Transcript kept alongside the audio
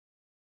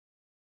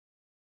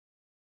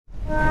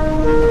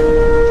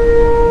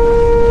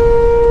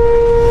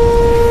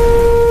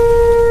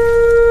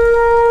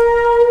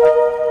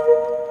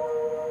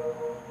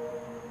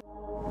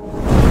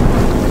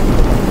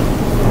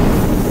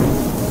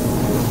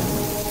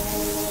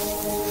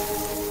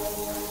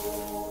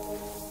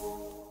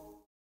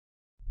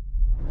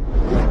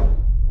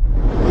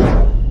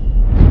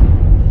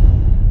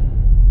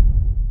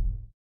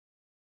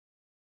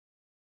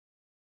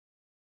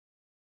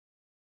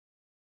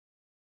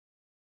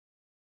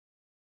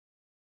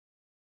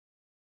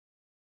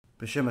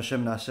B'Shem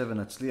Hashem Na'aseh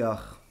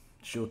v'Natzliach,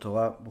 Shir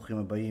Torah,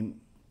 Bruchim Habayim.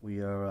 We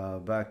are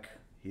back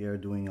here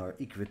doing our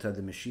Ikveta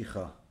de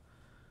Meshicha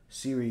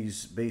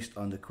series based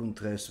on the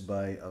Kuntres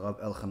by Rav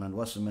Elchanan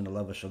Wasserman,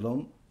 Alav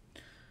Shalom.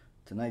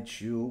 Tonight's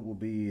shiur will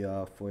be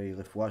for a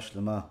refuah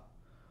shlema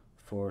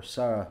for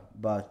Sarah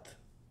bat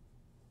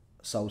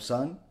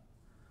Sausan,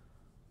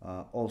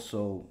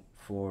 also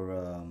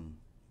for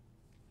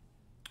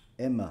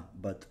Emma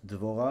bat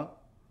Dvorah,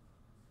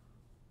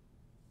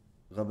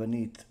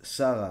 Rabbanit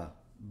Sarah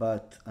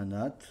bat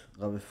Anat,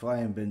 Rav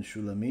Ephraim ben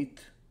Shulamit,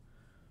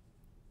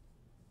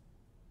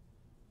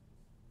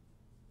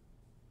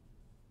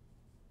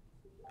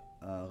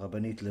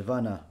 Rabbanit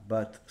Levana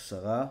bat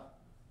Sarah,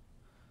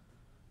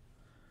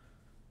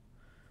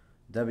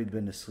 David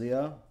ben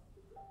Esriya,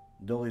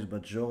 Doris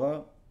bat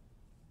Jora,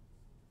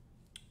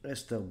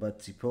 Esther bat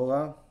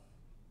Tzipora,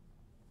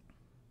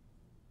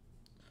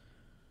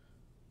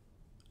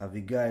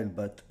 Abigail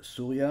bat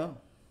Surya,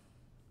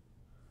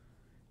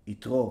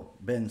 Yitro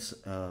ben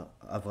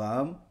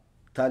Avraham,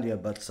 Talia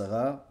bat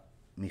Sarah,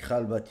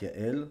 Michal bat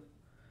Yael,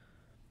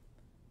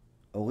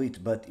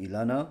 Orit bat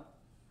Ilana,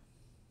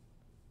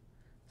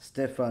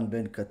 Stefan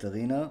ben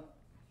Katerina,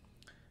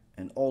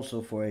 and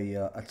also for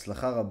a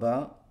Atzlacha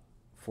Rabba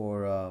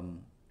for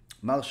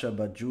Marsha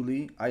bat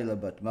Julie, Ayla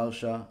bat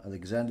Marsha,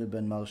 Alexander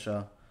ben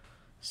Marsha,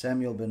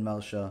 Samuel ben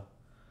Marsha,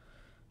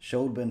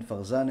 Shaul ben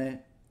Farzane,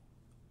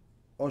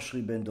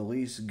 Oshri ben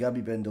Doris,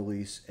 Gabi ben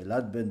Doris,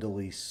 Elad ben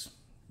Doris,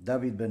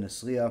 David ben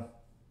Esriya,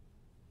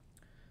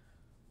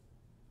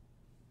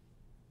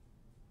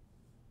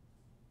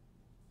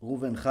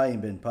 Reuven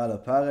Chaim ben Pala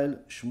Parel,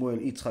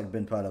 Shmuel Yitzchak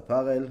ben Pala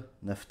Parel,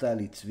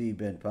 Naftali Tzvi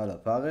ben Pala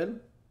Parel,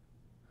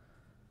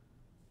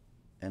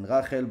 and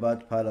Rachel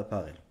bat Pala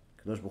Parel.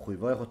 הקדוש ברוך הוא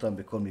יברך אותם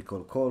בכל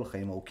מכל כל,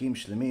 חיים ארוכים,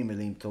 שלמים,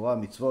 מלאים תורה,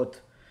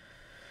 מצוות,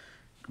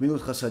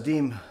 גמילות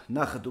חסדים,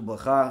 נחת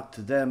וברכה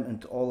to them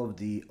and to all of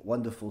the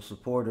wonderful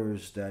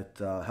supporters that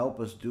help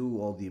us do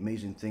all the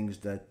amazing things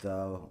that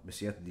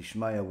B'siyata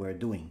Dishmaya we're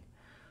doing.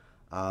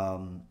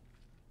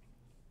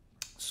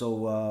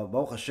 So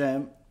Baruch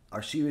Hashem,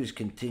 our series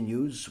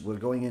continues. We're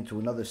going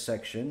into another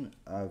section,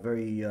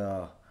 very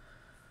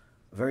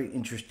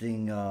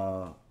interesting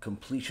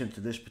completion to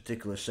this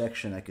particular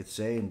section, I could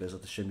say, and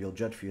Bezat Hashem, you'll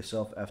judge for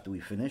yourself after we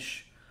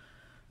finish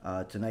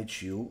tonight's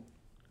shiur.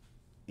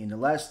 In the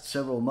last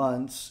several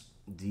months,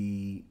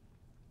 the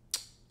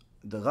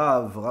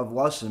Rav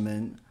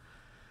Wasserman,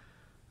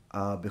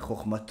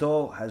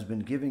 B'chokhmato, has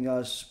been giving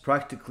us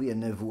practically a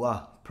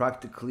nevuah,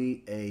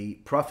 practically a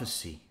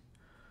prophecy,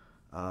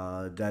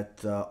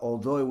 that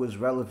although it was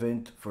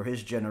relevant for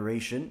his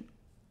generation,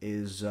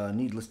 is,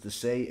 needless to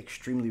say,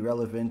 extremely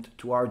relevant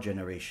to our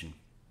generation.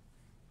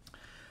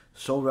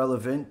 So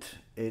relevant,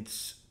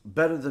 it's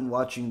better than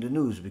watching the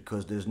news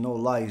because there's no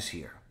lies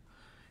here.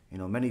 You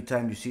know, many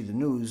times you see the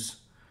news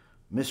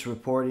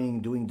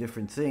misreporting, doing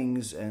different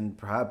things, and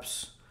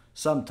perhaps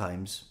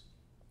sometimes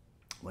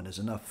when there's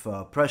enough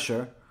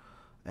pressure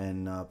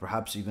and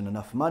perhaps even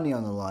enough money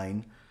on the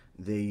line,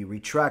 they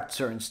retract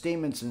certain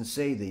statements and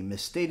say they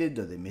misstated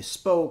or they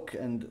misspoke,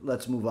 and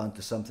let's move on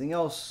to something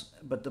else.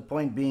 But the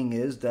point being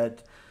is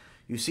that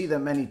you see that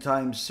many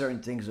times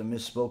certain things are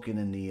misspoken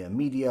in the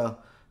media,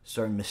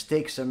 certain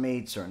mistakes are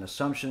made, certain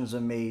assumptions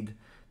are made.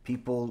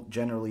 People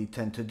generally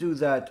tend to do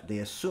that. They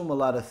assume a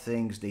lot of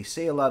things, they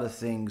say a lot of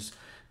things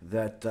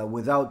that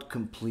without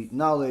complete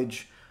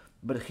knowledge.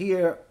 But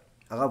here,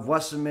 Rav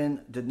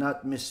Wasserman did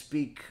not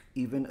misspeak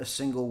even a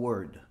single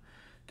word,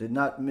 did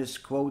not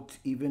misquote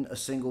even a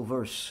single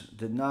verse,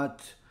 did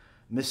not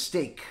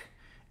mistake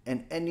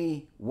in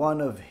any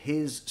one of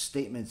his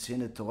statements in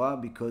the Torah,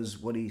 because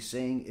what he's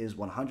saying is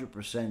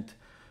 100%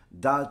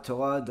 Da'at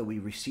Torah that we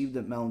received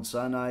at Mount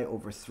Sinai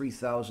over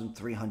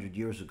 3,300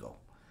 years ago.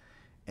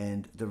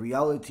 And the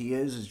reality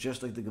is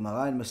just like the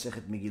Gemara in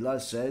Masechet Megillah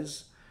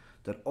says,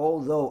 that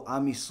although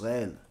Am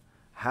Yisrael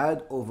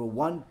had over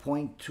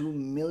 1.2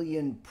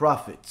 million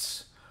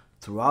prophets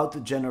throughout the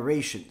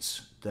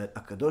generations that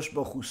HaKadosh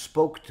Baruch Hu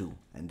spoke to,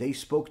 and they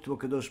spoke to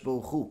HaKadosh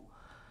Baruch Hu,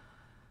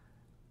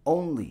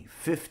 only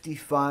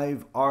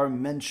 55 are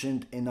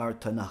mentioned in our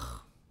Tanakh.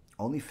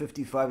 Only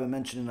 55 are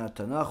mentioned in our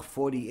Tanakh,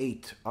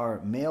 48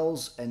 are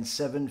males and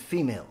 7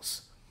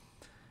 females.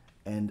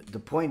 And the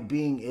point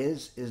being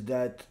is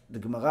that the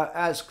Gemara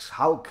asks,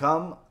 how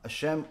come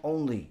Hashem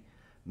only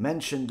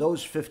mentioned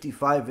those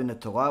 55 in the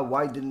Torah?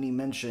 Why didn't he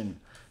mention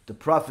the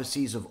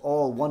prophecies of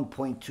all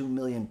 1.2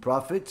 million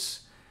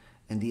prophets?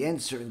 And the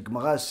answer, the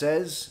Gemara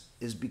says,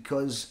 is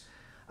because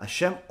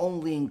Hashem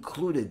only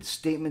included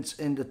statements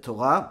in the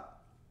Torah,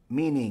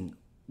 meaning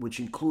which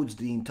includes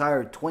the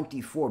entire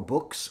 24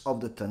 books of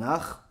the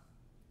Tanakh,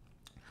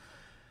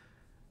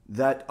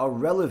 that are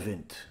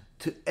relevant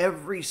to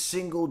every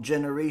single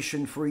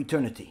generation for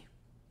eternity.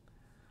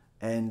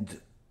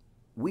 And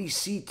we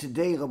see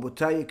today,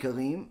 Rabotai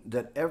Karim,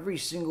 that every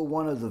single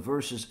one of the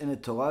verses in the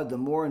Torah, the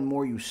more and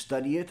more you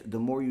study it, the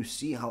more you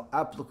see how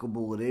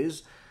applicable it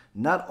is,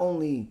 not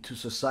only to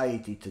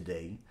society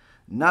today,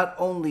 not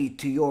only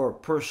to your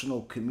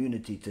personal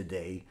community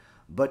today,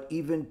 but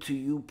even to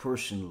you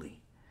personally.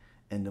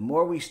 And the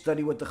more we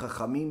study what the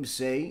Chachamim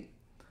say,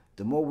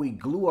 the more we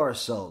glue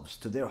ourselves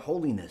to their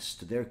holiness,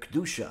 to their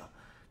Kedusha,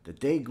 that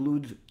they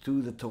glued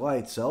to the Torah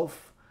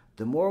itself,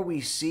 the more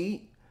we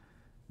see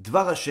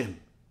Dvar Hashem,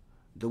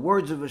 the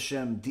words of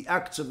Hashem, the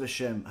acts of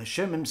Hashem,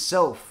 Hashem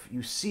himself,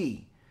 you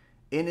see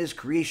in his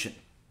creation.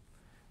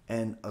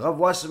 And Rav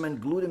Wasserman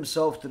glued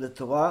himself to the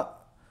Torah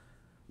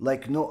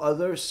like no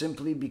other,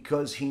 simply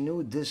because he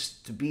knew this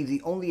to be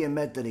the only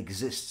emet that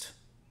exists.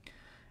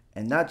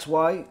 And that's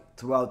why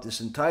throughout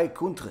this entire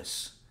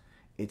Kuntres,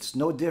 it's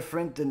no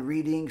different than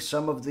reading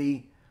some of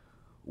the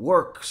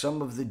work,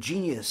 some of the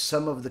genius,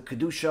 some of the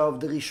Kedusha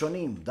of the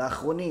Rishonim, the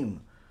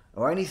Achronim,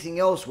 or anything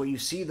else where you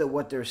see that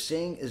what they're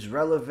saying is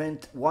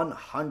relevant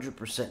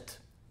 100%.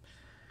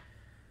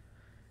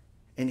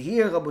 And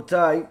here,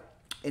 Rabotai,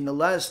 in the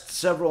last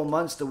several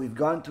months that we've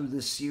gone through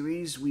this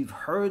series, we've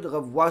heard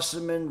Rav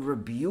Wasserman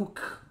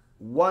rebuke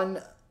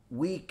one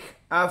week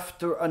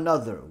after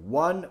another,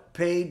 one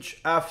page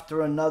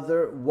after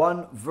another,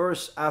 one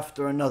verse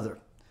after another,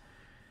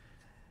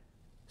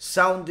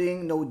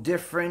 sounding no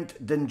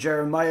different than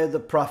Jeremiah the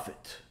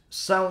prophet,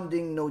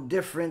 sounding no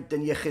different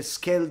than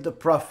Yechezkel the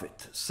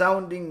prophet,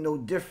 sounding no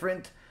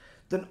different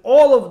than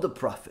all of the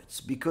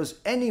prophets, because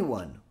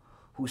anyone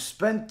who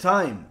spent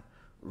time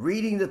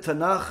reading the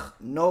Tanakh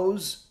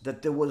knows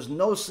that there was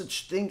no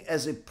such thing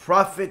as a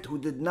prophet who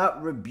did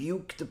not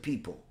rebuke the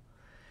people.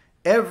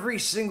 Every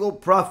single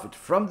prophet,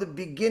 from the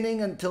beginning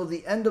until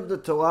the end of the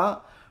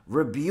Torah,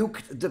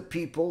 rebuked the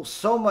people,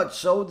 so much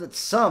so that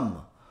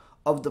some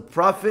of the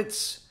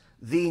prophets,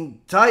 the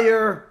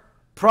entire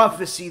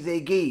prophecy they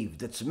gave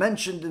that's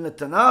mentioned in the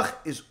Tanakh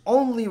is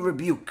only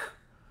rebuke.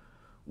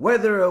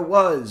 Whether it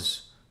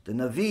was the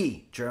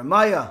Navi,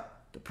 Jeremiah,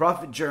 the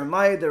prophet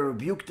Jeremiah, that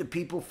rebuked the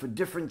people for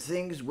different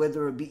things,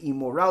 whether it be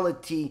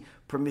immorality,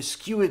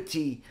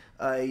 promiscuity,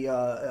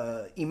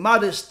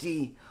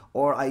 immodesty,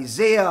 or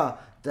Isaiah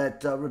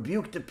that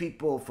rebuked the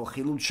people for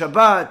Chilul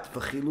Shabbat, for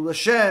Chilul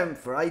Hashem,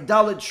 for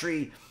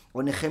idolatry,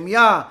 or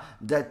Nehemiah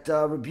that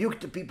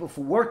rebuked the people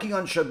for working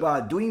on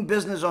Shabbat, doing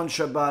business on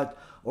Shabbat,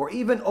 or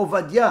even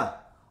Ovadiah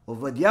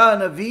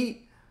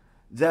Navi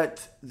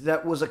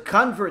that was a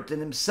convert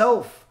in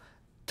himself,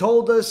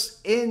 told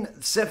us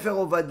in Sefer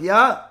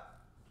Ovadiah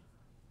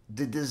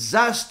the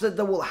disaster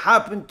that will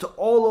happen to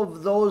all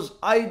of those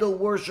idol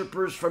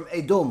worshippers from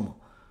Edom,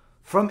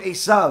 from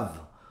Esav,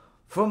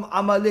 from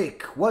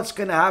Amalek. What's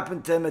going to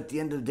happen to them at the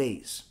end of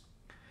days?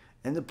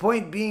 And the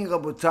point being,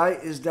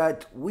 Rabotai, is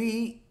that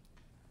we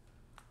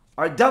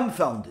are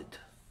dumbfounded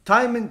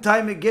time and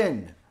time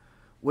again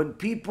when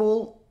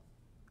people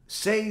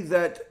say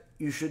that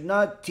you should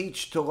not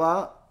teach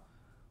Torah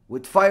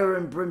with fire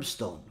and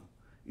brimstone.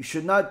 You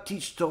should not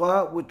teach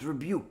Torah with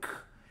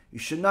rebuke. You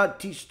should not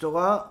teach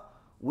Torah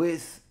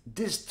with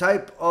this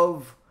type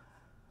of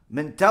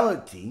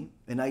mentality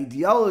and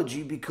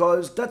ideology,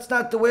 because that's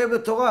not the way of the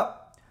Torah.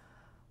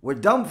 We're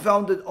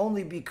dumbfounded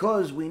only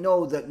because we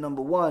know that,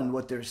 number one,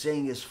 what they're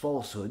saying is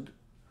falsehood.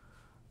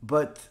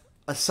 But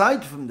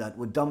aside from that,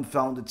 we're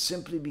dumbfounded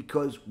simply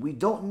because we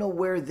don't know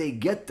where they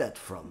get that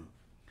from.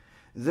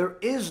 There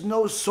is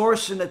no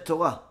source in the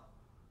Torah.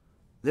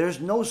 There's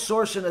no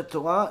source in the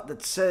Torah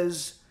that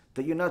says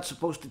that you're not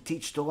supposed to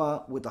teach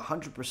Torah with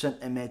 100%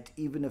 emet,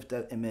 even if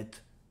that emet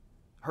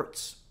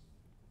hurts.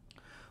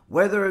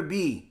 Whether it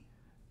be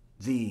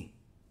the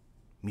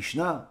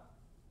Mishnah,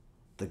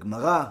 the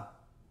Gemara,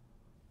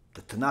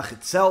 the Tanakh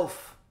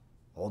itself,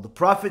 all the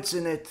prophets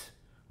in it,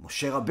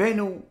 Moshe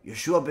Rabbeinu,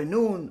 Yeshua ben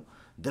Nun,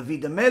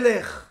 David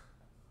HaMelech,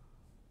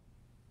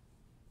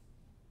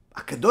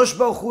 HaKadosh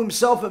Baruch Hu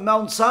himself at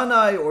Mount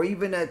Sinai, or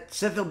even at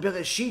Sefer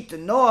Bereshit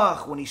and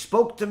Noach, when he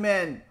spoke to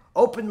men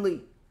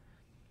openly.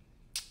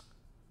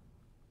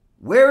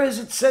 Where is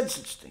it said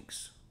such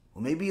things?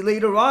 Or maybe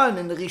later on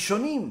in the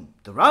Rishonim,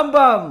 the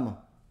Rambam,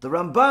 the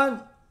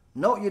Ramban.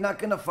 No, you're not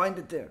going to find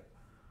it there.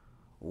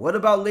 What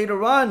about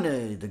later on,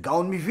 the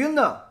Gaon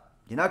Mivilna?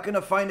 You're not going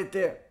to find it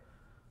there.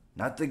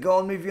 Not the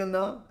Gaon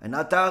Mivilna, and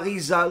not the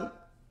Arizal,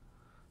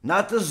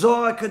 not the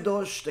Zohar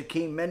Kadosh that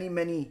came many,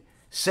 many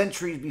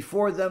centuries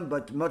before them,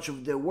 but much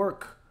of their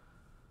work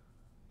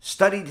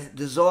studied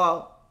the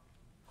Zohar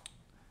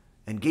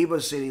and gave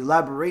us an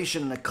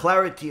elaboration and a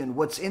clarity on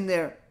what's in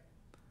there.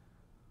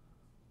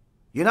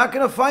 You're not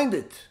going to find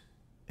it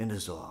in the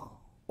Zohar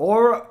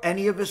or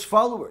any of his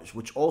followers,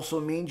 which also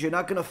means you're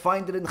not going to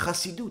find it in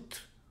Chassidut.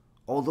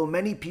 Although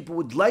many people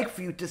would like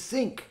for you to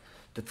think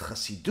that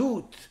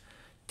Chassidut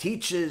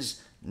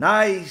teaches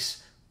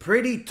nice,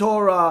 pretty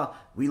Torah,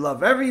 we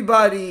love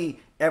everybody,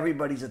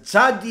 everybody's a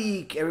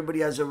tzaddik, everybody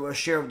has a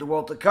share of the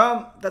world to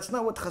come. That's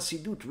not what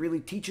Chassidut really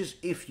teaches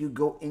if you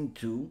go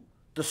into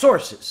the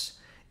sources.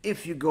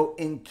 If you go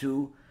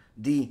into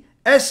the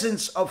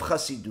essence of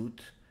Chassidut,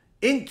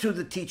 into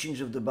the teachings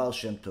of the Baal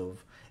Shem Tov,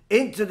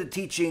 into the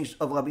teachings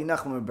of Rabbi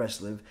Nachman of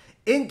Breslev,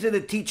 into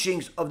the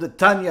teachings of the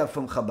Tanya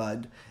from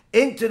Chabad,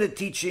 into the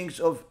teachings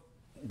of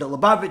the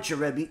Lubavitcher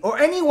Rebbe, or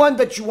anyone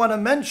that you want to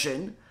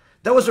mention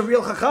that was a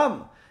real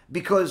Chacham.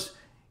 Because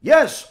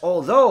Yes,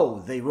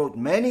 although they wrote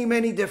many,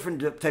 many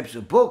different types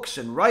of books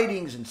and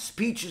writings and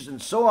speeches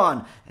and so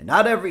on, and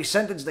not every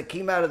sentence that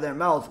came out of their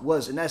mouth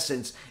was, in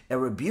essence, a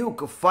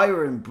rebuke of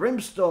fire and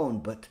brimstone,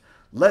 but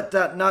let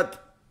that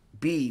not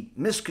be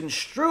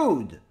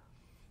misconstrued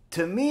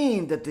to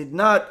mean that they did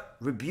not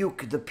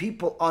rebuke the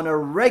people on a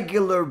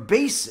regular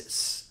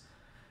basis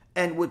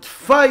and with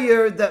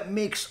fire that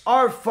makes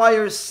our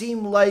fire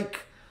seem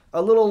like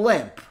a little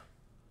lamp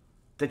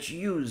that you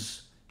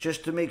use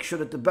just to make sure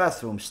that the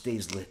bathroom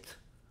stays lit.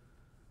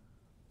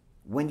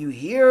 When you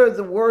hear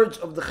the words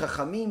of the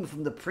Chachamim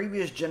from the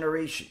previous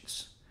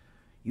generations,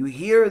 you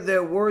hear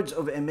their words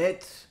of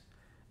emet,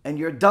 and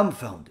you're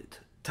dumbfounded,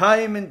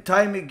 time and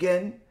time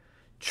again,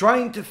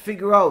 trying to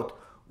figure out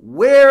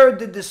where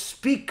did the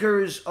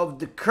speakers of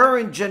the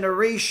current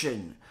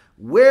generation,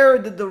 where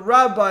did the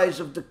rabbis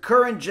of the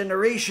current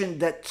generation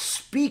that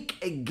speak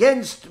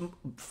against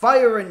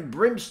fire and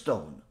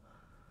brimstone,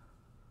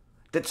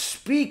 that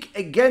speak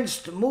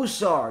against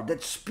Musar,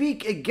 that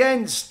speak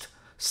against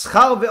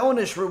Schar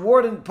ve'onesh,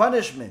 reward and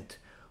punishment,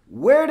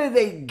 where do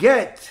they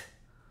get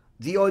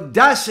the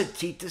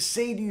audacity to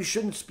say that you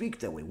shouldn't speak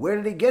that way? Where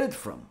do they get it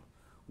from?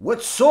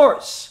 What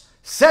source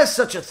says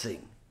such a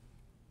thing?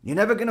 You're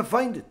never going to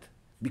find it,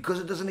 because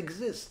it doesn't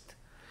exist.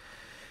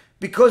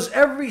 Because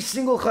every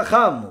single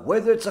Chacham,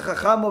 whether it's a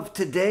Chacham of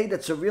today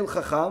that's a real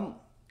Chacham,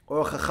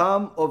 or a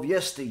Chacham of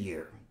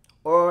yesteryear,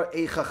 or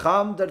a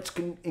Chacham that's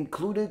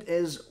included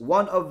as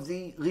one of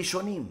the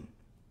Rishonim,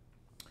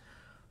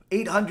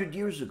 800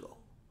 years ago,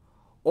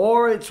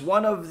 or it's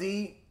one of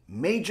the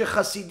major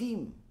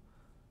Hasidim,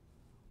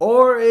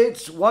 or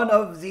it's one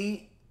of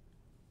the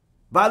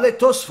Baalei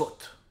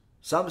Tosfot.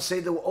 Some say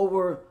there were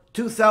over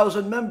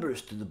 2,000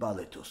 members to the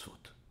Baalei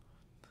Tosfot.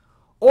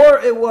 Or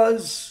it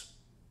was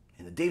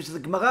in the days of the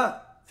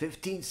Gemara,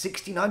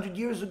 1,600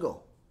 years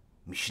ago.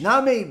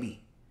 Mishnah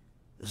maybe,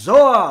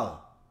 Zohar.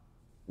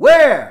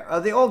 Where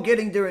are they all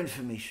getting their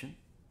information?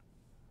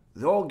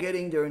 They're all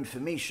getting their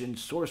information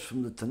sourced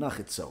from the Tanakh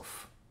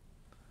itself.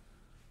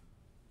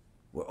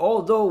 Where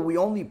although we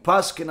only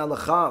paskin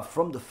halacha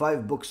from the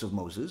 5 books of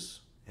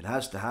Moses, it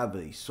has to have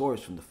a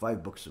source from the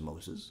 5 books of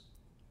Moses.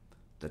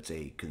 That's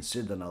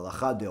considered an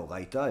halacha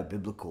deoraita, a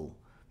biblical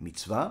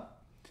mitzvah.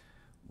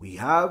 We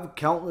have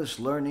countless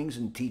learnings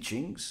and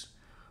teachings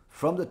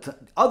from the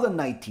other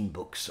 19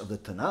 books of the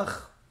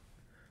Tanakh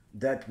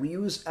that we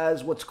use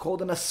as what's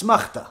called an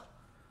asmachta.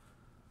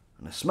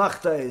 An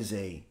asmachta is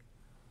a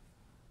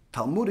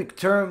Talmudic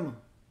term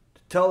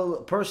to tell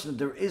a person that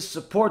there is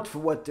support for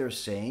what they're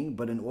saying,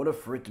 but in order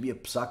for it to be a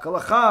psak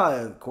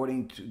halacha,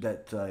 according to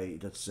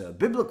that's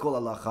biblical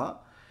halacha,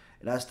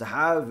 it has to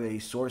have a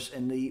source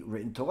in the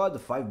written Torah, the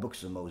 5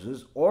 books of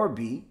Moses, or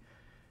be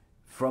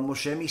from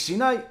Moshe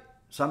Sinai,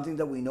 something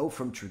that we know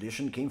from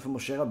tradition came from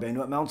Moshe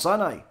Rabbeinu at Mount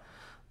Sinai.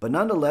 But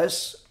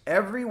nonetheless,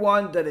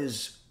 everyone that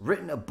has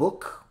written a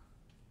book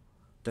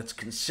that's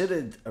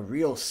considered a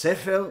real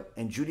sefer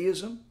in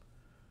Judaism,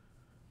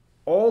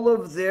 all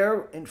of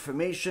their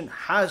information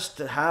has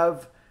to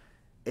have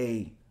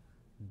a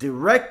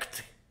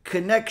direct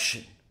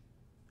connection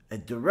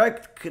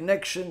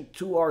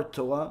to our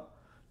Torah,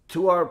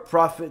 to our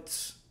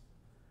prophets.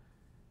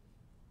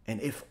 And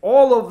if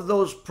all of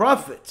those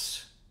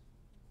prophets,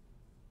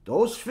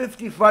 those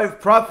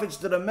 55 prophets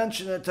that are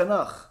mentioned in the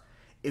Tanakh,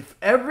 if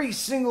every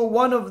single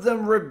one of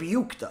them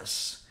rebuked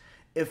us,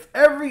 if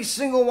every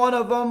single one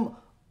of them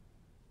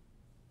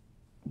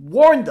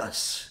warned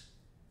us,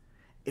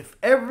 if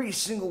every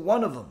single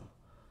one of them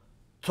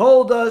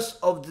told us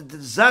of the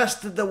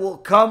disaster that will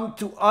come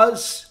to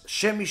us,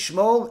 Shem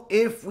Yishmor,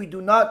 if we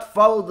do not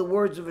follow the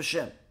words of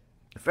Hashem,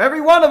 if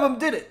every one of them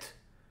did it,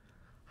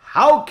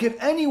 how can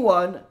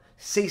anyone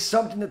say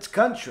something that's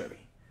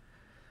contrary?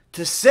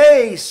 To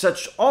say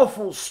such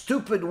awful,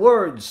 stupid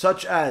words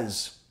such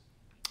as,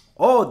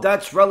 oh,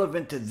 that's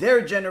relevant to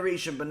their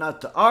generation but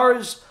not to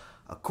ours,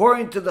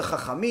 according to the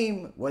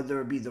Chachamim,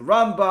 whether it be the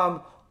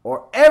Rambam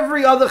or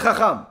every other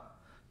Chacham,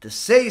 to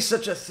say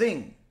such a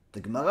thing, the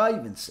Gemara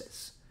even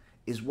says,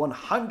 is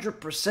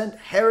 100%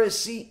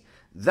 heresy.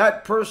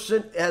 That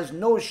person has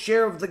no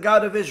share of the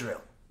God of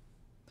Israel.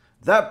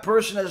 That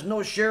person has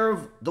no share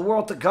of the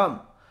world to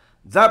come.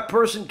 That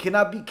person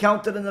cannot be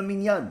counted in the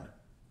minyan.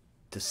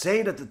 To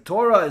say that the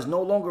Torah is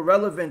no longer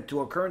relevant to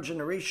our current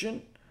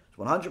generation is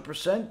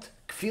 100%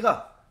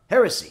 kfira,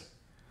 heresy.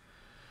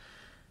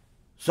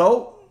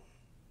 So,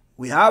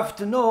 we have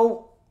to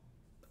know,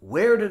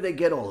 where did they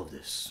get all of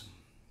this?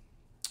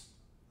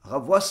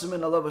 Rav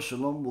Wasserman Alav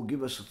Shalom will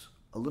give us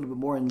a little bit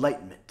more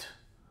enlightenment.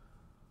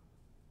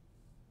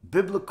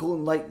 Biblical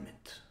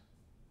enlightenment.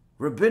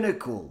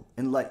 Rabbinical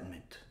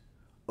enlightenment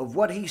of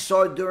what he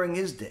saw during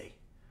his day.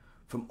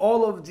 From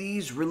all of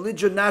these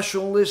religious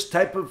nationalist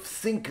type of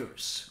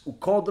thinkers who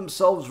called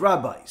themselves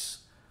rabbis.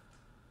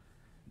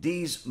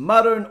 These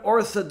modern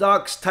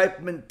orthodox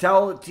type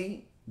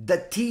mentality,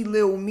 Dati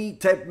Leumi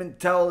type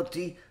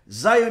mentality,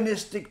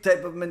 Zionistic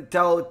type of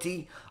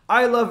mentality,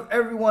 I love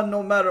everyone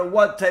no matter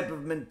what type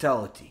of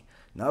mentality.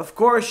 Now, of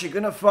course, you're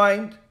going to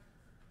find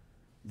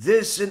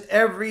this in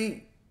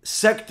every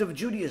sect of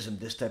Judaism,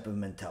 this type of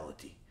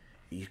mentality.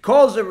 He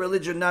calls a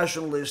religion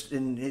nationalist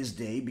in his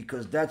day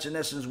because that's in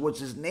essence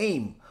what's his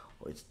name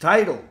or its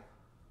title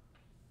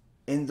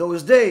in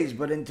those days.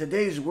 But in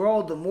today's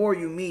world, the more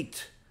you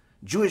meet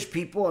Jewish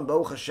people, and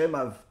Baruch Hashem,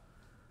 I've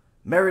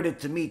merited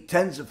to meet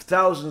tens of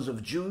thousands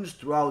of Jews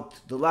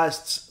throughout the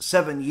last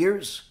 7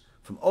 years,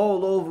 from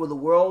all over the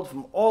world,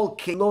 from all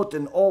keilot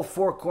in all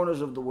four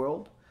corners of the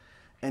world.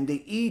 And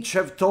they each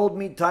have told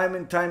me time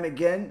and time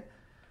again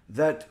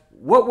that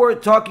what we're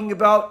talking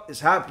about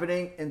is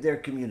happening in their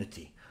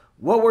community.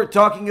 What we're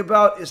talking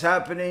about is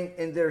happening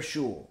in their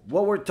shul.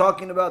 What we're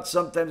talking about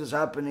sometimes is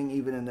happening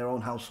even in their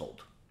own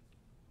household.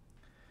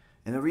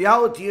 And the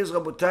reality is,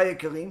 Rabotai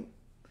Karim,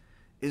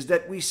 is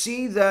that we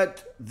see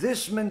that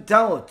this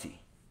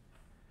mentality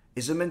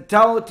is a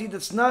mentality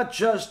that's not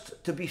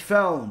just to be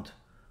found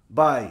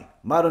by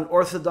modern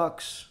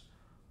Orthodox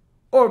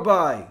or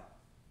by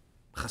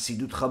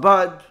Hasidut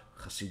Chabad,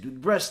 Hasidut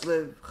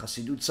Breslev,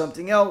 Hasidut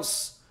something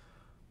else,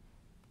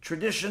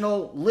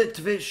 traditional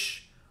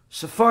Litvish,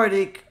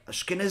 Sephardic,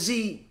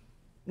 Ashkenazi.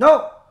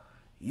 No,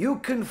 you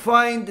can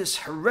find this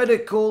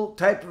heretical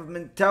type of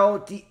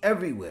mentality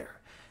everywhere.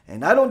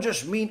 And I don't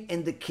just mean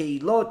in the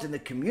keilot, in the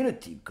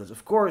community, because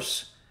of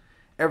course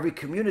every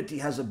community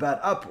has a bad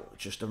apple.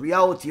 It's just the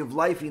reality of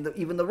life.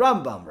 Even the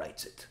Rambam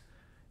writes it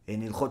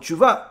in Ilchot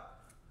TeShuva.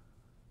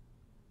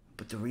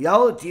 But the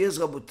reality is,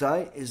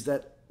 Rabotai, is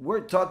that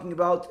we're talking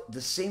about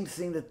the same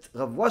thing that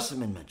Rav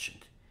Wasserman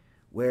mentioned,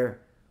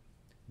 where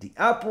the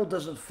apple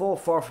doesn't fall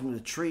far from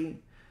the tree,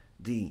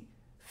 the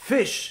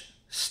fish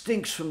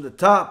stinks from the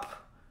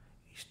top.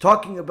 He's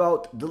talking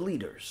about the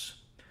leaders.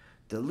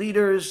 The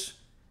leaders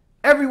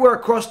everywhere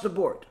across the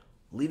board.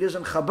 Leaders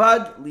in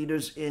Chabad,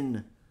 leaders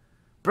in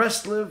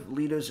Breslev,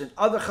 leaders in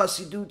other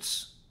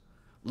Hasiduts,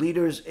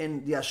 leaders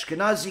in the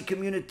Ashkenazi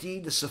community,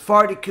 the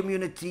Sephardic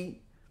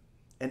community,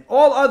 and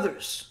all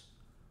others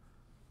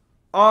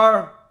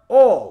are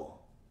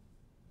all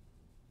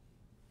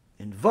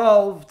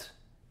involved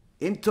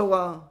in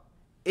Torah,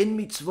 in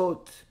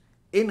mitzvot,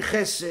 in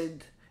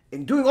chesed,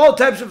 in doing all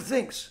types of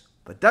things.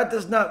 But that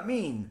does not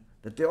mean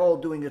that they're all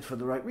doing it for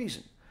the right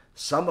reason.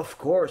 Some, of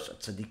course, are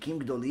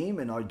tzaddikim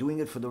gdolim and are doing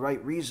it for the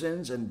right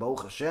reasons, and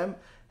Baruch Hashem,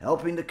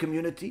 helping the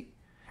community,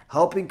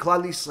 helping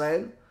Klal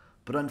Yisrael.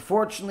 But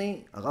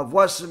unfortunately, Rav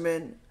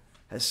Wasserman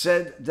has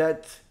said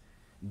that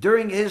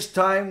during his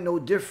time, no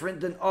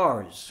different than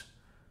ours,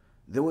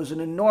 there was an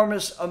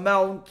enormous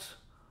amount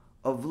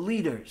of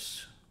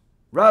leaders,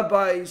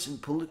 rabbis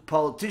and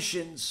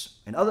politicians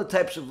and other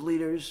types of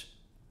leaders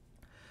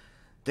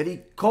that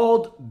he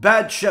called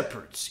bad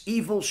shepherds,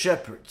 evil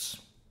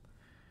shepherds.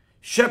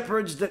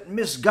 Shepherds that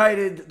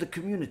misguided the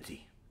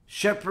community.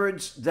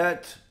 Shepherds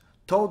that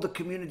told the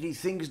community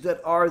things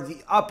that are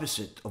the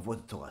opposite of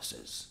what the Torah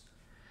says.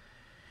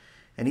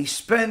 And he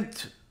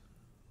spent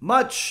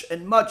much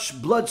and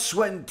much blood,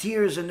 sweat, and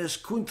tears in his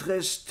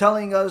kuntres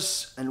telling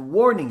us and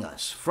warning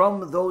us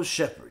from those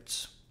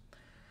shepherds.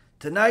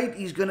 Tonight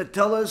he's going to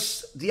tell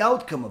us the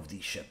outcome of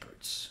these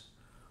shepherds.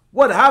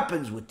 What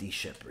happens with these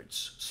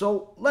shepherds?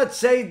 So let's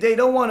say they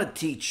don't want to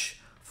teach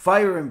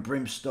fire and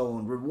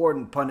brimstone, reward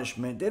and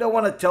punishment. They don't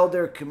want to tell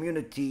their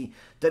community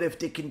that if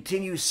they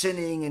continue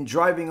sinning and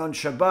driving on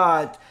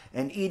Shabbat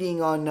and eating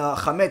on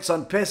Chametz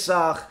on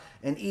Pesach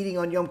and eating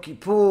on Yom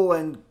Kippur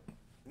and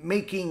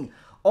making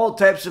all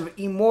types of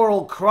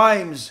immoral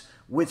crimes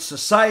with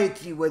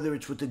society, whether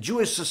it's with the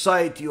Jewish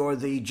society or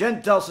the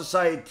Gentile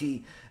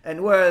society,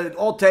 and where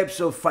all types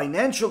of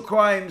financial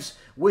crimes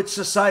with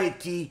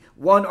society,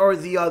 one or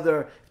the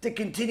other. If they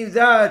continue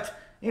that,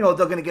 they're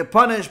going to get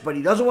punished, but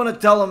he doesn't want to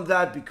tell them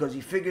that because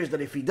he figures that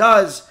if he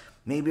does,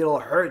 maybe it'll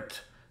hurt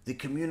the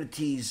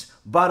community's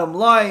bottom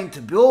line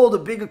to build a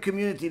bigger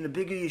community and a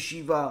bigger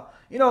yeshiva.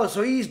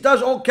 So he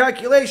does all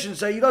calculations,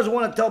 so he doesn't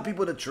want to tell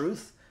people the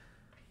truth.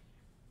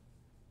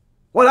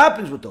 What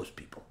happens with those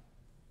people?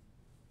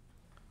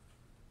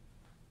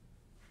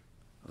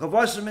 Rav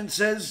Wasserman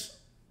says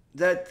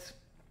that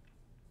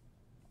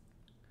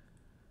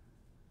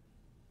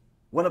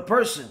when a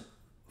person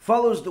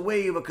follows the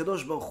way of a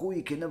Kadosh Baruch Hu,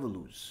 he can never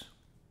lose.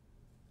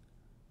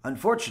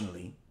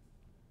 Unfortunately,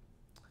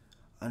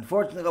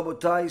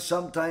 Rabotai,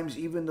 sometimes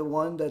even the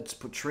one that's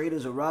portrayed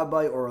as a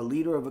rabbi or a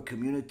leader of a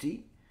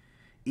community,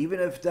 even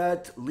if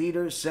that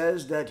leader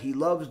says that he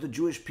loves the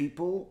Jewish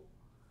people,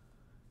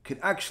 can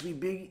actually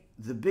be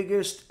the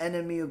biggest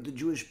enemy of the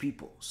Jewish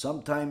people.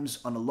 Sometimes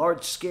on a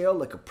large scale,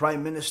 like a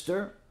prime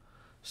minister,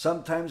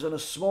 sometimes on a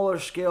smaller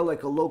scale,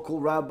 like a local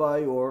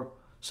rabbi or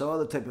some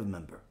other type of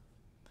member.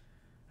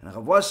 And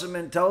Rav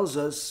Wasserman tells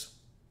us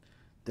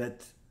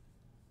that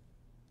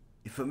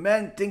if a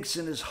man thinks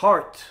in his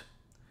heart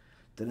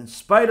that in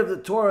spite of the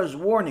Torah's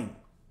warning,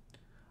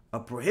 a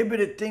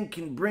prohibited thing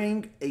can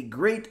bring a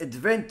great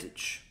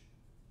advantage,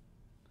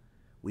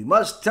 we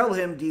must tell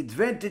him the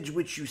advantage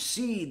which you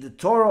see the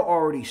Torah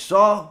already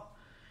saw,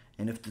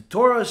 and if the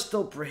Torah is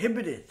still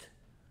prohibited,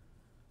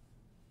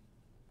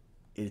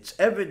 it's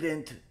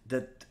evident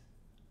that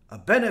a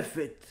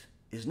benefit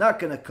is not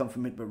going to come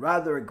from it, but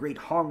rather a great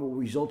harm will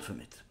result from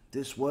it.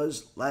 This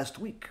was last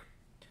week.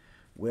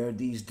 where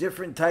these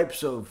different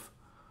types of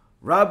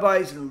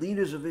rabbis and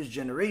leaders of his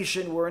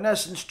generation were in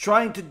essence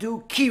trying to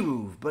do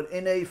Kiruv, but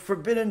in a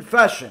forbidden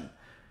fashion.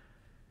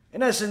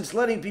 In essence,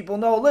 letting people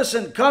know,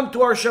 listen, come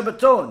to our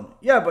Shabbaton.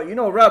 Yeah, but you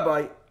know,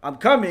 Rabbi, I'm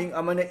coming,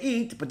 I'm going to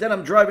eat, but then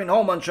I'm driving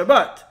home on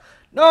Shabbat.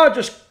 No,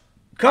 just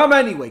come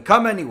anyway,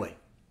 come anyway.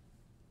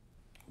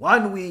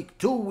 1 week,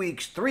 2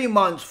 weeks, 3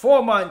 months,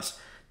 4 months.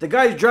 The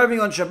guy's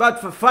driving on Shabbat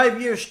for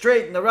 5 years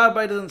straight and the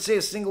rabbi doesn't say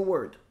a single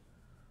word.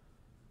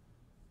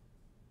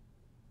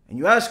 And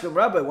you ask him,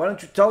 Rabbi, why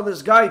don't you tell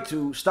this guy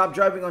to stop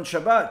driving on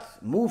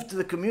Shabbat? Move to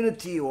the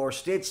community or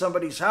stay at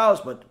somebody's house,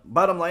 but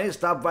bottom line is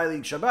stop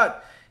violating Shabbat.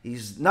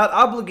 He's not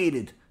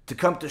obligated to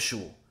come to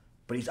shul,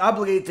 but he's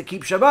obligated to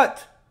keep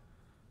Shabbat.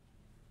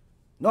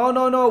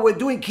 No, we're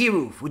doing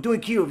Kiruv. We're doing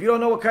Kiruv. You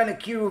don't know what kind of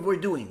Kiruv we're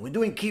doing. We're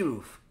doing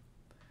Kiruv.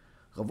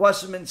 Rav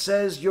Wasserman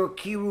says your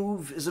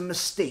Kiruv is a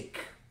mistake.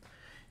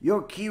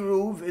 Your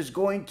Kiruv is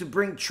going to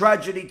bring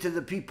tragedy to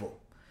the people,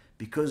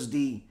 because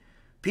the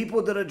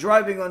people that are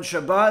driving on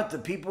Shabbat, the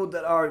people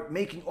that are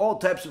making all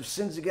types of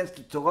sins against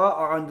the Torah,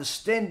 are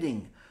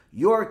understanding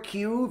your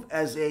Kiruv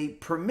as a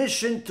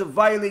permission to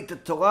violate the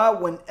Torah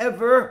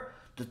whenever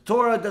the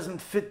Torah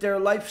doesn't fit their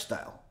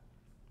lifestyle.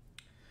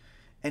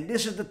 And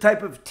this is the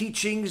type of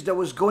teachings that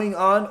was going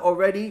on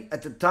already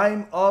at the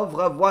time of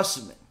Rav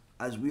Wasserman.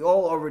 As we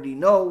all already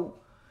know,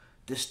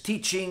 this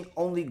teaching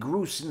only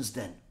grew since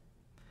then.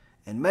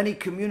 And many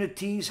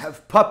communities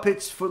have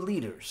puppets for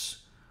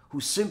leaders who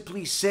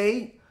simply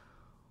say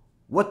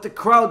what the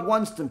crowd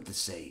wants them to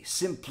say,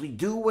 simply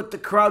do what the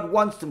crowd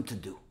wants them to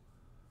do.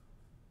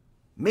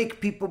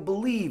 Make people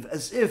believe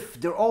as if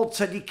they're all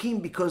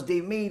tzaddikim because they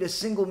made a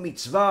single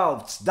mitzvah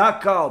of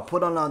tzedakah, or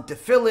put on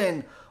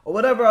tefillin, or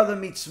whatever other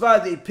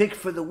mitzvah they pick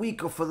for the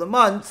week or for the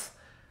month.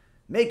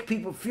 Make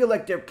people feel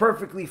like they're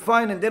perfectly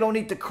fine and they don't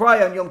need to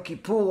cry on Yom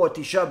Kippur or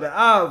Tisha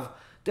B'Av.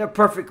 They're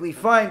perfectly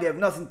fine, they have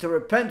nothing to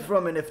repent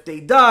from, and if they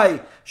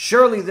die,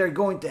 surely they're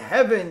going to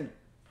heaven.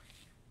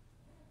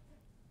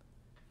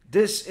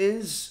 This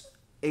is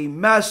a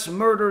mass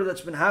murder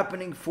that's been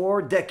happening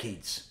for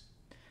decades.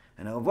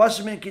 And Rav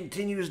Wasserman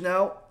continues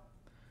now,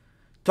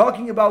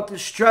 talking about the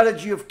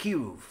strategy of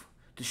Kiruv,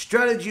 the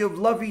strategy of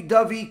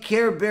lovey-dovey,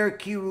 care bear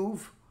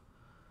Kiruv,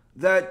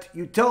 that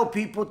you tell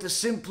people to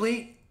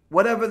simply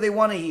whatever they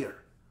want to hear.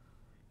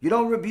 You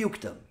don't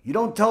rebuke them. You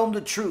don't tell them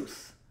the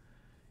truth.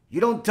 You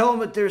don't tell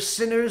them that they're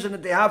sinners and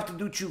that they have to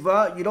do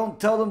TeShuva. You don't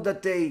tell them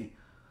that they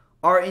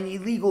are in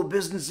illegal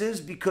businesses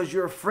because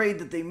you're afraid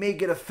that they may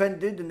get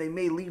offended and they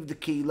may leave the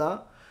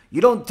Keilah. You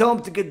don't tell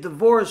them to get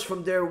divorced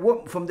from their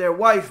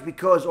wife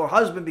because or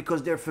husband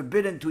because they're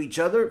forbidden to each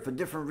other for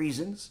different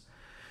reasons.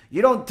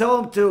 You don't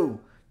tell them to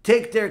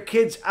take their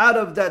kids out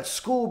of that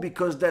school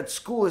because that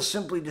school is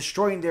simply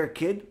destroying their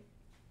kid.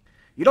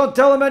 You don't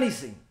tell them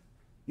anything.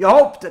 You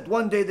hope that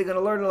one day they're going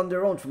to learn it on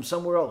their own from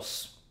somewhere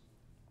else.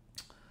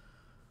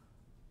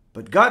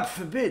 But God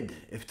forbid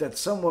if that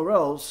somewhere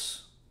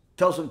else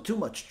tells them too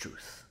much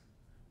truth,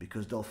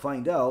 because they'll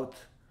find out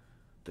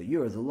that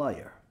you're the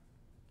liar.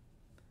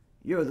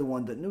 You're the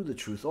one that knew the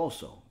truth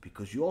also,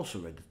 because you also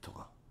read the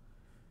Torah.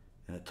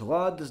 And the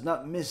Torah does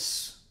not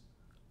miss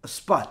a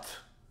spot,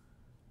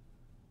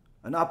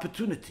 an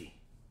opportunity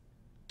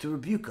to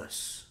rebuke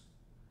us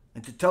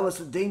and to tell us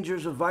the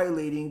dangers of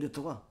violating the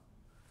Torah.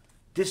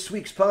 This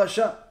week's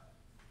parasha,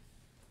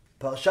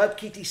 Parashat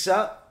Ki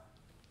Tisa,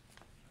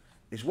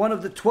 is one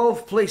of the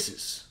 12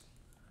 places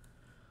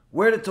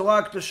where the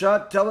Torah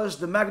Kedusha tells us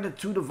the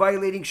magnitude of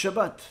violating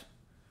Shabbat.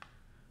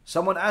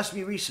 Someone asked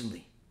me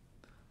recently,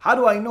 how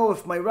do I know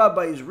if my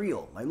rabbi is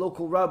real, my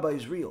local rabbi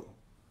is real?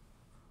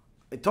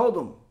 I told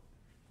him,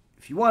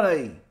 if you want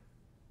a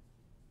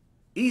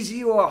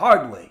easy or a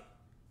hard way,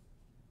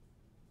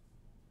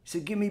 he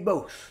said, give me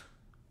both.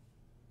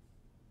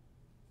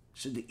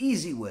 He said, the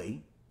easy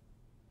way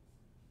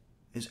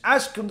is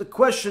ask him the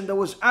question that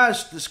was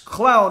asked this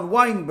clown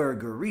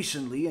Weinberger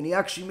recently, and he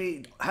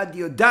actually had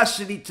the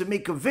audacity to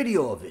make a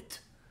video of it,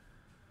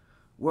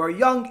 where a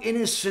young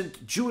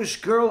innocent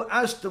Jewish girl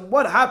asked him,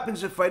 what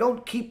happens if I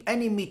don't keep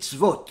any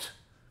mitzvot?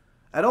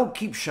 I don't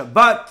keep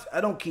Shabbat,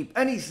 I don't keep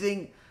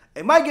anything.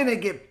 Am I going to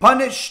get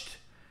punished?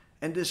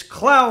 And this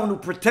clown who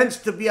pretends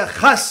to be a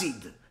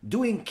chassid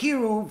doing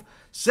Kiruv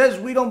says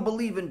we don't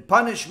believe in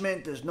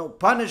punishment, there's no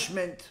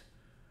punishment.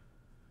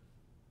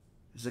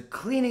 There's a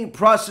cleaning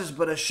process,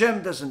 but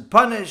Hashem doesn't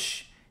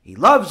punish. He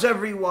loves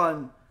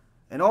everyone.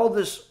 And all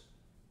this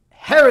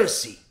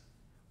heresy,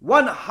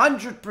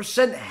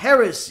 100%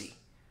 heresy,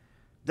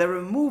 that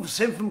removes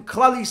him from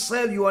Klal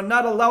Yisrael. You are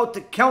not allowed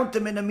to count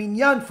him in a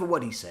minyan for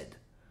what he said.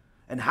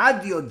 And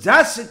had the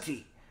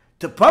audacity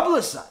to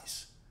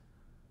publicize.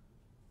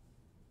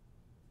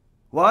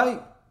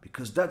 Why?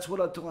 Because that's what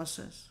our Torah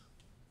says.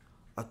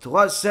 Our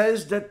Torah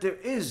says that there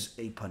is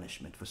a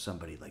punishment for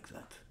somebody like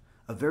that.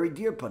 A very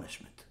dear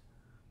punishment.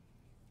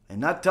 And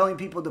not telling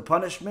people the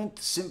punishment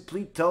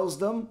simply tells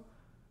them,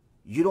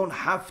 you don't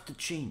have to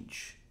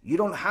change. You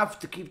don't have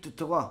to keep the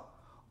Torah.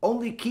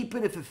 Only keep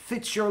it if it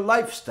fits your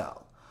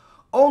lifestyle.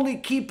 Only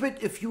keep it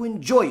if you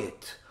enjoy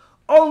it.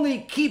 Only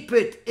keep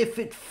it if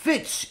it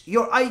fits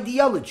your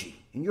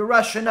ideology and your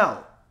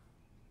rationale.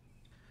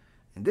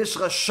 And this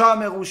Rasha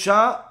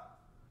Merusha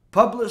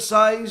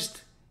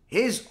publicized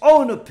his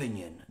own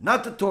opinion,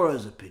 not the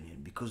Torah's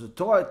opinion, because the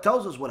Torah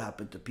tells us what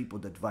happened to people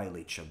that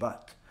violate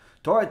Shabbat.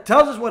 Torah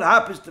tells us what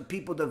happens to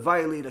people that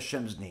violate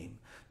Hashem's name.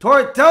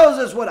 Torah tells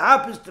us what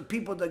happens to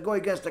people that go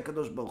against the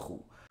Kadosh Baruch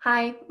Hu.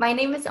 Hi, my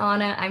name is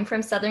Anna. I'm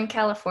from Southern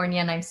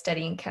California and I'm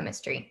studying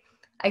chemistry.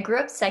 I grew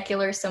up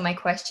secular, so my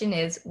question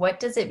is, what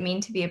does it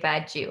mean to be a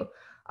bad Jew?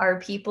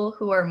 Are people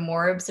who are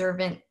more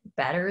observant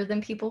better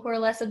than people who are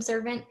less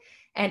observant?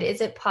 And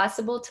is it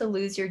possible to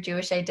lose your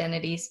Jewish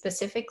identity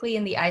specifically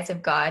in the eyes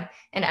of God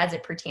and as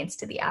it pertains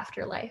to the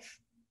afterlife?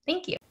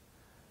 Thank you.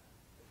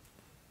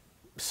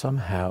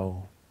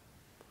 Somehow,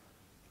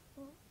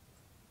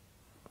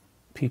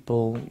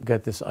 people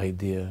get this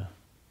idea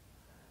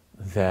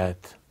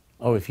that,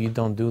 oh, if you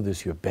don't do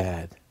this, you're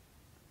bad.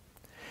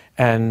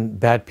 And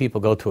bad people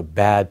go to a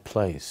bad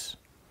place.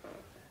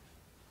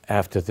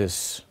 After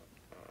this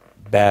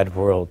bad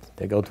world,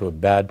 they go to a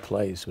bad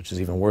place, which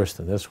is even worse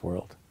than this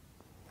world.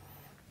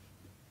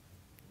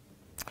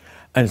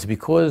 And it's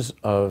because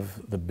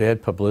of the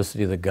bad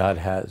publicity that God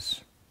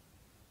has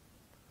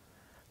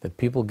that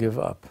people give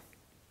up.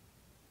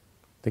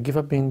 They give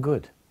up being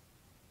good.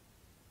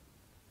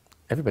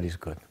 Everybody's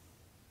good.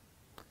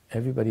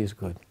 Everybody is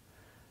good.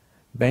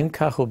 Ben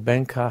kach u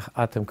ben kach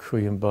atem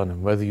kruyim bonim.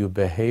 Whether you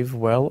behave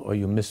well or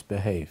you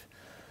misbehave,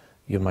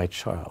 you're my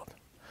child.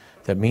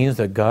 That means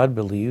that God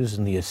believes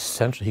in the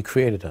essential. He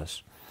created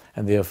us.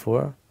 And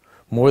therefore,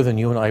 more than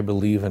you and I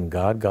believe in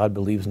God, God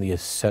believes in the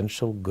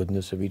essential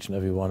goodness of each and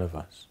every one of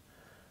us.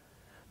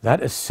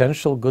 That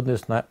essential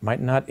goodness might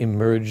not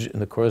emerge in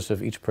the course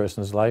of each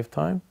person's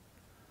lifetime,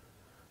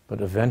 but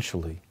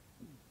eventually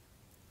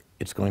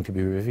it's going to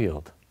be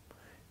revealed.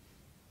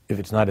 If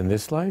it's not in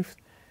this life,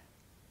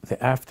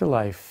 the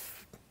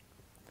afterlife,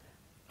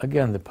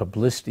 again, the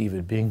publicity of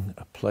it being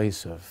a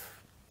place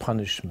of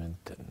punishment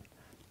and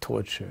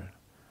torture.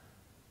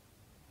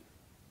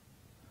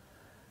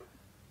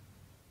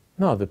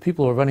 No, the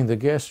people who are running the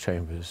gas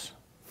chambers,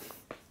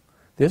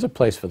 there's a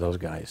place for those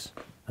guys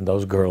and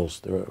those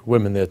girls. There are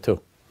women there too.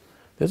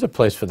 There's a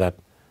place for that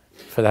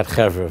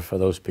chevra, for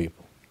those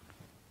people.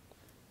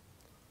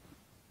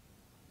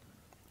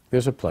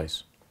 There's a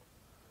place.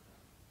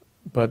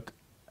 But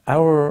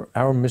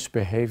our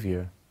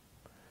misbehavior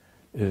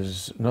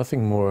is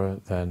nothing more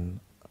than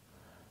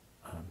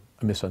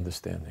a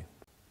misunderstanding.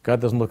 God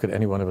doesn't look at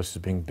any one of us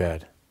as being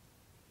bad.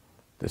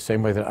 The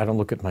same way that I don't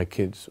look at my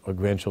kids or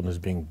grandchildren as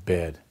being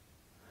bad.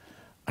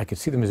 I can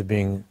see them as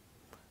being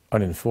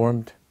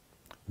uninformed,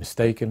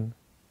 mistaken,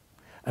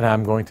 and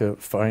I'm going to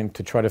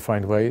try to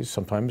find ways,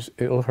 sometimes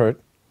it'll hurt,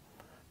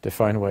 to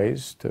find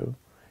ways to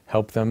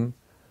help them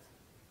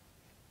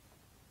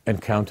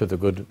encounter the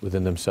good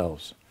within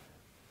themselves.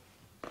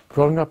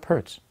 Growing up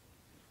hurts.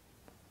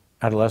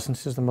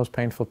 Adolescence is the most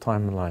painful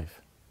time in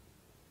life.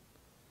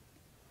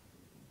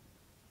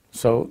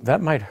 So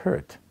that might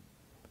hurt.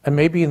 And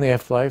maybe in the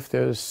afterlife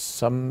there's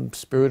some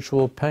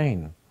spiritual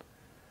pain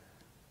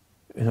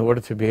in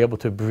order to be able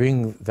to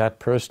bring that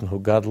person who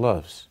God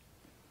loves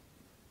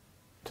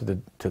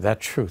to that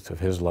truth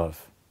of His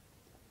love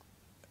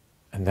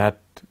and that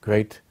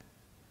great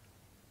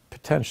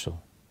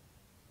potential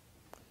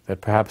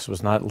that perhaps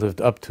was not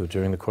lived up to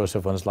during the course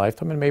of one's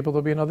lifetime, and maybe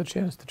there'll be another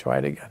chance to try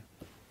it again.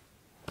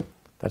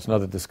 That's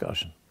another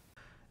discussion.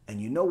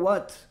 And you know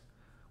what?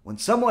 When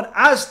someone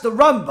asked the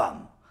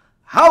Rambam,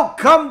 how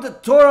come the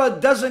Torah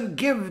doesn't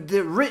give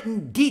the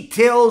written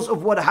details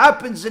of what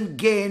happens in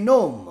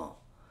Gehenom?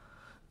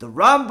 The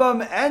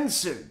Rambam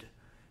answered,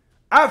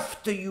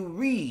 after you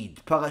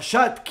read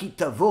Parashat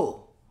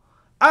Kitavo,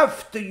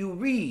 after you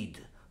read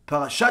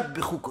Parashat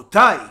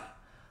Bechukotai,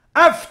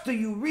 after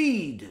you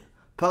read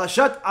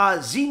Parashat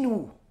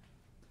Azinu,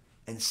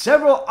 and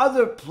several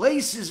other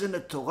places in the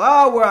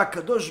Torah where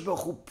HaKadosh Baruch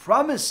Hu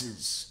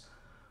promises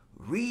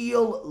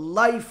real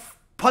life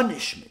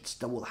punishments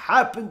that will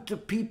happen to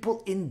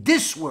people in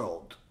this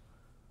world,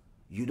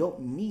 you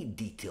don't need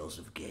details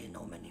of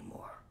Gehenom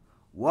anymore.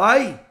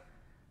 Why?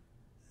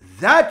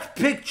 That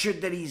picture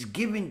that he's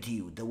given to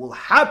you that will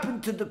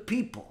happen to the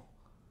people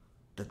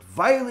that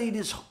violate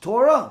his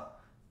Torah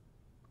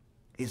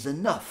is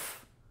enough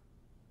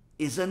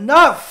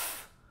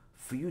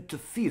for you to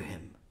fear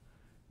him,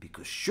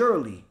 because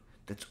surely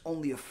that's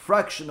only a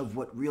fraction of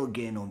what real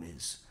Gehenom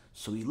is.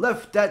 So he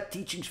left that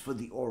teachings for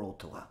the oral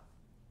Torah.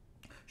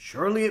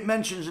 Surely it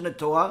mentions in the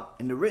Torah,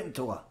 in the written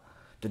Torah,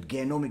 that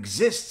Gehenom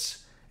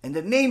exists and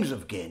the names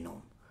of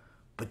Gehenom.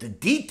 But the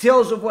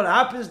details of what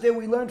happens there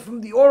we learn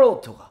from the oral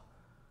Torah.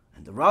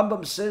 And the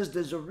Rambam says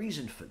there's a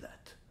reason for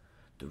that.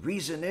 The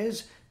reason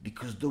is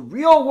because the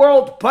real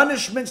world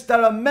punishments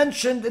that are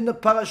mentioned in the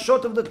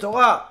parashot of the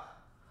Torah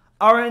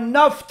are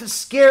enough to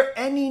scare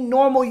any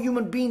normal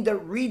human being that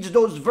reads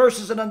those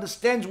verses and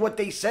understands what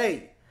they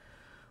say.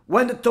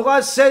 When the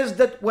Torah says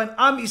that when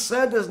Am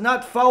Yisrael does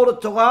not follow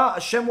the Torah,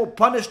 Hashem will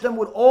punish them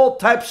with all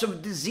types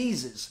of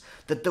diseases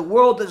that the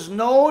world has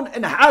known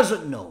and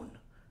hasn't known.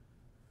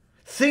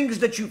 things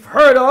that you've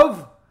heard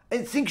of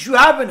and things you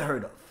haven't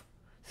heard of.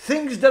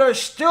 Things that are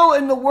still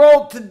in the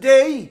world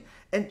today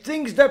and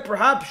things that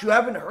perhaps you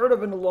haven't heard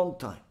of in a long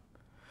time.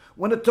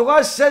 When the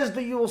Torah says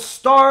that you will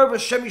starve,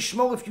 Hashem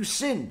Yishmor, if you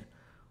sin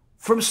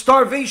from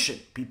starvation,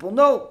 people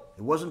know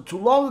it wasn't too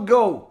long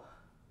ago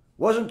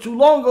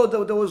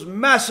that there was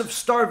massive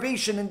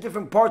starvation in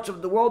different parts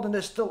of the world, and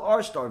there still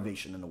are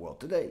starvation in the world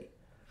today.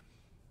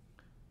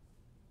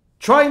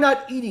 Try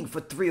not eating for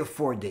 3 or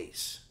 4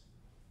 days.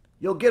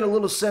 You'll get a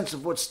little sense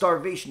of what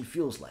starvation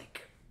feels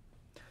like.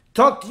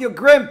 Talk to your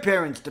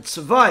grandparents that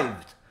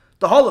survived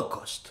the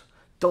Holocaust.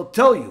 They'll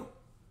tell you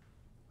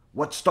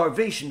what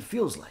starvation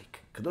feels like.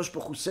 Kadosh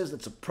Baruch Hu says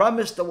that's a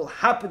promise that will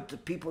happen to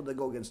people that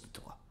go against the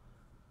Torah.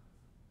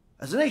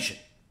 As a nation,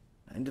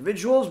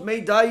 individuals may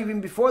die even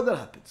before that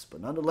happens,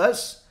 but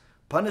nonetheless,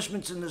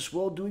 punishments in this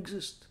world do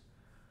exist.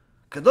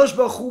 Kadosh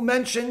Baruch Hu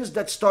mentions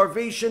that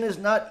starvation is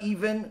not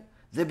even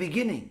the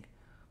beginning,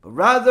 but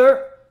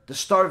rather the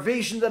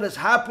starvation that has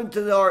happened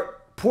to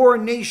our poor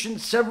nation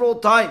several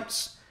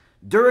times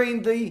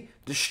during the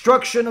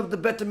destruction of the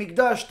Bet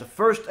HaMikdash, the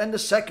first and the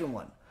second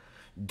one,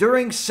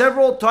 during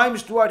several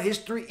times throughout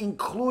history,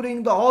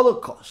 including the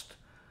Holocaust,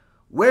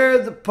 where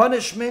the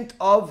punishment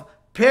of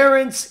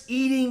parents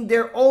eating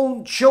their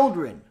own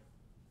children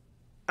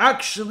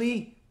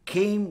actually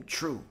came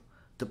true.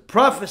 The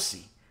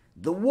prophecy,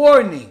 the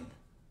warning,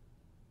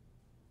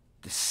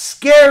 the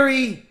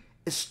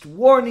scariest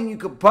warning you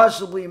could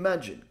possibly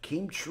imagine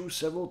came true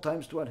several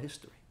times throughout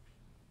history.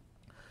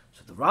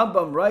 So the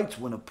Rambam writes,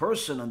 when a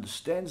person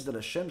understands that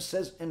Hashem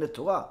says in the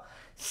Torah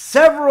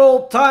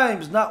several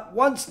times, not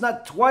once,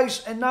 not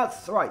twice, and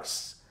not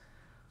thrice,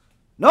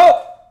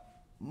 no,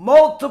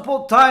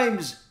 multiple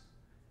times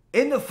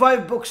in the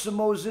 5 books of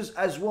Moses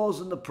as well as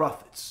in the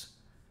prophets,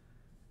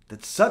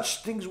 that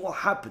such things will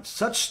happen,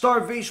 such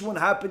starvation will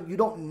happen, you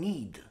don't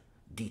need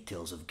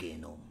details of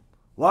Gehenom.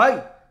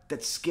 Why?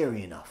 That's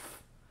scary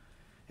enough.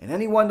 And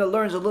anyone that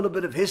learns a little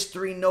bit of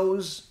history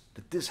knows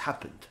that this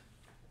happened.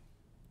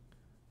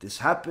 This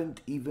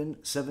happened even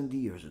 70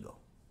 years ago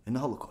in the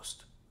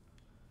Holocaust.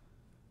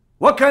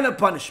 What kind of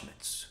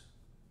punishments?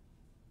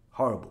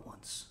 Horrible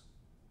ones.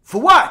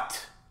 For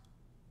what?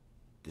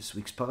 This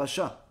week's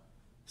parasha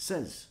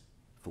says,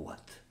 for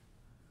what?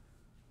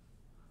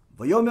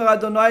 ויאמר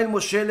אדוני אל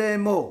משה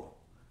לאמור,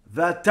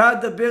 ואתה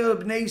דבר אל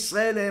בני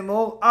ישראל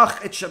לאמור,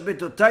 אך את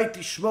שבתותי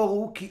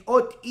תשמורו, כי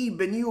אות אי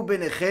ביני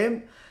וביניכם,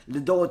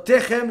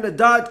 לדורותיכם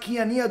לדעת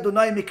כי אני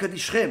אדוני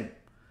מקדישכם.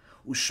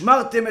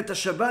 ושמרתם את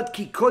השבת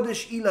כי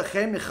קודש היא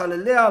לכם,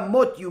 מחלליה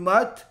מות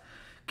יומת,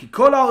 כי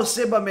כל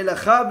העושה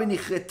במלאכה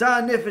ונכרתה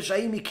הנפש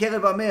ההיא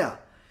מקרב עמיה.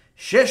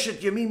 6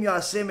 ימים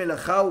יעשה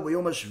מלאכה,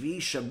 וביום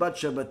השביעי שבת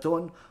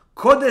שבתון,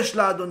 קודש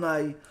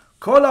לאדוני,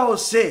 כל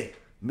העושה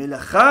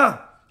מלאכה,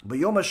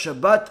 ביום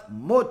השבת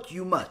מות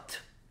יומת.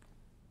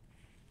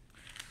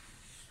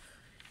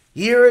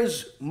 Here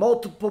is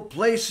multiple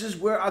places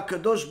where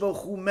HaKadosh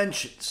Baruch Hu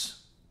mentions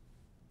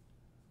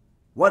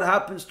what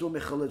happens to a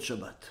Mechalel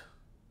Shabbat.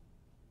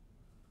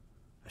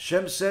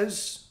 Hashem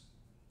says,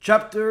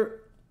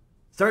 chapter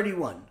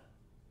 31,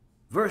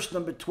 verse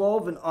number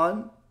 12 and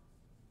on,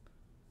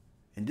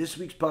 in this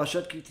week's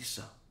Parashat Ki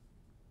Tisa.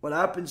 What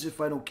happens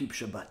if I don't keep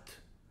Shabbat?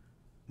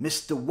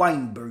 Mr.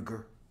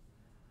 Weinberger.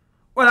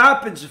 What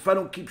happens if I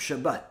don't keep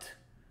Shabbat?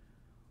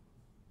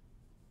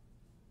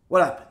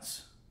 What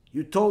happens?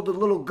 You told the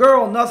little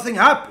girl nothing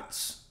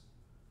happens.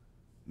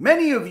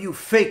 Many of you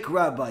fake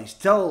rabbis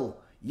tell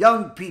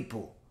young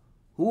people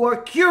who are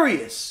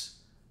curious,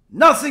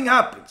 nothing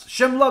happens.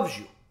 Hashem loves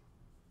you.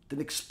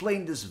 Then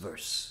explain this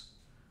verse.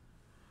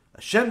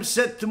 Hashem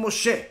said to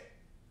Moshe,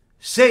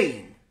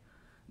 saying,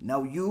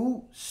 now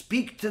you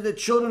speak to the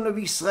children of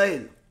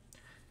Israel,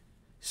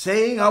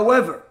 saying,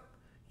 however,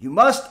 you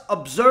must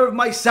observe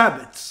my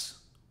Sabbaths.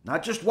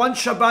 Not just one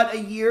Shabbat a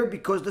year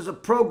because there's a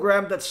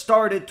program that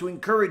started to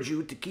encourage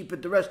you to keep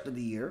it the rest of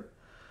the year.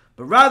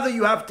 But rather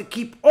you have to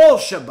keep all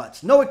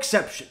Shabbats, no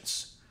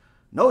exceptions.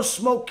 No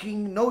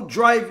smoking, no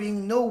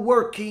driving, no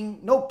working,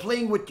 no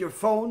playing with your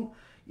phone.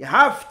 You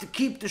have to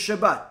keep the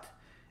Shabbat.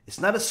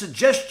 It's not a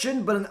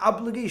suggestion but an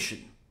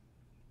obligation.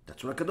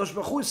 That's what HaKadosh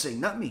Baruch Hu is saying,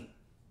 not me.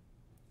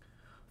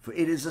 For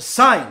it is a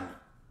sign.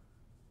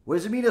 What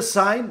does it mean, a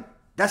sign?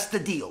 That's the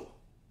deal.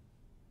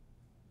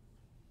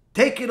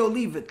 Take it or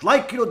leave it,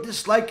 like it or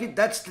dislike it,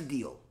 that's the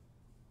deal.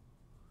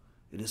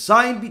 It is a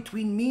sign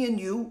between me and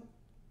you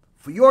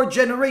for your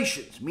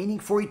generations, meaning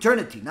for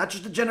eternity, not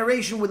just the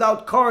generation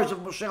without cars of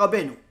Moshe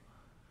Rabbeinu,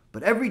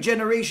 but every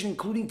generation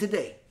including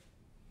today.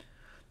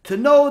 To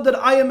know that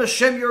I am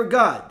Hashem your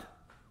God,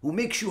 who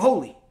makes you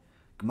holy.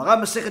 Gemara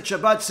Masechet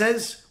Shabbat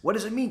says, what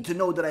does it mean to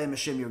know that I am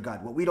Hashem your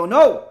God? What we don't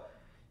know.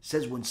 It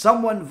says when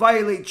someone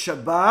violates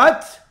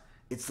Shabbat,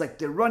 it's like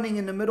they're running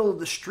in the middle of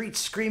the street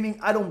screaming,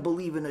 I don't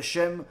believe in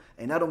Hashem,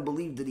 and I don't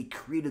believe that He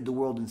created the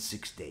world in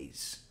 6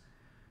 days.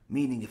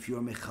 Meaning, if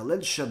you're Mechalel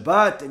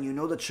Shabbat and you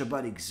know that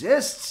Shabbat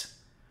exists,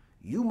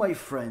 you, my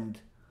friend,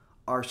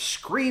 are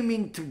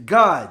screaming to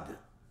God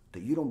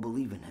that you don't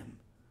believe in Him.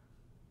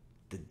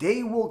 The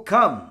day will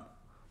come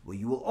where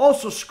you will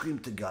also scream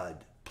to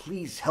God,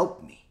 please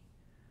help me.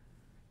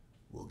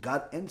 Will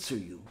God answer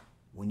you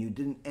when you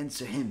didn't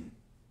answer him?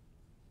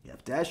 You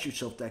have to ask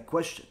yourself that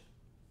question.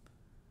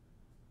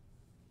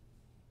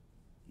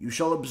 You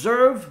shall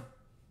observe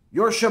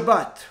your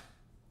Shabbat.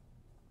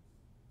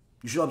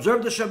 You shall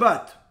observe the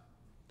Shabbat,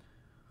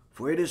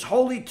 for it is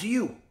holy to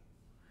you.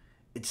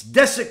 Its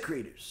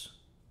desecrators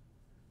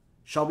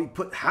shall be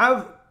put,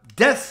 have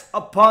death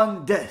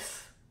upon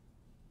death.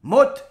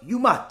 Mot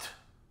yumat.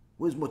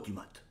 What is mot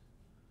yumat?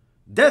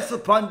 Death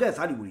upon death.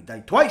 How do you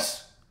die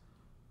twice?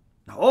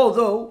 Now,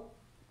 although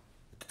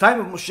at the time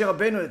of Moshe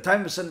Rabbeinu, at the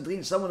time of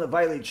Sanhedrin, someone that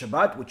violated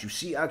Shabbat, which you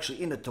see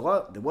actually in the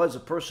Torah, there was a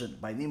person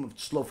by the name of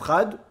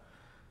Tzlofchad.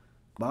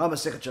 Gemara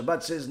Masechet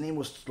Shabbat says his name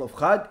was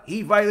Tzlofchad.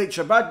 He violated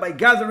Shabbat by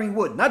gathering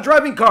wood, not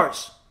driving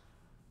cars,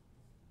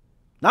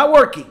 not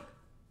working,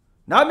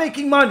 not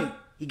making money.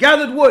 He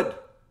gathered wood.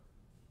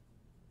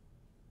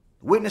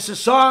 The witnesses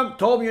saw him,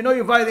 told him, you know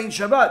you're violating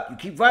Shabbat. You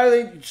keep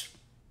violating, it's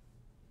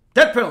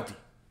death penalty.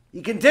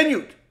 He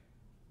continued.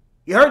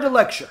 He heard the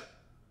lecture.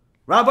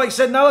 Rabbi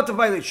said, now let to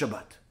violate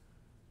Shabbat.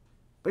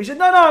 But he said,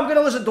 no, I'm going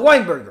to listen to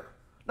Weinberger.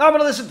 Now I'm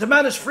going to listen to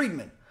Manis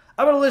Friedman.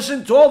 I'm going to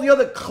listen to all the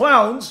other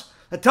clowns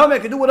that tell me I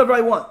can do whatever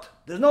I want.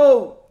 There's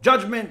no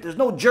judgment, there's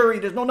no jury,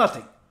 there's no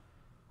nothing.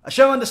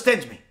 Hashem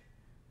understands me.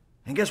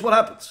 And guess what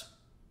happens?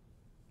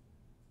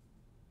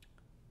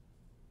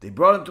 They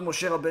brought him to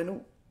Moshe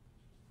Rabbeinu.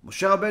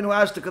 Moshe Rabbeinu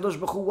asked the Kadosh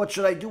Baruch Hu, what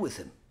should I do with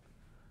him?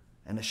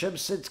 And Hashem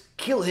said,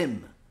 kill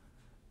him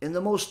in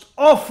the most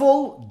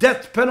awful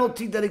death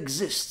penalty that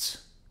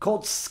exists,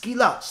 called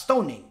skila,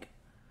 stoning,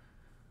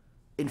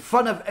 in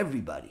front of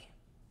everybody.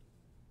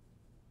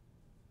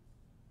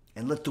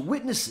 And let the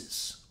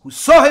witnesses who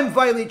saw him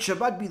violate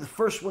Shabbat be the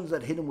first ones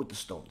that hit him with the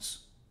stones.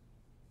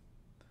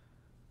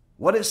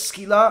 What is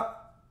skila?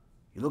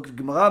 You look at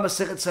Gemara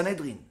Masechet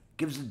Sanhedrin,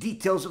 gives the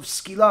details of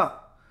skila.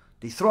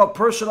 They throw a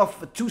person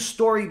off a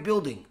 2-story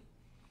building.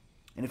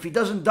 And if he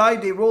doesn't die,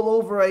 they roll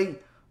over a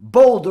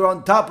boulder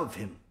on top of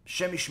him.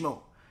 Shem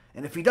Yishmo.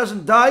 And if he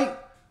doesn't die,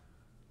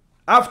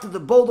 after the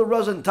boulder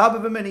runs on top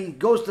of him and he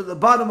goes to the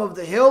bottom of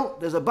the hill,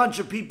 there's a bunch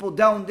of people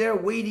down there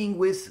waiting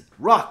with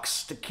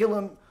rocks to kill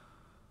him.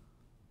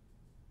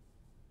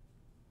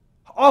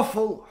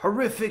 Awful,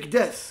 horrific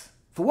death.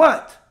 For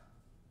what?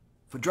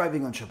 For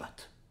driving on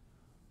Shabbat.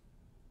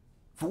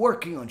 For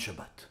working on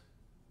Shabbat.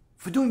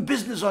 For doing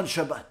business on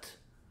Shabbat.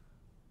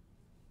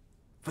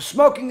 For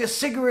smoking a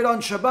cigarette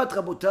on Shabbat,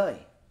 Rabotai.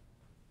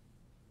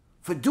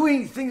 For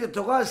doing things that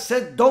Torah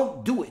said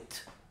don't do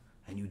it.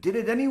 And you did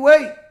it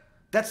anyway.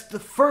 That's the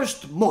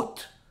first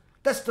mut.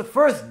 That's the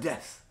first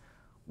death.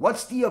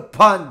 What's the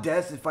upon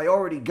death if I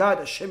already got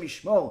Hashem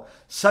Yishmo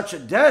such a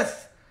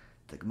death?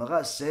 The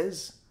Gemara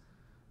says,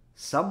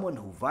 someone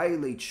who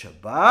violates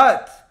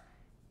Shabbat,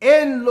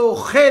 en lo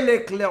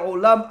chelek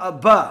le'olam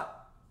HaBa,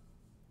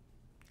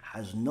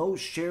 has no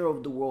share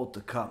of the world to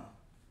come.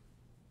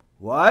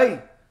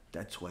 Why?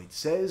 That's why it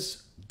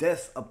says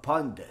death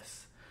upon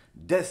death.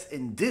 Death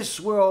in this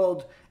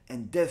world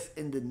and death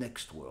in the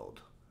next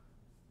world.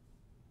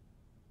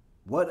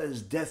 What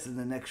does death in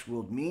the next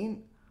world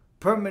mean?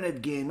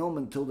 Permanent Gehenom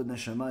until the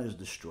neshama is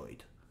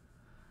destroyed.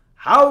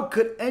 How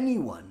could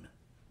anyone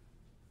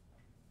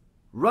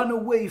run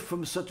away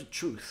from such a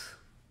truth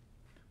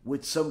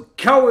with some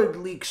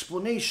cowardly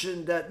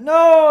explanation that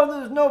no,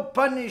 there's no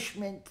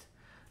punishment,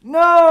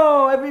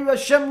 no,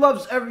 Hashem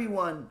loves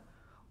everyone,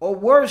 or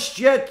worse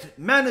yet,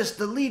 Manis,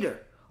 the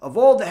leader of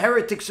all the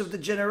heretics of the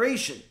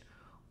generation,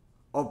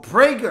 or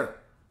Prager,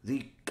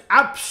 the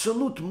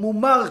absolute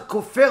mumar,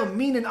 kofer,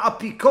 min, and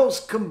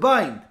apikos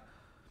combined.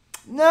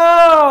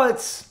 No,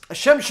 it's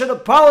Hashem should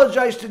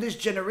apologize to this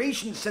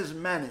generation, says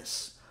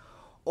Manis,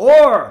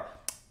 or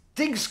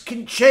things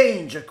can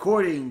change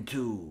according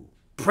to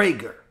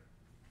Prager.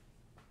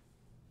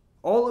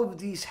 All of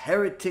these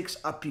heretics,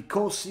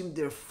 apikosim,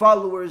 their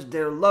followers,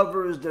 their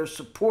lovers, their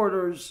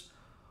supporters,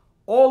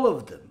 all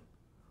of them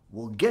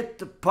will get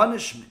the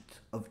punishment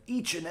of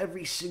each and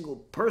every single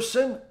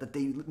person that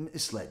they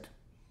misled.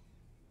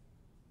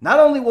 Not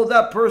only will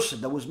that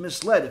person that was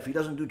misled, if he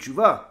doesn't do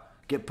TeShuva,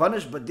 get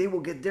punished, but they will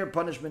get their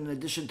punishment in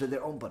addition to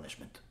their own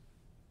punishment.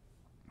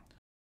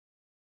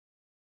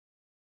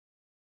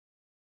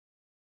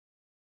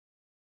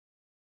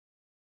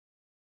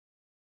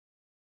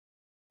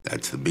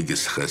 That's the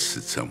biggest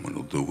chesed someone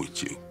will do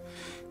with you,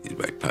 is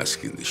by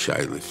pasking the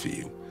shaila for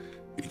you,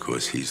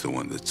 because he's the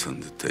one that's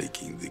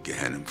undertaking the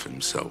Gehenim for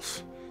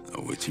himself.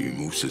 Which he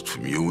removes it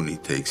from you and he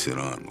takes it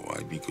on.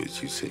 Why?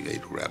 Because you say, hey,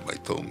 the rabbi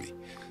told me.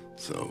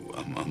 So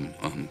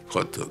I'm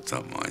caught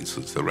to mine,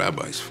 so it's the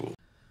rabbi's fault.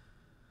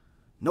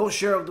 No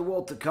share of the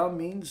world to come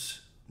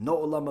means no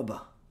Olam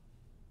HaBa.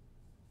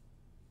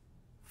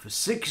 For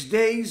 6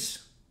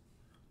 days,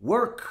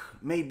 work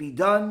may be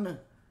done,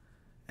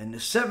 and the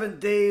 7th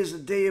day is a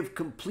day of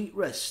complete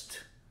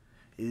rest.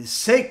 It is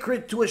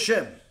sacred to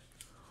Hashem.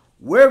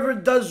 Whoever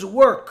does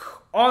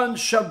work on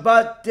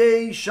Shabbat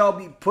day shall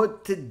be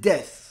put to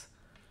death.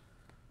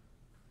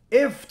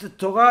 If the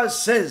Torah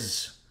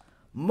says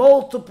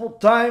multiple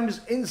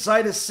times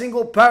inside a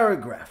single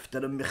paragraph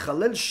that a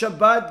Mechalel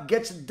Shabbat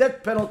gets a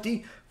death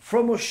penalty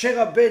from Moshe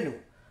Rabbeinu.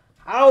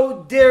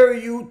 How dare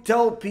you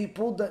tell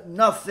people that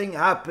nothing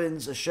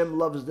happens, Hashem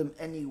loves them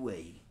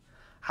anyway?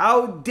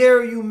 How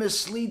dare you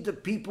mislead the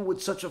people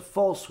with such a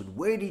falsehood?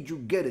 Where did you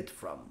get it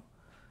from?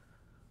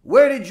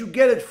 Where did you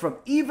get it from?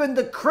 Even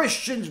the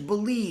Christians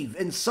believe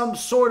in some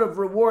sort of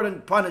reward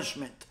and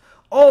punishment.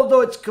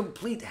 Although it's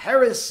complete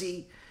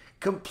heresy,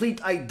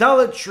 complete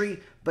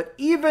idolatry, but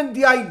even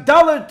the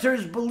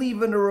idolaters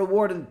believe in a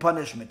reward and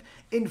punishment.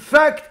 In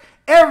fact,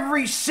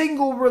 every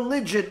single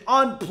religion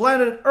on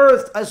planet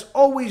Earth has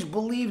always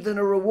believed in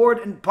a reward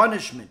and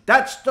punishment.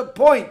 That's the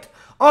point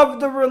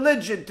of the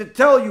religion, to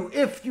tell you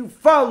if you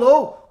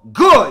follow,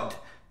 good.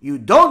 You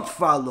don't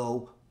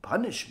follow,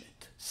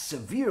 punishment,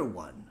 severe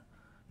one.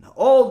 Now,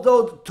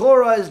 although the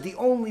Torah is the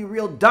only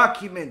real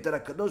document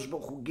that HaKadosh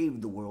Baruch Hu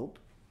gave the world,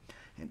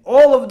 and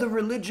all of the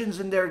religions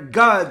and their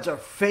gods are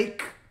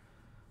fake,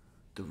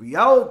 the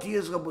reality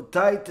is,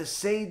 Rabotai, to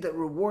say that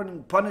reward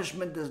and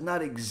punishment does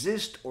not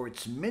exist or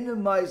it's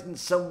minimized in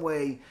some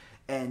way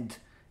and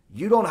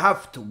you don't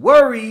have to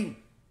worry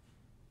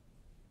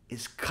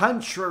is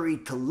contrary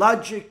to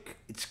logic,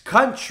 it's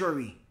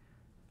contrary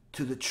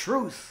to the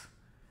truth,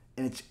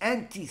 and it's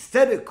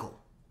antithetical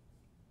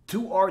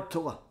to our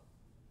Torah.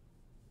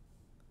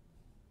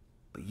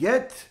 But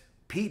yet,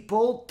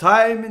 people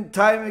time and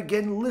time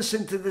again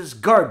listen to this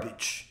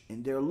garbage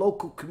in their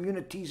local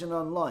communities and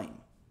online.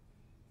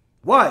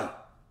 Why?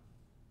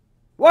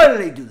 Why do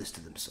they do this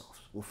to themselves?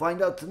 We'll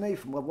find out today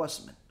from Rav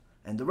Wasserman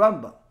and the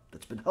Rambam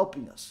that's been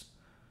helping us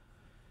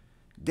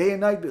day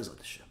and night, B'ezrat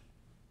Hashem.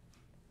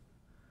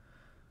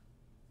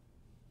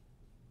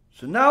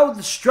 So now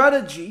the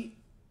strategy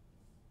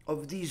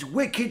of these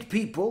wicked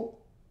people,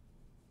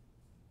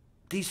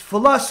 these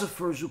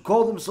philosophers who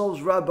call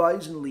themselves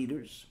rabbis and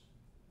leaders,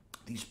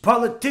 these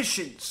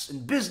politicians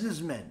and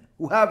businessmen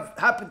who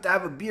happen to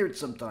have a beard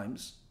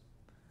sometimes,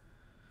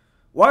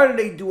 why do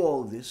they do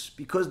all of this?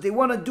 Because they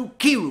want to do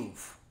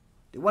Kiruv.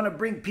 They want to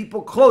bring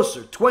people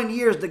closer. 20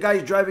 years the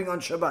guy's driving on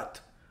Shabbat.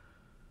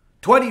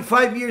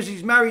 25 years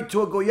he's married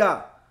to a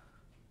Goya.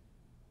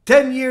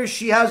 10 years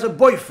she has a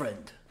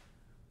boyfriend.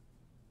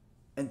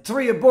 And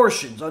 3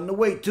 abortions on the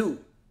way too.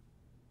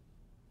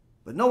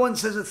 But no one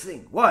says a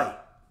thing. Why?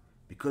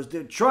 Because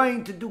they're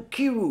trying to do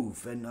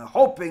Kiruv and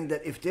hoping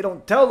that if they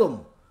don't tell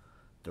them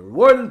the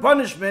reward and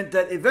punishment,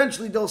 that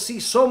eventually they'll see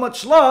so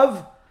much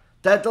love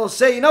that they'll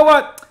say, you know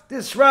what?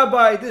 This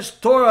rabbi, this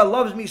Torah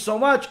loves me so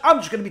much, I'm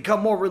just going to become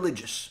more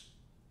religious.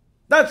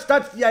 That's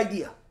the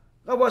idea.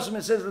 Rabbi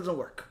Wasserman says it doesn't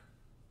work.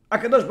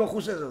 HaKadosh Baruch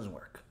Hu says it doesn't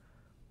work.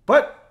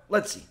 But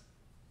let's see.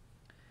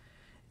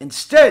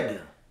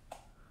 Instead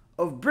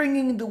of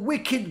bringing the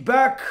wicked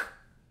back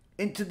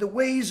into the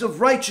ways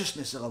of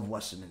righteousness, Rabbi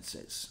Wasserman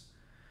says,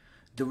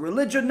 the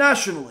religion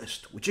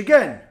nationalist, which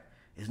again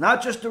is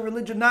not just the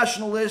religion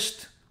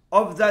nationalist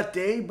of that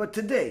day, but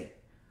today,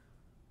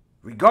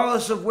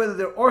 regardless of whether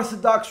they're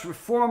Orthodox,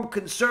 Reform,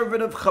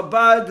 Conservative,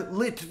 Chabad,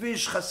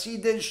 Litvish,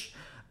 Hasidish,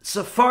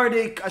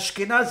 Sephardic,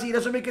 Ashkenazi, it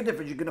doesn't make a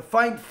difference. You're going to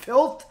find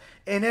filth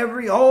in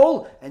every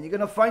hole, and you're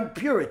going to find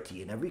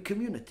purity in every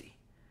community.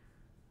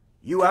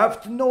 You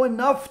have to know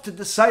enough to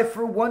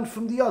decipher one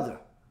from the other.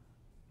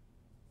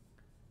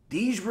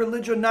 These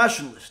religion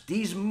nationalists,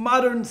 these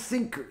modern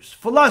thinkers,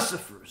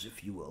 philosophers,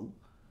 if you will,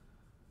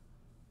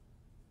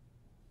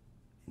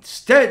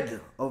 instead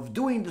of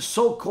doing the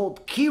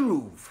so-called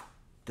Kiruv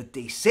that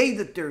they say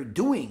that they're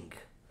doing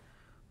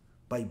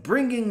by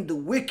bringing the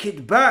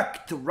wicked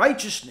back to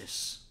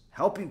righteousness,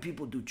 helping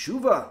people do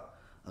TeShuva,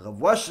 Rav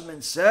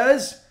Wasserman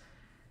says,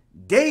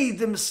 they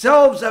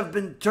themselves have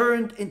been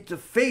turned into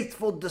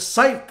faithful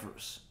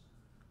disciples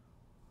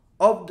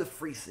of the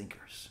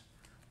freethinkers.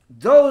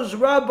 Those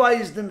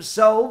rabbis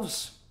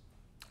themselves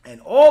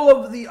and all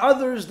of the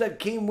others that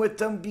came with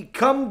them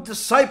become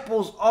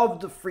disciples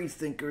of the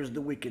freethinkers, the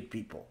wicked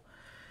people.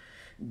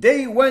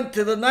 They went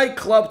to the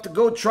nightclub to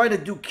go try to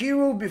do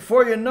Kiruv.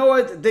 Before you know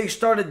it, they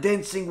started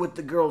dancing with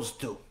the girls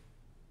too.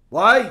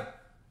 Why?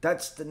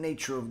 That's the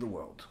nature of the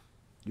world.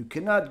 You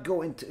cannot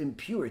go into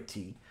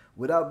impurity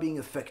without being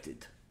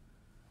affected.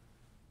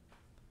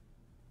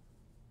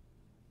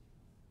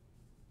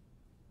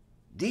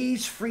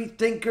 These free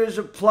thinkers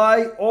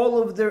apply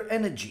all of their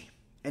energy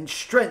and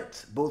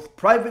strength, both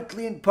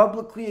privately and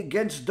publicly,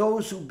 against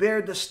those who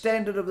bear the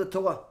standard of the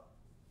Torah.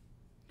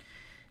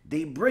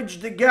 They bridge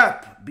the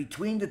gap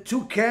between the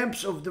two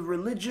camps of the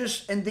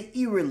religious and the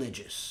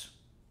irreligious.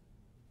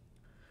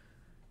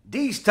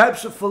 These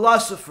types of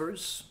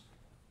philosophers,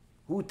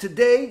 who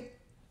today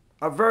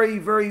are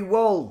very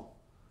well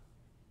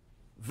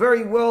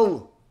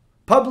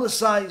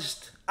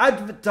publicized,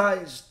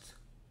 advertised,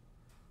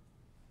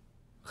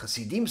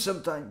 Hasidim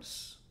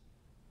sometimes,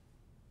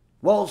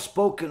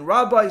 well-spoken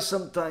rabbis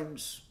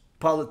sometimes,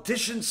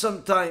 politicians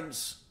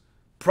sometimes,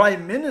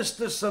 prime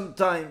ministers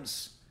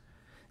sometimes.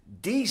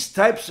 These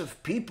types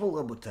of people,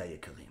 Rabotai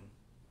Yekarim,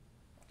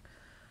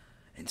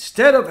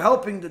 instead of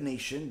helping the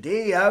nation,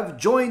 they have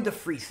joined the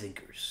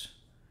freethinkers.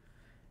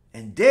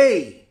 And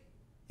they,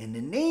 in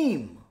the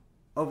name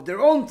of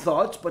their own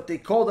thoughts, but they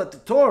call that the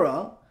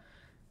Torah,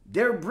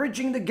 They're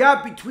bridging the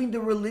gap between the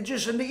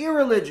religious and the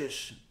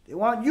irreligious. They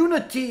want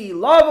unity,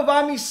 love of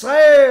Am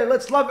Yisrael.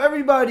 Let's love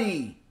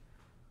everybody.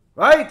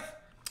 Right?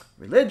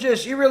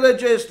 Religious,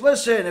 irreligious.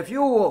 Listen, if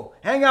you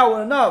hang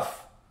out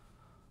enough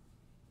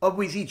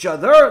with each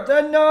other,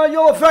 then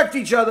you'll affect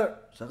each other.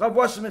 So Rav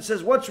Wasserman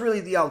says, what's really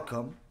the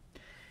outcome?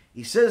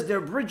 He says they're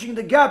bridging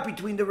the gap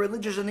between the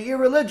religious and the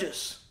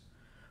irreligious.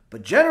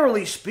 But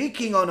generally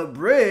speaking, on a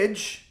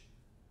bridge,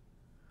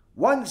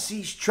 one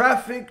sees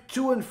traffic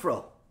to and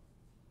fro.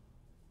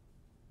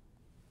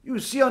 You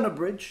see on a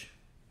bridge,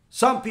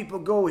 some people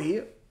go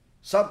here,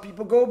 some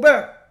people go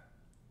there.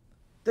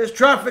 There's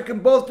traffic in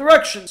both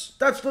directions.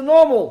 That's the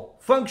normal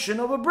function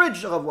of a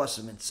bridge, Rav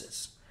Wasserman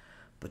says.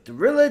 But the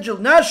religious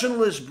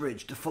nationalist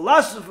bridge, the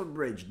philosopher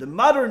bridge, the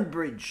modern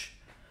bridge,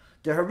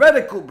 the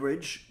heretical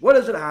bridge, what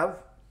does it have?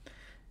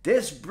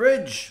 This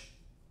bridge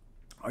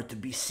are to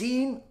be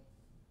seen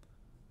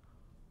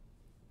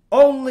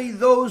only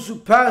those who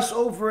pass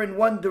over in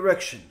one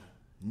direction,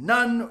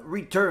 none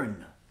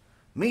return.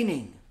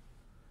 Meaning,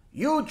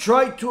 you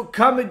try to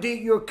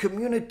accommodate your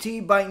community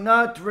by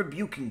not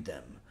rebuking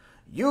them.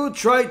 You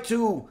try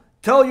to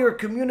tell your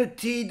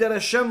community that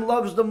Hashem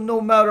loves them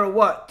no matter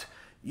what.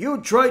 You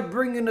tried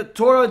bringing the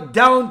Torah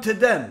down to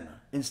them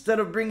instead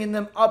of bringing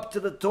them up to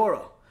the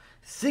Torah,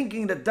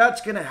 thinking that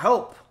that's going to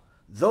help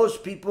those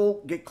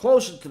people get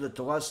closer to the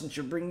Torah since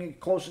you're bringing it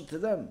closer to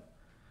them.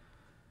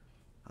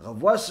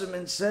 Rav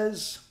Wasserman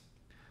says,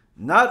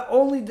 not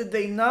only did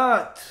they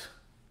not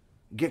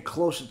get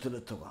closer to the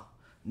Torah,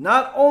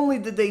 not only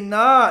did they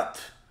not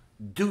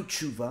do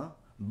TeShuva,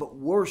 but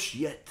worse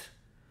yet,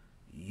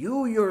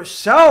 you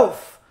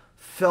yourself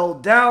fell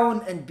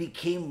down and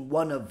became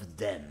one of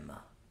them.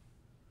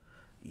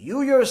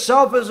 You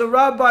yourself as a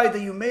rabbi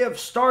that you may have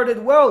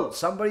started well,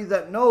 somebody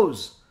that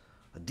knows,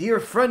 a dear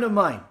friend of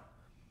mine,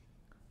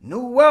 knew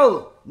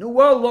well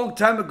a long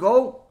time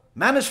ago,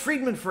 Manis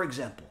Friedman, for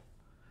example.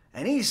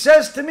 And he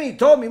says to me,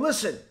 told me,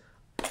 listen,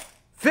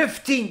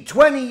 15,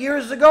 20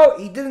 years ago,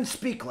 he didn't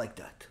speak like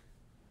that.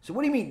 So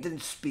what do you mean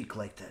didn't speak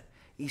like that?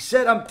 He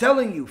said, I'm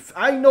telling you,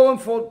 I know him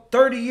for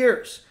 30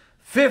 years.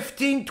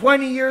 15,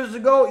 20 years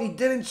ago, he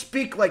didn't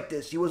speak like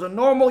this. He was a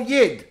normal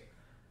yid.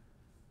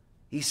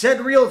 He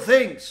said real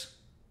things.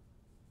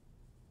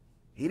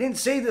 He didn't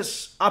say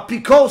this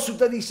apikosu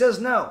that he says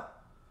now.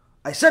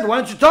 I said, why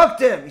don't you talk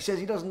to him? He says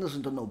he doesn't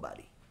listen to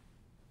nobody.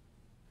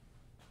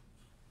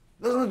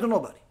 Doesn't listen to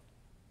nobody.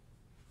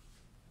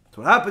 That's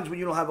what happens when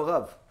you don't have a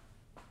Rav.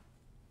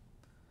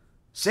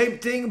 Same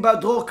thing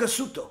about Dror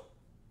Kasuto.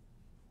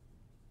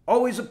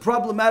 Always a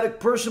problematic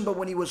person, but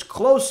when he was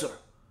closer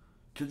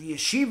to the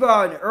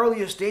yeshiva in the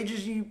earlier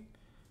stages, he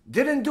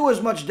didn't do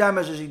as much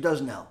damage as he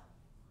does now.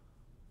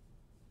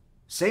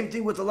 Same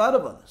thing with a lot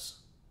of others.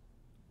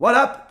 What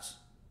happens?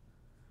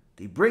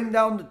 They bring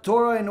down the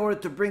Torah in order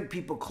to bring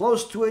people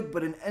close to it,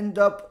 but end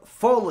up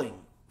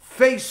falling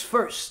face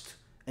first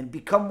and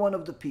become one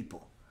of the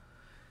people.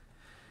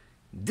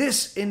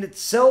 This in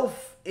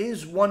itself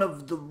is one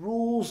of the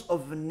rules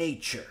of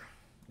nature.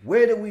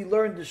 Where do we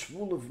learn this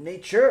rule of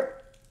nature?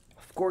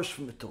 Of course,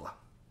 from the Torah.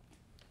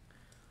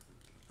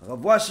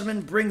 Rav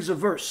Wasserman brings a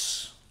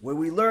verse where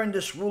we learn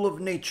this rule of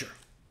nature.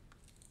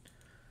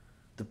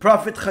 The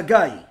prophet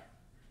Haggai,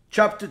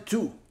 chapter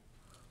 2,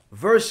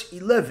 verse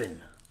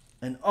 11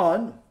 and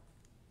on.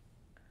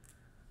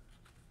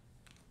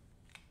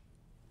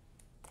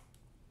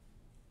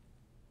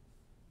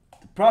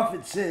 The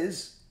prophet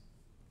says,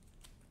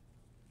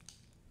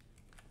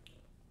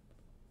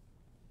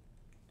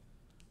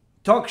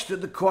 talks to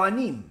the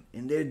Kohanim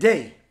in their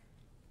day,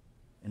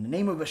 in the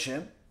name of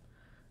Hashem.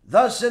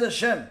 Thus said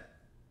Hashem,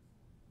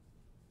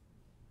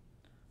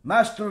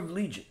 Master of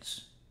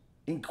Legions,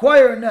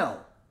 inquire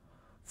now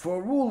for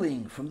a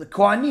ruling from the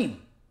Kohanim,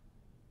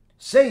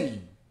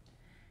 saying,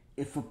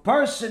 if a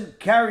person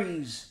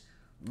carries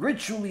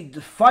ritually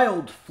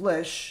defiled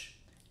flesh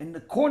in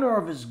the corner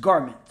of his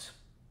garment,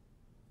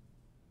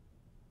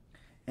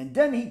 and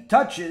then he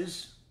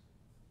touches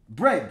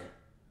bread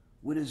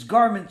with his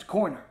garment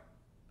corner,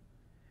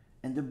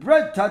 and the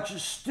bread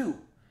touches stew,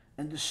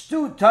 and the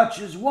stew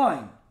touches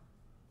wine,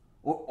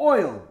 or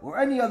oil, or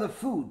any other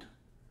food,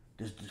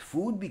 does the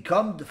food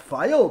become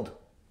defiled?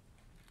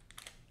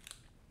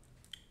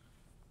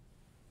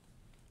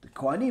 The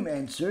Kohanim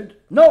answered,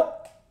 no.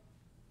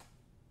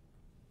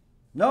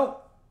 No.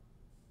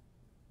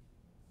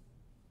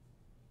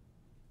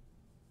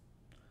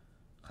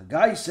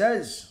 Haggai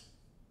says,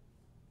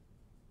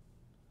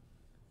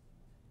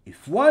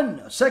 if one,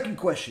 a second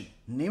question,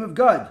 in the name of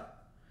God,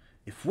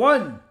 if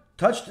one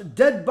touched a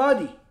dead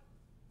body,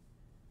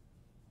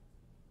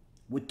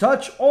 would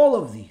touch all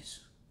of these,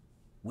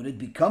 would it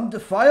become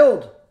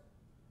defiled?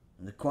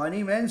 And the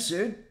Kohanim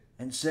answered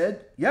and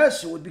said,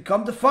 yes, it would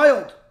become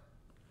defiled.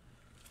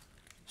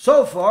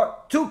 So far,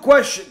 two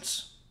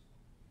questions.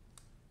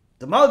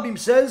 The Malbim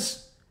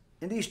says,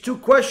 in these two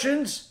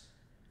questions,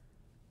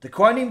 the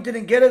Kohanim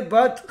didn't get it,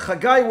 but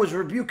Haggai was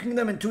rebuking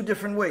them in two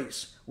different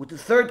ways. With the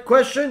third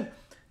question,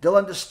 they'll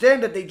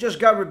understand that they just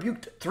got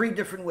rebuked three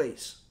different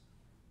ways.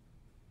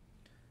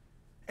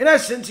 In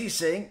essence, he's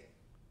saying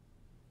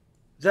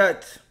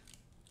that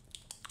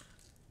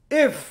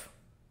if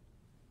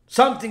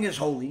something is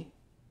holy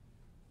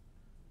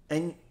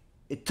and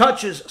it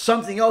touches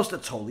something else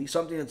that's holy,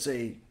 something that's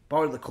a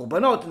part of the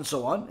korbanot and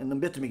so on, in the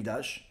Beit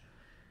HaMikdash,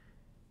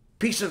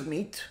 piece of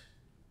meat,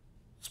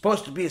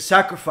 supposed to be a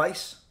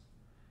sacrifice,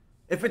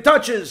 if it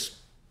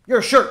touches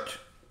your shirt,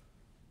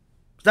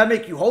 does that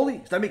make you holy?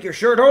 Does that make your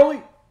shirt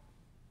holy?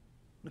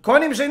 The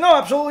Kohanim say, no,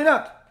 absolutely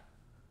not.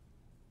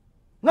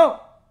 No.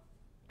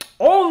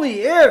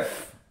 Only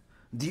if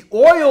the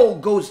oil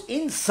goes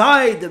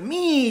inside the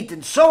meat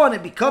and so on,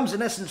 it becomes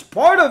in essence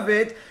part of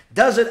it,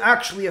 does it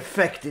actually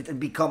affect it and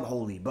become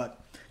holy.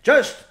 But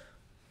just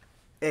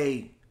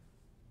a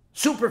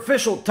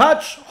superficial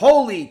touch,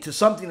 holy to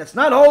something that's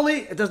not holy,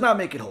 it does not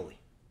make it holy.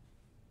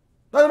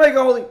 Doesn't make it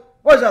holy.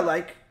 What is that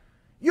like?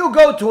 You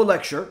go to a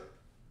lecture,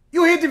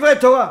 you hear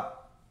Divrei Torah.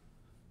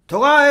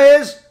 Torah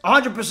is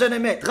 100%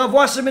 emet. Rav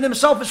Wasserman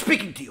himself is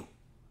speaking to you.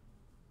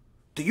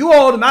 Do you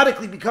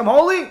automatically become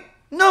holy?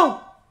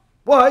 No.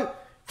 Why?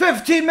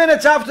 15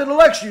 minutes after the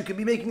lecture, you could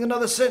be making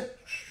another sin.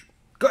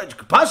 It's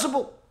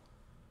possible.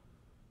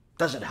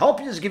 Does it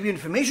help you? Does it give you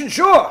information?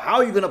 Sure. How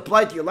are you going to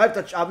apply it to your life?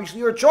 That's obviously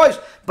your choice.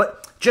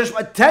 But just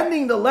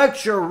attending the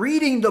lecture,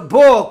 reading the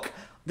book,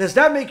 does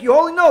that make you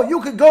holy? No.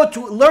 You could go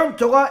to learn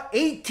Torah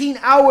 18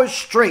 hours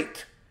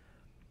straight.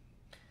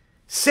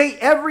 Say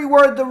every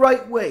word the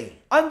right way.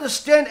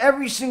 Understand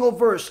every single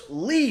verse.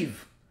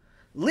 Leave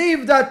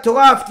that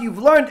Torah after you've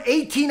learned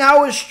 18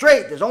 hours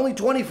straight. There's only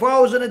 24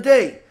 hours in a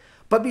day.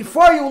 But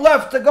before you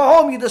left to go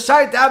home, you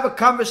decided to have a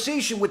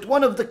conversation with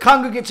one of the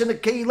congregants in the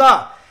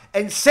Keilah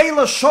and say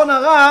Lashon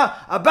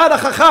Hara about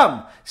a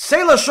Chacham.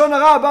 Say Lashon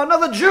Hara about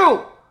another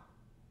Jew.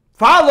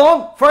 For how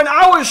long? For an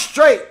hour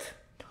straight.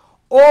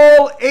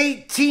 All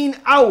 18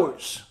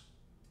 hours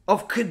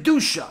of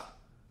Kedusha,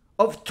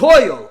 of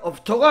toil,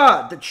 of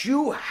Torah that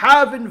you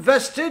have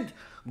invested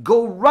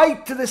go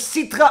right to the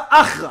Sitra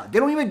Achra. They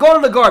don't even go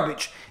to the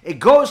garbage. It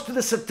goes to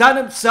the Satan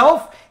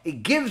himself.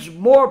 It gives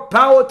more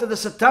power to the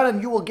Satan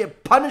and you will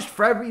get punished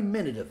for every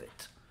minute of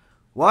it.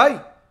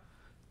 Why?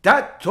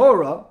 That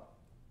Torah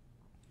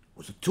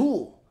was a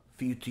tool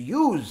for you to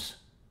use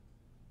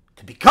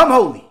to become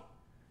holy.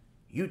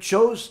 You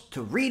chose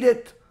to read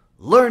it,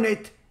 learn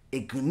it,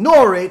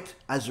 ignore it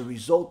as a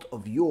result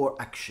of your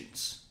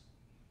actions.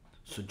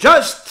 So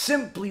just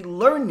simply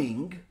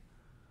learning,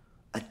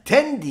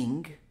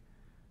 attending,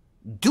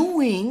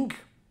 doing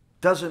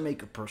doesn't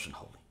make a person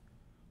holy.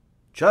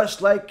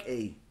 Just like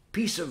a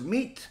piece of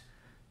meat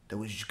that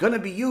was going to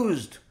be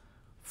used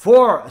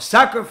for a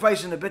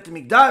sacrifice in the Beit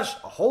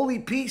HaMikdash, a holy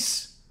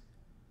piece,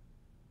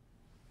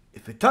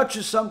 if it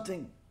touches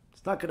something,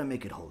 it's not going to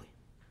make it holy.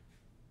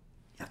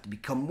 You have to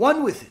become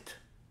one with it.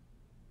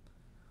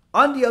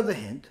 On the other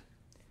hand,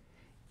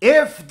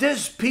 if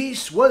this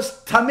piece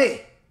was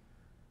tameh,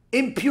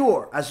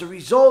 impure, as a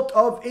result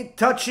of it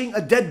touching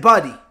a dead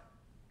body,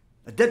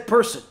 a dead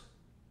person,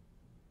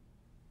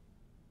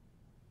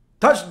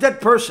 touch dead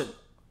person,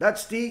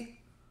 that's the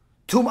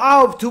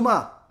tum'ah of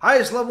tum'ah,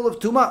 highest level of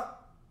tum'ah.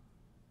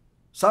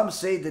 Some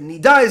say the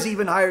nidah is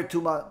even higher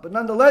tum'ah, but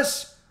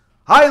nonetheless,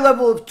 high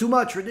level of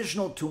tum'ah,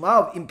 traditional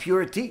tum'ah of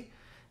impurity.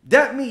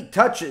 That meat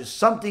touches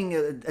something,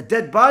 a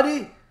dead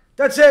body,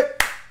 that's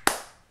it.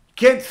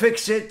 Can't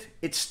fix it.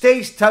 It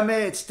stays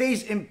tameh, it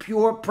stays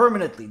impure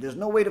permanently. There's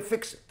no way to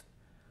fix it.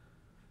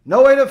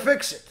 No way to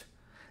fix it.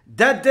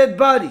 That dead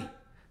body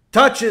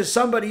touches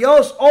somebody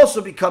else,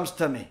 also becomes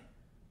tameh.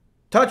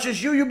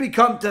 Touches you, you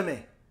become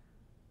tameh.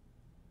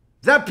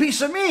 That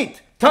piece of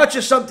meat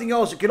touches something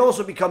else, it can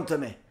also become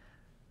tameh.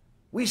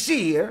 We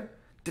see here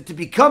that to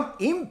become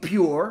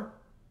impure,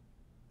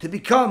 to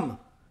become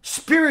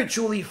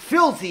spiritually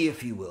filthy,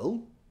 if you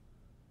will,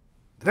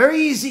 very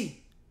easy.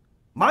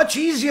 Much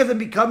easier than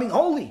becoming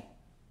holy.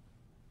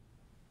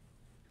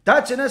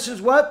 That's in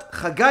essence what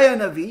Chagai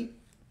Navi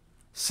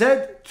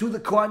said to the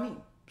Kohanim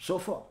so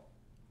far.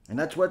 And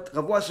that's what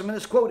Rav Wasserman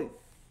is quoting.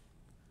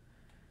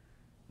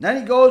 Then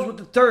he goes with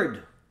the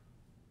third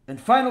and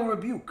final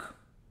rebuke.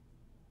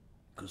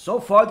 Because so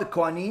far the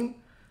Kohanim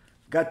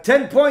got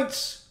 10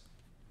 points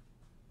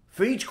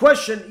for each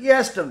question. He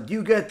asked them, do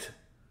you get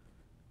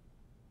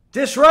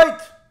this right?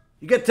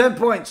 You get 10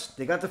 points.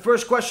 They got the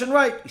first question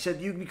right. He said,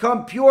 you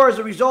become pure as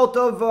a result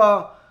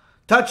of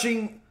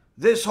touching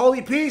this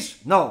holy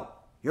piece? No.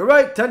 You're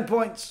right, 10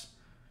 points.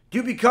 Do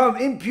you become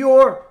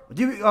impure?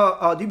 Do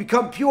you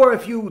become pure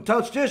if you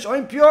touch this or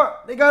impure?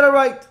 They got it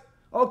right.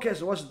 Okay,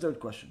 so what's the third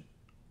question?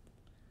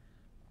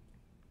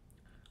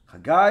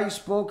 Haggai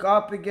spoke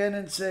up again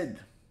and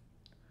said,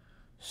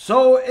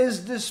 so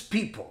is this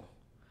people,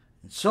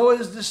 and so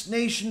is this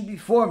nation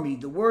before me,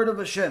 the word of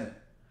Hashem,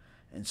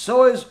 and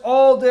so is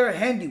all their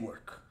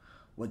handiwork.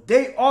 What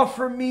they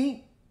offer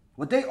me,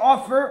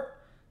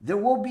 there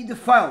will be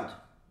defiled.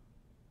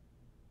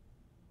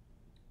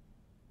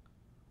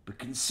 But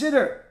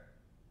consider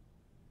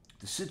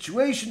the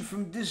situation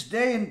from this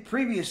day and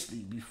previously,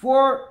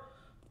 before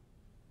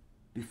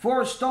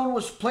a stone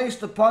was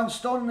placed upon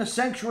stone in the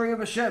sanctuary of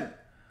Hashem,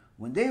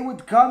 when they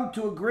would come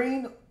to a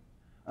grain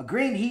A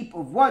grain heap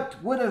of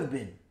what would have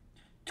been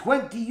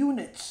 20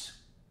 units,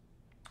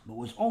 but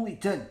was only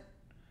 10.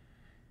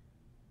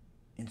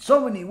 In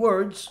so many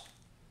words,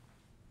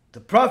 the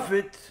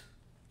prophet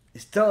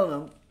is telling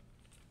them,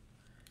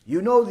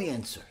 you know the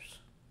answers.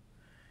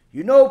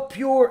 You know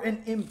pure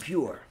and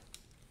impure.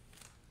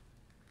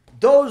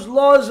 Those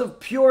laws of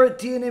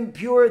purity and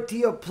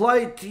impurity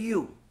apply to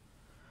you.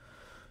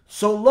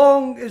 So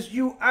long as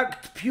you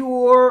act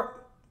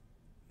pure,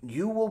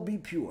 you will be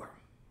pure.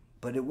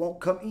 But it won't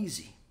come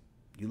easy.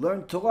 You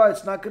learn Torah,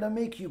 it's not going to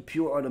make you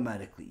pure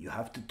automatically. You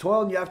have to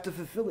toil and you have to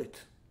fulfill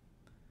it.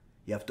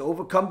 You have to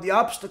overcome the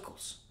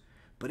obstacles.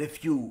 But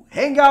if you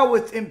hang out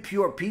with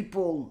impure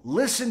people,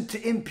 listen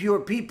to impure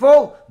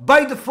people,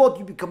 by default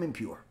you become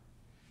impure.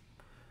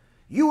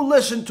 You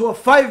listen to a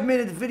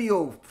 5-minute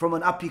video from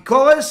an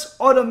apikoros,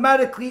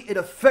 automatically it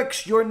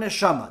affects your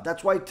neshama.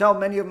 That's why I tell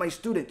many of my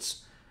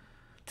students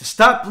to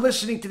stop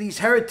listening to these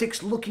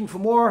heretics looking for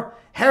more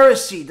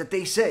heresy that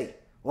they say.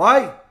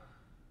 Why?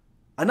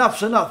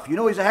 Enough's enough. You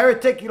know he's a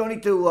heretic, you don't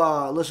need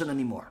to listen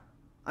anymore.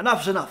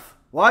 Enough's enough.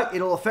 Why?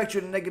 It'll affect you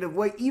in a negative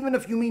way, even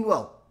if you mean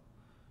well.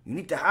 You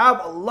need to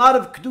have a lot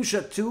of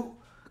kedusha to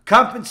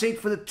compensate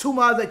for the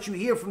tumah that you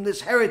hear from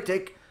this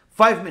heretic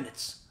 5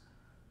 minutes.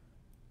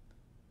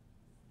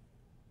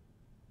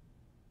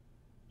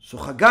 So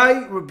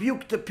Haggai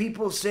rebuked the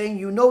people saying,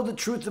 you know the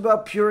truth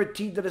about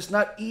purity, that it's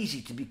not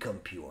easy to become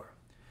pure.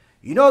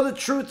 You know the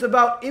truth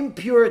about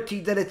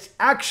impurity, that it's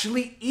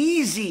actually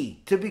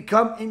easy to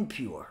become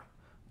impure.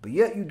 But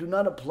yet you do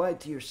not apply it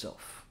to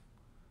yourself.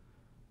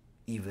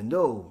 Even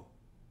though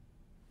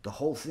the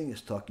whole thing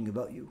is talking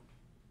about you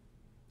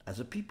as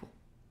a people.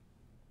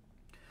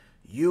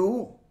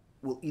 You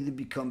will either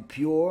become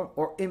pure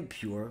or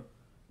impure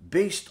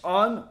based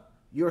on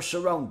your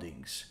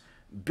surroundings,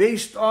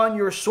 based on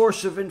your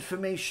source of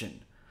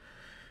information,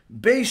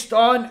 based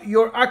on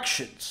your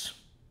actions,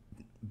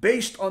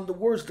 based on the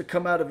words that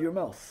come out of your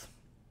mouth,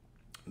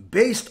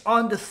 based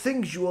on the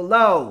things you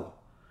allow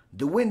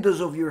the windows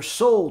of your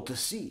soul to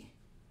see,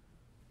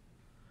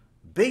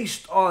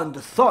 based on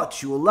the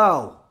thoughts you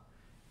allow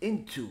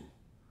into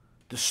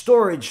the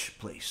storage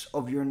place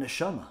of your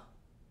neshama,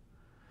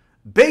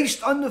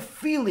 based on the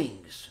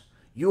feelings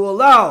you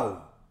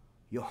allow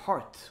your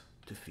heart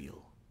to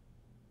feel.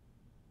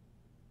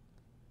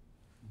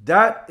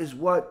 That is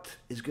what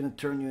is going to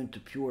turn you into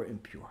pure and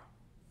impure.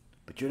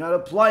 But you're not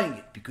applying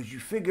it because you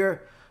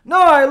figure, no,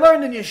 I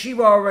learned in yeshiva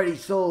already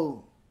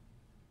till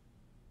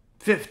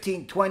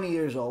 15, 20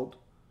 years old.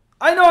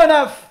 I know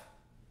enough.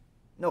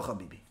 No,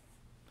 Habibi.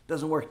 It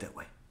doesn't work that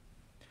way.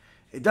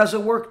 It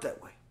doesn't work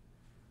that way.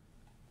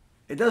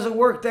 It doesn't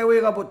work that way,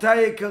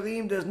 Rabotai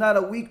Kareem. There's not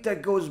a week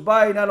that goes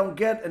by and I don't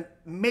get a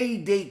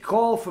Mayday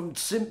call from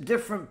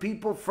different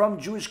people from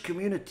Jewish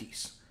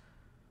communities.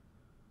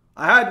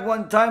 I had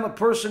one time a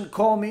person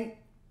call me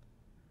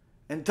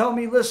and tell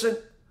me, listen,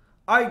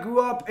 I grew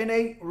up in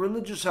a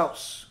religious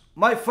house.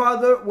 My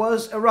father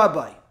was a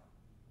rabbi.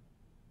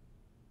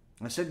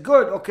 I said,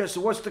 good. Okay,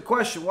 so what's the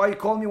question? Why are you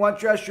calling me? Why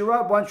don't you ask your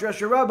rabbi? Why don't you ask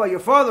your rabbi, your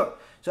father?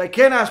 So I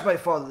can't ask my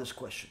father this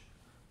question.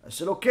 I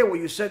said, okay, well,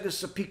 you said this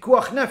is a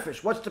pikuach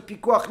nefesh. What's the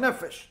pikuach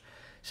nefesh?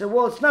 He said,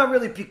 well, it's not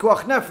really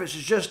pikuach nefesh. It's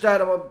just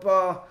that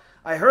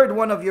I heard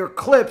one of your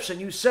clips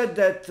and you said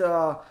that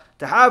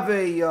to have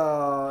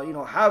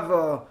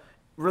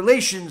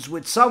relations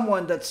with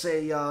someone that's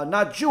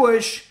not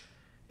Jewish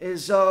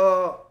is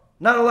not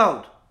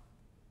allowed.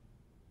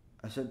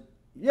 I said,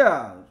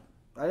 yeah,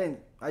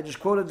 I just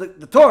quoted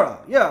the Torah.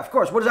 Yeah, of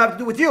course. What does that have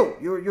to do with you?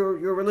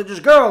 You're a religious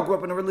girl, grew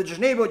up in a religious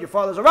neighborhood, your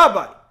father's a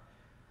rabbi.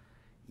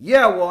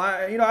 Yeah, well,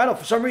 I don't know,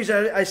 for some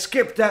reason I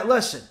skipped that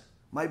lesson.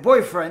 My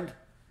boyfriend,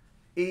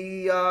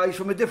 he's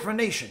from a different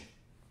nation.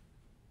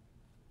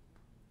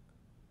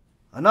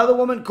 Another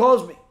woman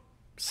calls me,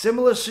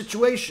 similar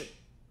situation.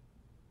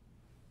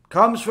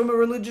 Comes from a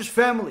religious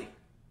family.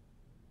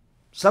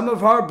 Some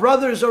of our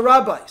brothers are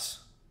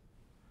rabbis.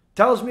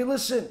 Tells me,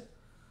 listen,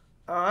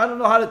 I don't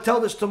know how to tell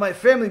this to my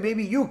family.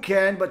 Maybe you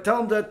can, but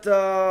tell them that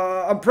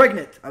I'm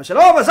pregnant. I said,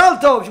 oh, Mazal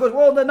Tov. She goes,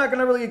 well, they're not going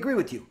to really agree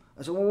with you.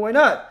 I said, well, why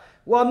not?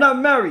 Well, I'm not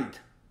married.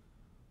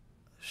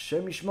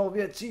 Shem Yishmor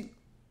V'Yatzil.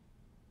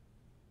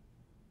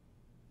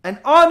 And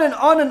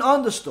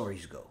on the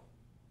stories go.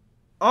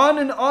 On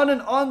and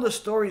on the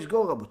stories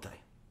go, Rabotai.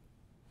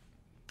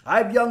 I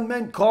have young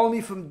men call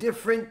me from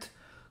different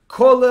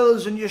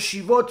kollels and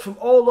yeshivot from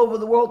all over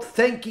the world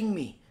thanking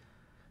me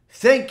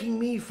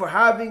for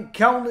having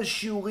countless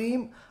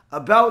shiurim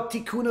about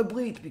Tikkun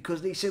HaBRIT,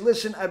 because they say,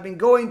 listen, I've been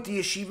going to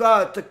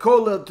yeshiva, to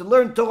kollel, to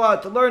learn Torah,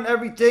 to learn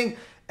everything,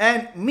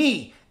 and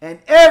me and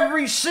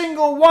every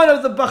single one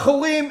of the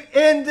bachurim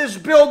in this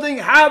building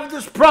have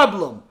this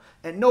problem,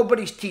 and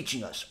nobody's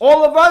teaching us.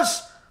 All of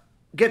us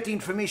get the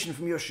information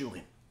from your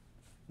shiurim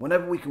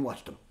whenever we can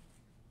watch them.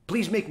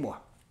 Please make more.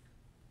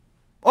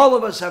 All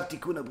of us have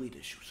Tikkun HaBRIT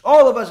issues.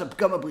 All of us have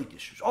Pgam HaBRIT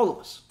issues. All of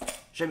us.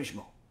 Shem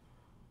Yishmor.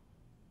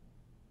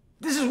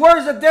 This is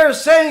words that they're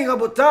saying,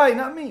 Rabotai,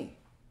 not me.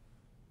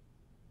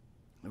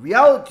 The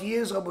reality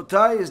is,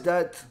 Rabotai, is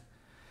that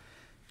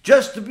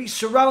Just to be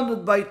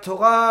surrounded by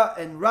Torah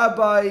and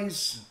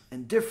rabbis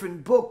and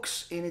different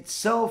books in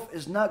itself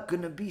is not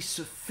going to be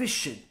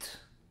sufficient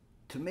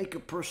to make a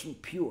person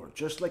pure.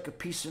 Just like a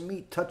piece of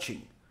meat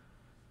touching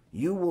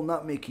you will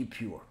not make you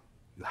pure.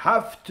 You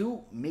have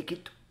to make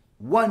it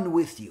one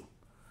with you.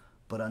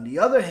 But on the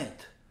other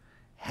hand,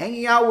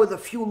 hanging out with a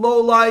few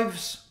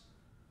lowlives,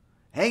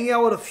 hanging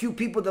out with a few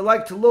people that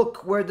like to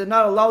look where they're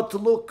not allowed to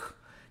look,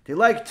 they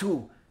like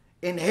to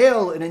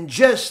inhale and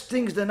ingest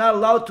things they're not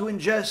allowed to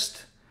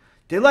ingest,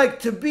 they like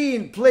to be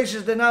in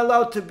places they're not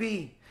allowed to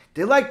be,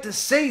 they like to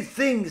say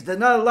things they're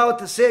not allowed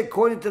to say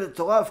according to the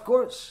Torah, of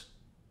course.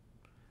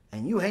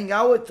 And you hang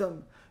out with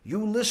them,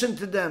 you listen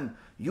to them,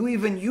 you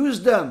even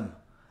use them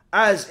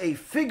as a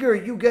figure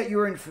you get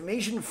your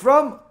information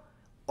from,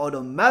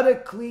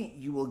 automatically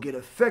you will get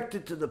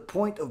affected to the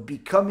point of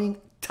becoming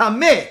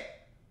tameh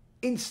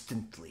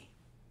instantly.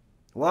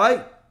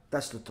 Why?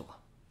 That's the Torah.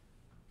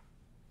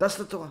 That's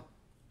the Torah.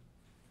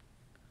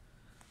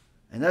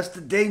 And that's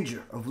the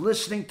danger of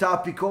listening to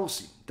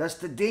apikosim. That's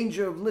the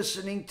danger of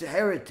listening to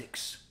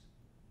heretics.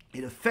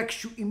 It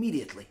affects you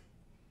immediately.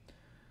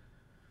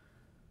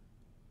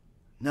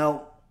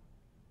 Now,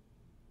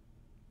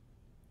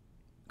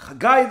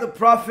 Haggai the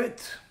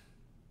prophet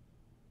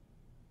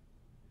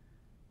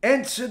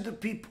answered the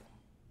people.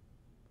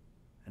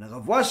 And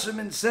Rav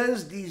Wasserman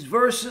says these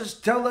verses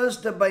tell us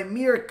that by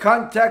mere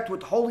contact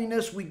with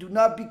holiness we do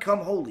not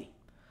become holy.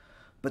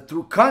 But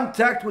through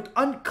contact with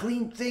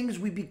unclean things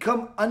we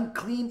become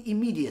unclean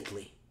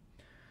immediately.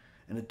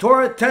 And the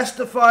Torah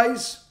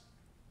testifies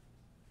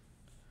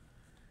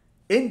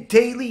in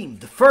Tehillim,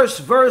 the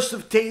first verse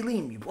of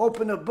Tehillim. You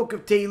open a book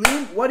of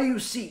Tehillim, what do you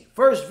see?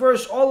 First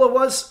verse, all of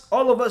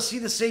us see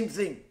the same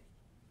thing.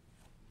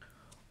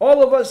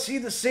 All of us see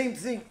the same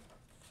thing.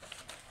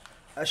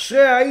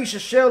 Ashrei haish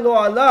asher lo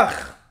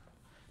halach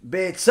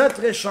be'etzat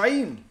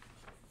reshaim.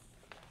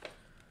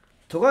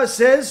 Torah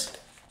says,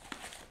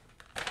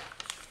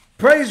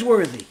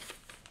 praiseworthy.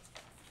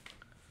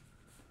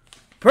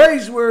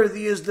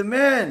 Praiseworthy is the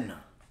man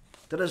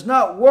that has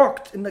not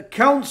walked in the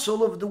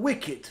counsel of the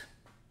wicked.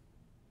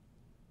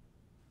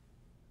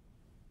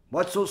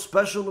 What's so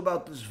special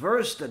about this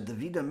verse that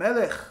David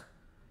HaMelech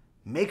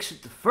makes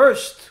it the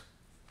first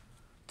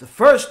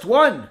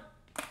one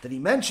that he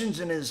mentions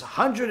in his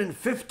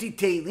 150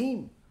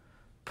 Tehillim?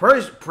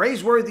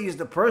 Praiseworthy is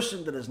the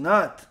person that has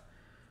not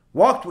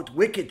walked with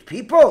wicked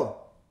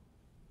people.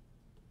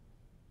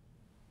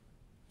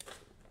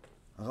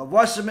 Rav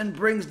Wasserman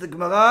brings the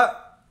Gemara,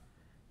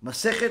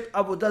 Masechet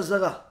Avodah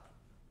Zarah,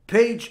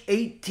 page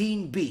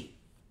 18b.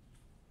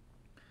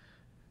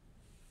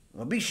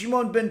 Rabbi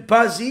Shimon ben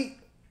Pazi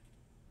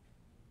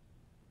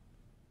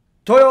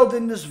toiled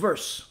in this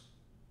verse.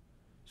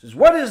 He says,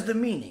 what is the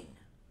meaning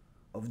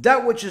of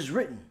that which is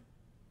written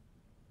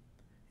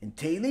in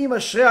Tehillim?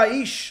 Ashrei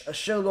haish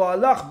asher lo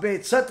halach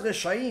be'etzat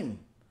reshaim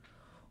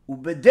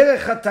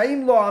ubederech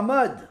hataim lo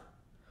amad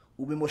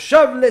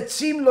ubemoshav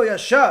letzim lo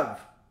yashav.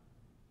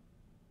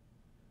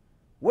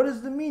 What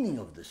is the meaning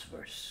of this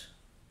verse?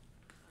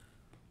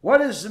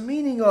 What is the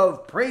meaning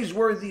of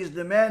praiseworthy is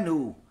the man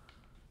who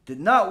did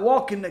not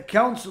walk in the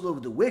counsel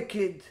of the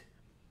wicked,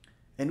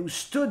 and who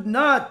stood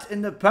not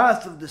in the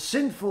path of the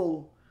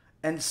sinful,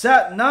 and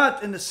sat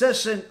not in the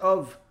session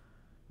of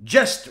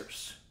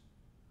jesters?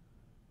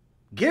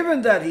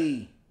 Given that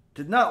he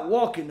did not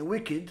walk in the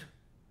wicked,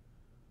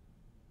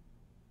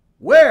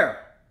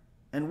 where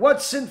and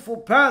what sinful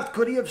path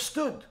could he have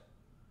stood?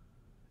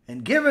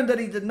 And given that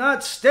he did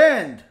not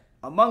stand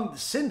among the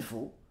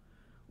sinful,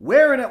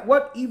 where and at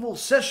what evil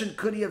session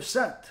could he have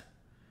sat?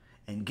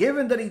 And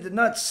given that he did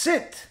not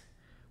sit,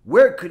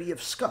 where could he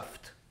have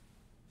scoffed?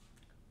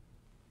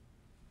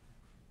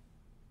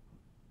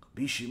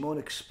 Rabbi Shimon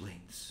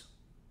explains.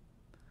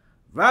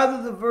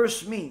 Rather, the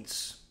verse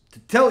means to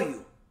tell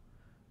you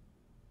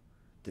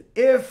that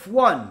if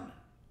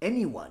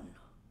anyone,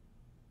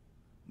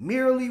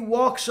 merely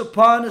walks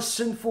upon a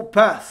sinful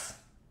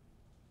path,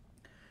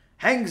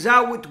 hangs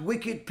out with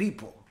wicked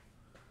people,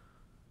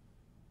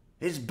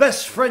 his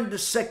best friend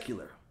is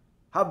secular,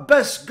 her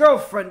best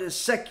girlfriend is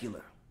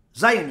secular,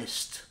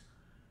 Zionist,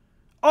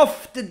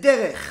 off the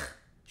derech,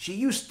 she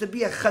used to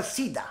be a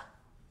Hasidah,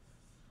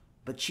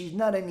 but she's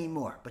not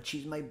anymore, but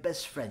she's my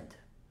best friend.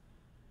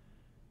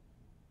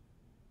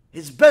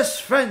 His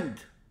best friend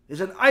is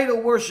an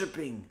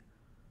idol-worshipping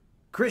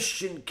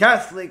Christian,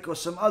 Catholic, or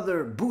some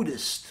other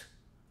Buddhist.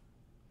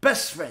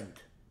 Best friend.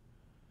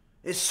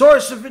 His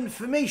source of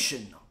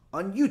information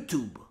on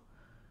YouTube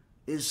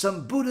is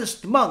some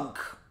Buddhist monk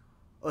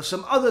or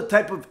some other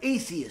type of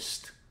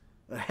atheist,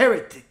 a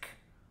heretic.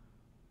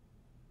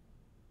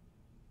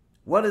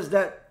 What does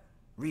that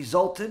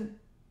result in?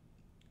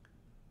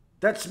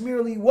 That's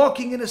merely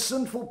walking in a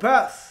sinful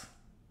path.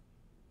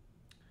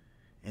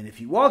 And if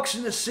he walks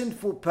in a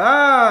sinful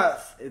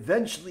path,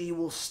 eventually he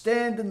will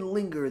stand and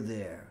linger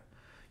there.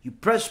 You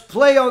press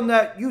play on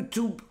that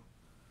YouTube.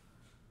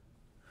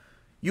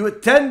 You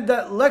attend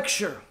that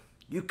lecture.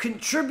 You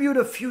contribute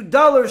a few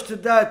dollars to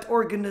that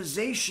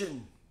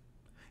organization.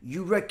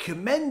 You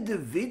recommend the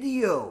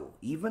video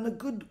even a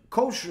good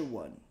kosher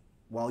one,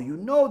 while you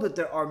know that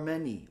there are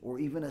many, or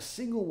even a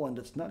single one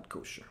that's not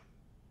kosher,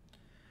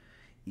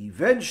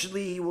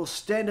 eventually he will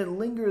stand and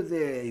linger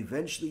there.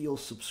 Eventually you'll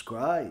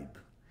subscribe.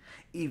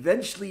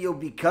 Eventually you'll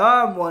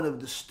become one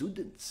of the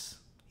students.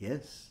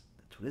 Yes,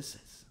 that's what it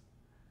says.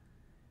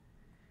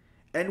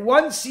 And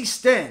once he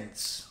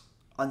stands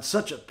on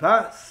such a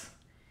path,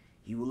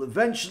 he will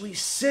eventually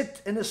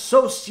sit and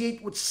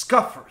associate with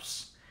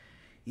scoffers.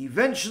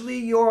 Eventually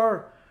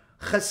your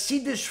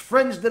Hasidish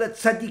friends that are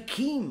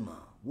tzaddikim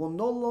will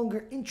no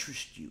longer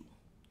interest you.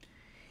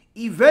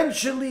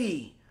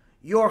 Eventually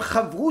your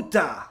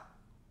chavruta,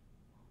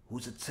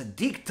 who's a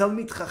tzaddik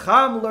talmid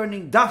chacham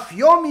learning daf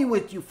yomi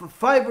with you for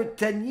 5 or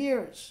 10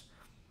 years,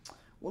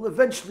 will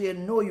eventually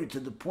annoy you to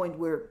the point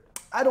where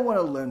I don't want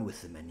to learn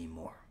with him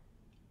anymore.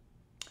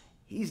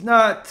 He's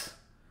not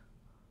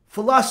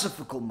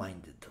philosophical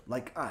minded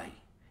like I.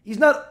 He's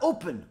not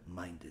open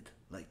minded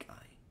like I.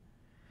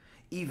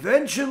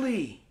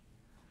 Eventually,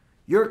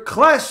 your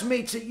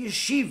classmates at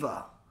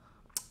yeshiva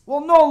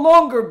will no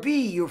longer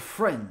be your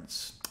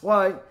friends.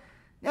 Why?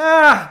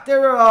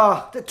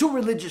 They're too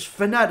religious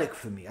fanatic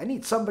for me. I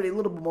need somebody a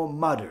little bit more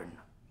modern.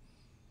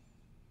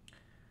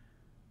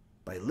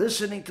 By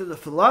listening to the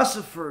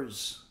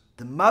philosophers,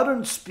 the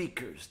modern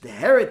speakers, the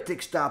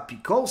heretics, the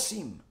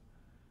apikolsim,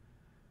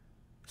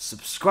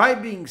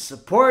 subscribing,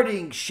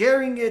 supporting,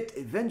 sharing it,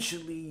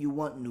 eventually you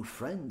want new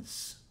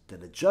friends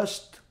that are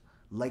just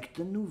like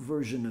the new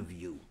version of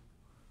you.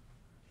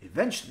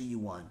 Eventually you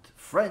want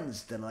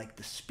friends that are like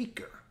the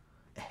speaker,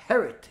 a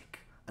heretic,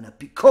 an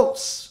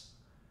apikos,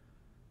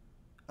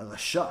 a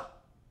rasha.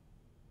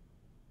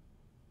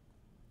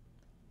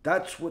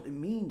 That's what it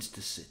means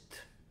to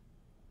sit.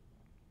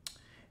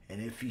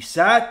 And if he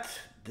sat,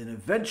 then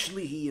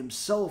eventually he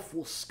himself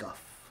will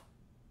scoff.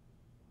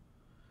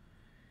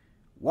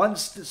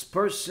 Once this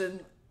person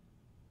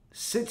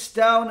sits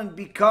down and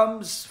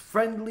becomes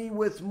friendly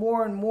with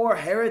more and more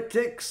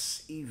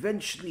heretics,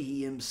 eventually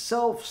he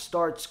himself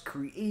starts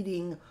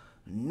creating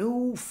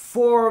new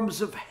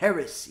forms of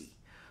heresy,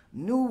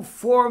 new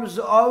forms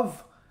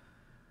of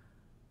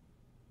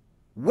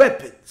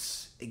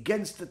weapons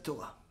against the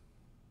Torah.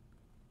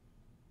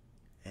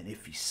 And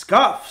if he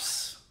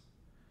scoffs,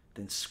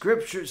 then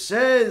Scripture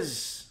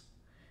says,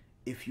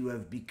 if you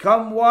have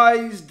become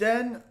wise,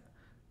 then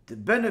the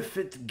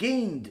benefit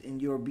gained in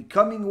your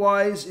becoming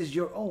wise is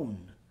your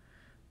own.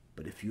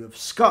 But if you have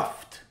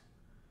scoffed,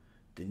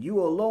 then you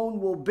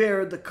alone will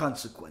bear the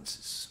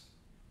consequences.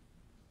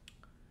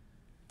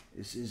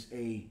 This is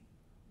a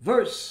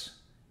verse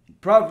in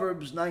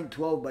Proverbs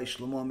 9:12 by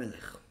Shlomo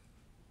HaMelech.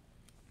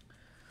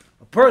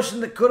 A person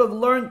that could have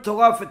learned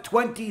Torah for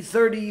 20,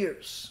 30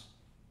 years,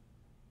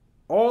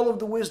 all of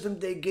the wisdom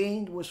they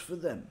gained was for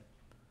them.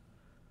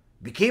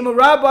 Became a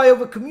rabbi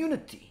of a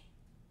community,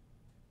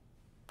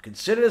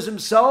 considers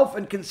himself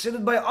and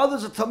considered by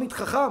others a Talmid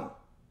Chacham.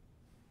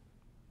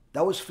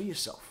 That was for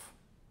yourself.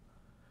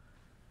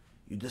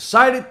 You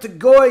decided to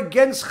go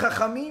against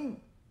Chachamim.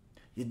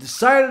 You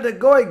decided to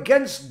go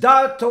against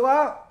Da'at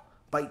Torah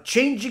by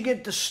changing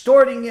it,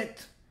 distorting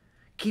it,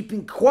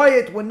 keeping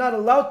quiet when not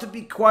allowed to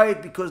be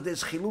quiet because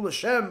there's Chilul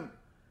Hashem,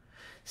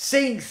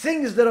 saying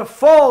things that are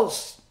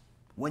false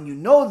when you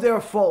know they're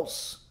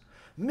false,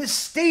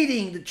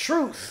 misstating the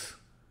truth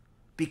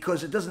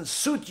because it doesn't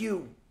suit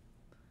you.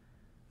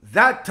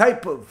 That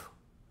type of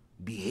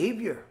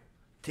behavior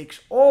takes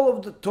all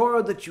of the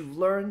Torah that you've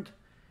learned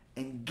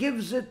and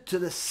gives it to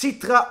the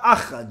Sitra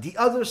Acha, the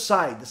other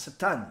side, the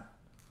Satan.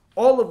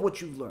 All of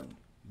what you've learned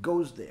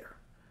goes there.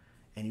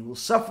 And you will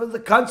suffer the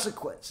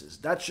consequences.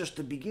 That's just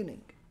the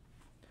beginning.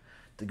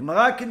 The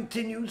Gemara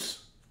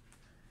continues,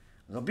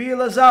 Rabbi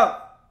Elazar,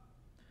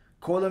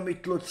 Kol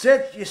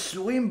hamitlotzetz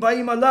yesurim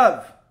ba'im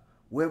alav,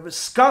 whoever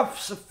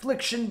scoffs,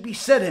 affliction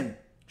beset him.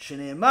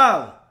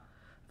 Shene'emar,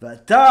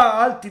 V'ata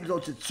al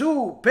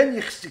tilotzetzu pen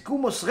yichsiku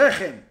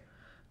mosrechem.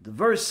 The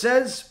verse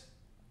says,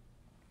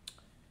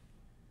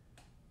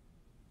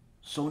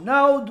 so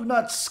now do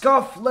not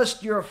scoff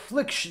lest your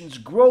afflictions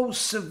grow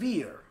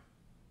severe.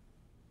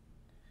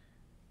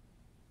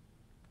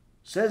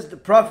 Says the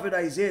prophet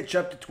Isaiah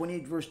chapter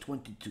 28 verse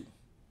 22.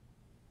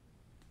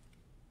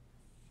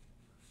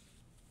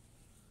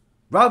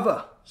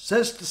 Rava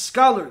says to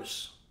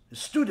scholars, the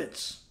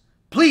students,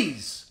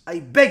 please, I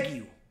beg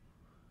you,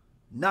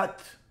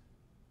 not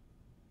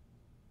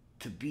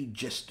to be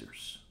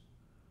jesters,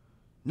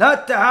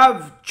 not to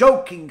have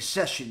joking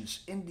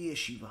sessions in the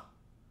yeshiva.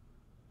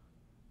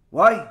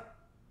 Why?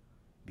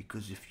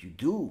 Because if you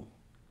do,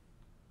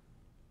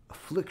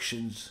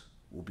 afflictions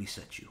will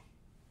beset you.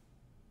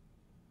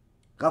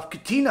 Rav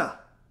Katina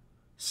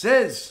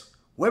says,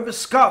 whoever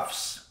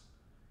scoffs,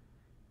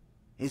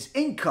 his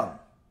income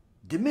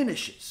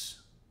diminishes.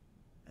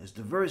 As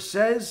the verse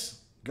says,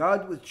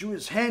 God withdrew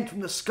his hand from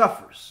the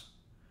scoffers.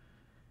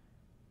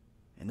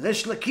 And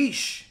Resh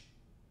Lakish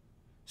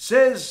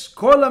says,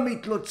 Kol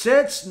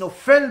hamitlotzetz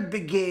nofel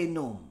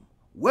begehenom.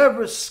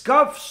 Whoever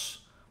scoffs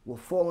will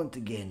fall into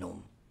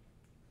Gehenom.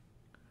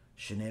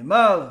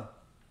 Shene'emar,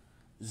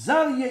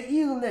 זר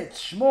יאיר לת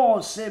שמו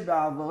עושה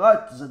בעברת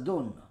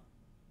זדון.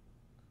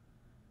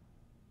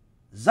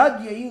 זד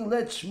יאיר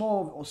לת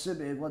שמו עושה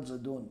בעברת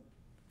זדון.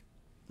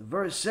 The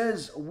verse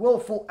says, a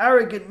willful,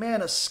 arrogant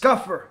man, a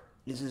scuffer,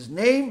 is his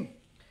name,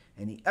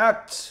 and he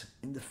acts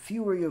in the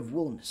fury of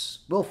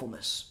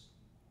willfulness.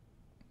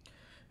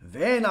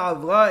 Ve'en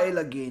avra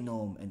ela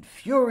genom, and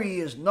fury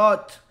is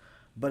not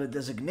but a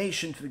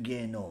designation for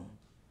genom.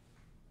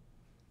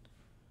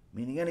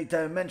 Meaning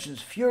anytime it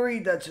mentions fury,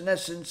 that's in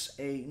essence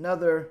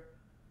another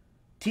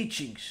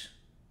teachings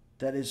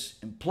that is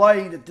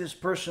implying that this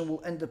person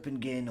will end up in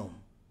genom.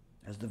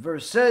 As the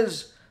verse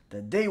says,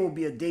 that day will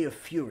be a day of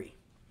fury.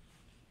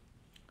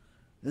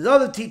 There's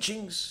other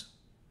teachings,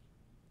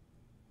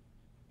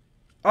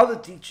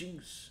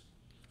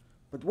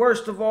 but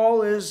worst of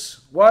all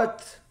is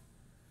what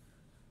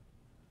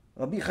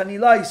Rabbi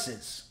Hanilai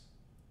says.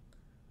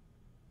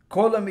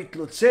 Kol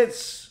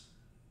hamitlotzetz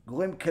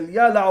gorem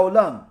kelya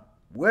la'olam.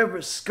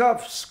 Whoever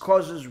scoffs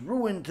causes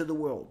ruin to the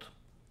world.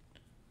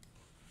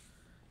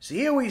 So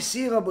here we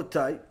see,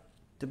 Rabotai,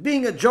 that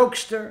being a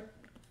jokester,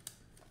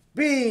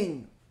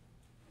 being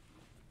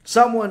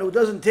someone who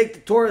doesn't take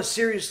the Torah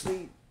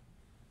seriously,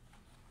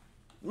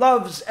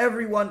 loves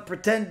everyone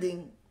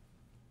pretending,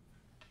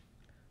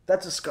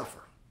 that's a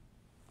scuffer.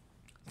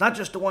 It's not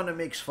just the one that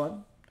makes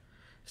fun.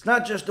 It's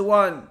not just the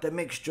one that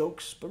makes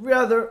jokes, but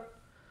rather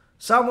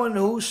someone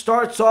who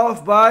starts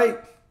off by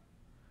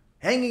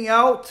hanging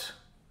out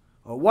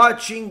or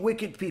watching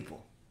wicked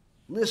people,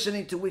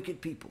 listening to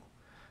wicked people,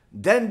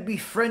 then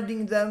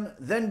befriending them,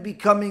 then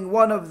becoming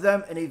one of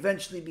them, and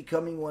eventually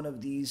becoming one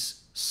of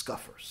these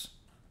scoffers.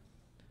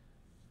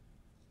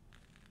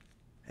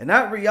 And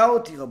that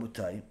reality,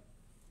 Rabotai,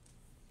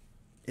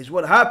 is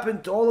what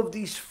happened to all of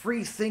these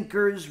free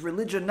thinkers,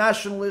 religion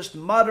nationalist,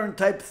 modern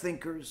type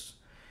thinkers,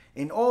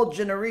 in all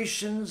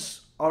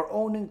generations, our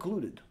own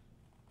included.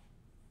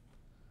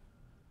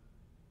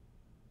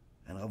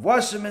 And Rav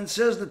Wasserman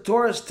says the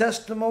Torah's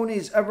testimony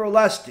is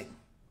everlasting.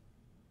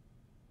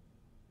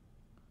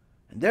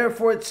 And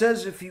therefore it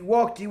says, if he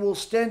walked, he will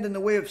stand in the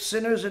way of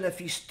sinners, and if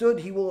he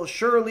stood, he will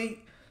surely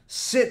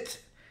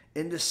sit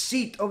in the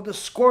seat of the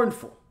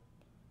scornful.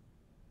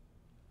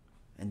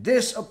 And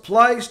this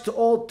applies to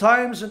all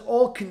times and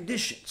all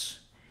conditions.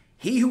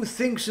 He who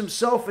thinks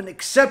himself an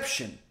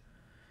exception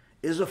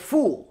is a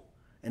fool,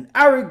 an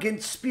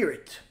arrogant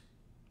spirit.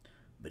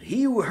 But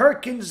he who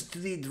hearkens to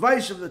the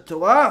advice of the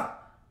Torah,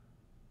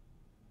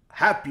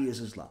 happy is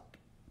his lot.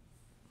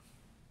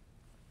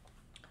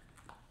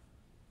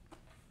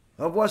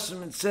 Rav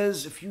Wasserman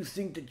says, if you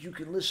think that you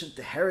can listen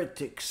to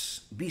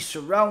heretics, be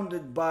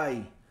surrounded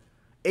by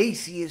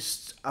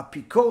atheists,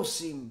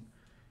 apikosim,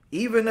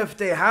 even if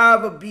they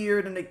have a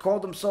beard and they call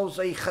themselves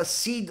a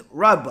Hasid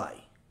rabbi,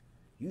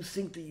 you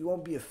think that you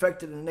won't be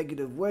affected in a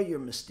negative way, you're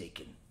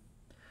mistaken.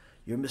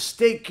 You're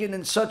mistaken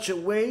in such a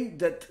way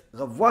that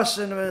Rav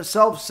Wasserman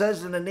himself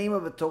says in the name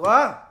of the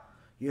Torah,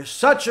 you're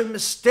such a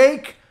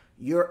mistake,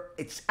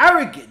 it's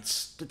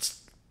arrogance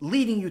that's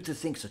leading you to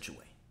think such a way.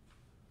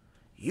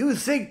 You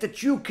think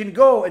that you can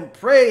go and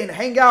pray and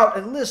hang out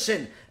and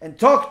listen and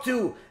talk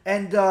to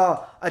and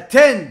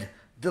attend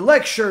the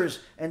lectures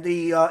and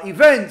the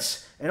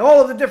events and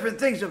all of the different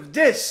things of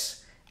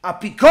this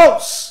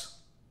apikos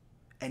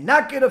and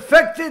not get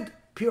affected,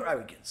 pure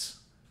arrogance.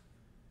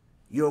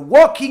 You're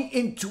walking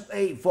into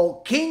a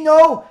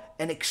volcano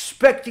and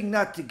expecting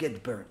not to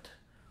get burned.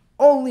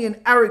 Only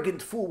an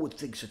arrogant fool would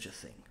think such a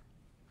thing.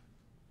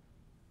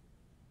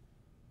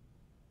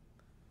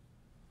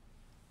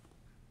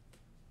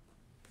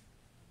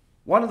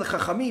 One of the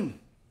Chachamim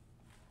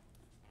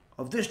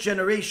of this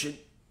generation,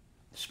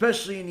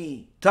 especially in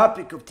the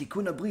topic of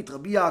Tikkun HaBRIT,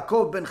 Rabbi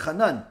Yaakov ben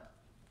Hanan,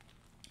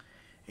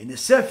 in the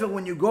Sefer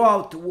When You Go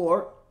Out to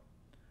War,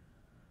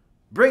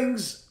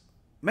 brings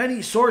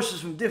many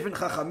sources from different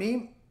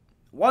Chachamim.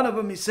 One of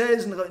them he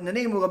says in the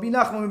name of Rabbi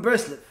Nachman ben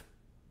Breslev.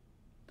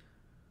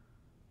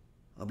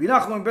 Rabbi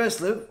Nachman ben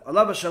Breslev,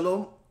 alav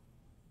shalom,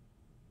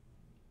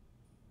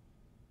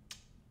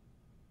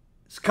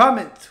 his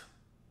comment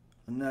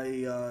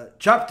in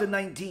chapter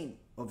 19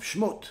 of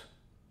Shmot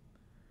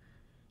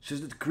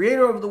says that the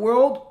Creator of the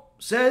world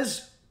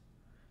says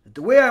that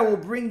the way I will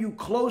bring you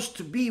close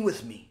to be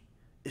with me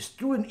is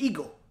through an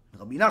eagle.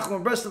 Rabbi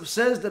Nachman ben Breslev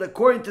says that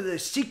according to the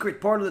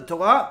secret part of the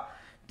Torah,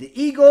 the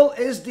eagle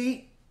is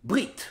the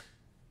Brit.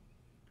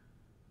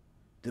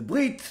 The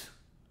Brit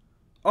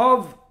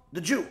of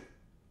the Jew.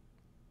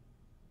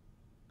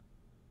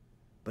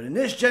 But in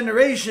this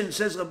generation,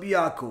 says Rabbi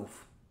Yaakov,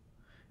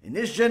 in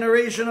this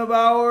generation of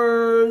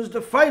ours,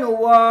 the final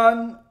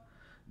one,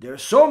 there are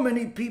so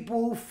many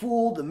people who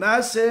fool the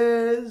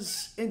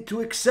masses into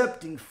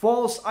accepting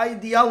false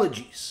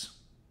ideologies.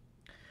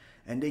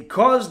 And they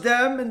cause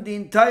them and the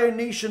entire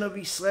nation of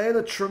Israel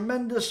a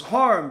tremendous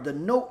harm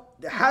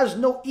that has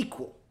no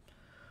equal.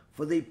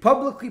 For they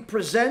publicly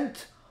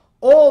present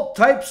all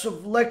types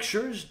of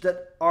lectures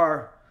that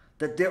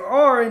there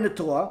are in the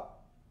Torah,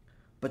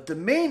 but the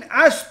main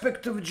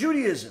aspect of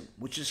Judaism,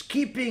 which is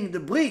keeping the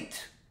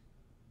Brit,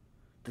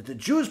 that the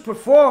Jews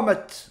perform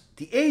at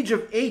the age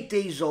of 8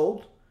 days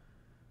old,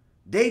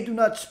 they do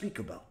not speak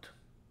about.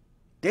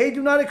 They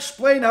do not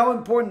explain how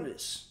important it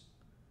is.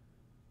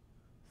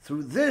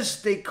 Through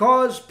this, they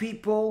cause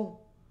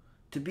people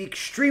to be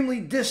extremely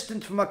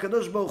distant from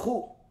HaKadosh Baruch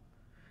Hu.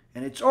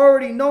 And it's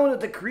already known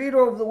that the Creator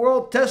of the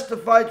world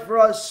testified for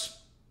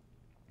us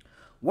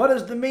what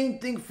is the main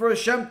thing for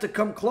Hashem to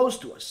come close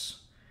to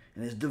us,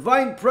 and His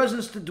divine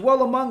presence to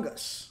dwell among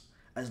us.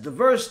 As the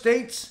verse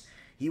states,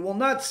 He will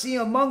not see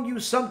among you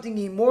something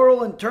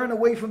immoral and turn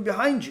away from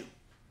behind you.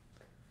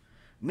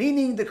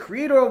 Meaning the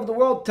Creator of the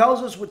world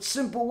tells us with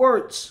simple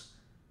words,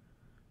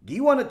 do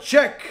you want to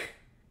check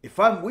if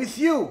I'm with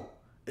you,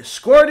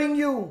 escorting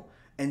you,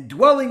 and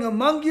dwelling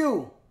among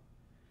you?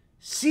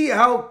 See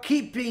how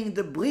keeping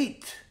the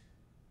BRIT,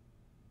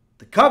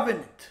 the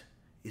covenant,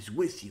 is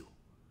with you,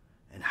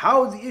 and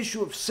how the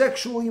issue of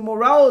sexual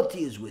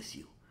immorality is with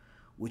you,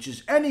 which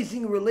is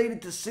anything related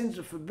to sins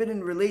of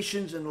forbidden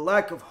relations and the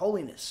lack of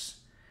holiness.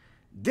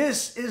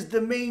 This is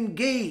the main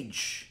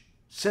gauge,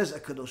 says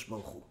HaKadosh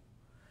Baruch Hu.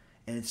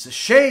 And it's a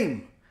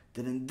shame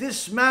that in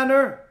this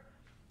manner,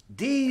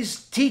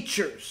 these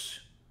teachers,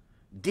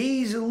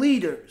 these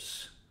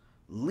leaders,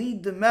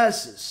 lead the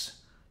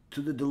masses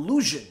to the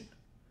delusion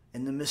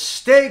and the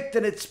mistake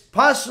that it's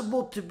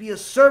possible to be a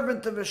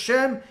servant of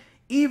Hashem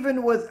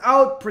even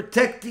without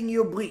protecting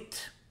your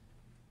brit.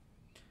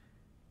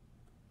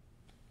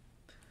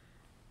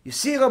 You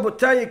see,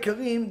 Rabotai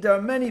Yekarim, there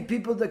are many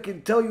people that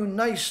can tell you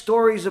nice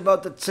stories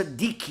about the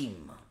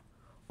tzaddikim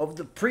of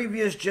the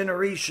previous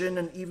generation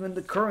and even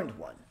the current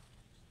one.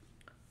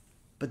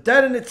 But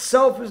that in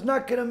itself is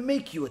not going to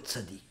make you a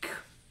tzaddik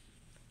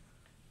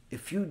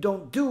if you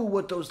don't do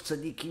what those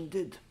tzaddikim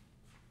did.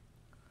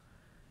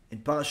 In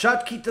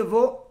Parashat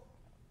Kitavo,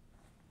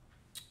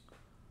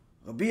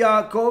 Rabbi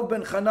Yaakov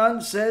ben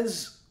Hanan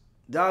says,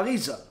 the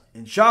Arizal,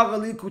 in Shar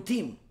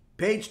Alikutim,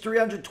 page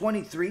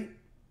 323,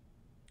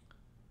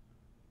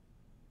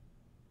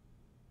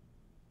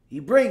 he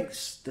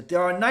brings that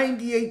there are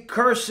 98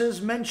 curses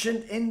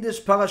mentioned in this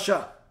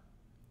parasha,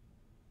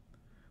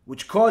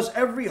 which cause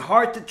every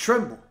heart to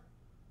tremble.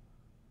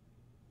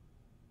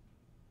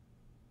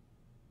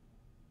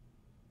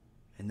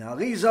 And the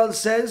Arizal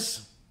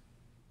says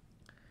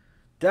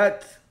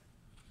that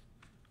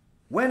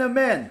when a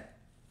man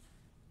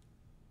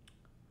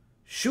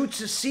shoots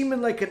his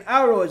semen like an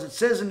arrow, as it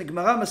says in the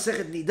Gemara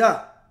Masechet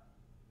Nida,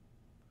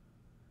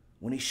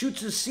 when he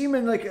shoots his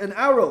semen like an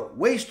arrow,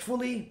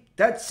 wastefully,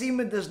 that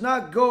semen does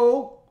not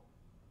go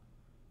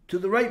to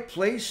the right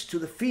place, to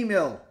the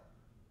female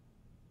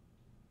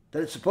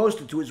that it's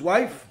supposed to his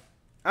wife,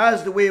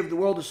 as the way of the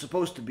world is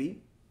supposed to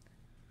be.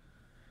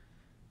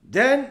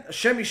 Then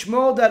Hashem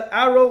Yishmor, that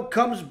arrow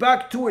comes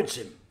back towards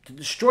him to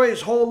destroy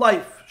his whole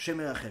life. Hashem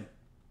Yerachem.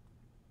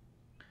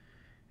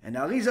 And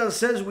Arizal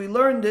says we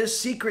learn this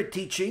secret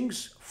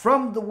teachings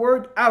from the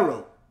word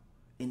arrow.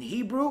 In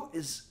Hebrew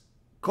is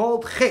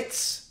called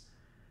chetz.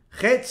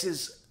 Chetz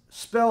is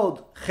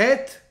spelled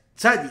chet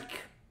tzadik.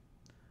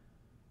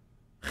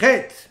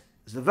 Chet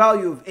is the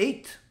value of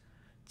 8.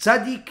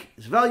 Tzadik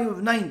is value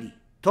of 90.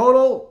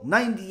 Total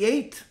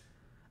 98,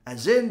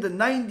 as in the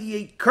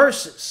 98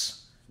 curses.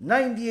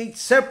 98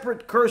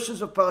 separate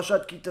curses of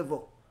Parashat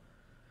Kitavo.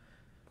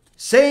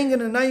 Saying in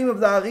the name of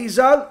the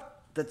Arizal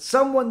that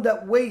someone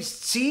that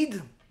wastes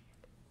seed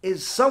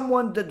is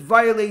someone that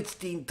violates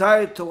the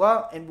entire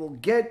Torah and will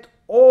get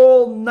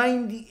all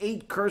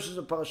 98 curses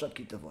of Parashat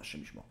Kitavo.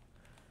 Hashem Yishmor.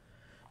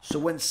 So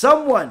when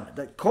someone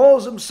that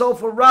calls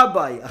himself a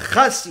rabbi, a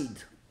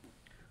chassid,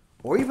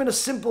 or even a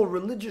simple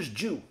religious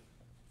Jew,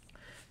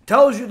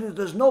 tells you that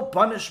there's no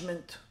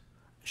punishment,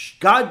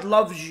 God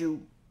loves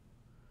you,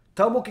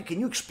 tell him, okay,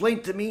 can you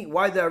explain to me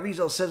why the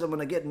Arizal says I'm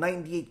going to get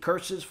 98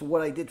 curses for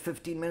what I did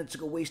 15 minutes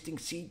ago, wasting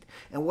seed,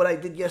 and what I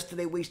did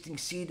yesterday, wasting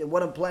seed, and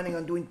what I'm planning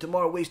on doing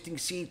tomorrow, wasting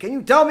seed? Can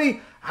you tell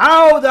me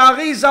how the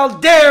Arizal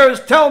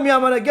dares tell me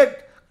I'm going to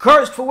get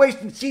cursed for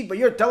wasting seed, but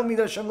you're telling me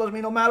that Hashem loves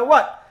me no matter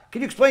what?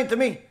 Can you explain to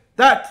me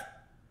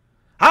that?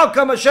 How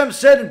come Hashem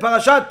said in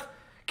Parashat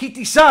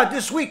Kitisa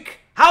this week,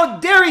 how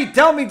dare he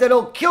tell me that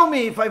he'll kill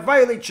me if I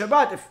violate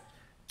Shabbat? If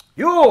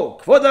you,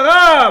 Kvod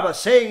Rav, are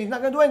saying he's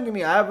not going to do anything to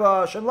me,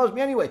 Hashem loves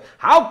me anyway.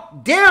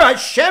 How dare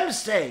Hashem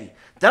say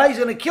that he's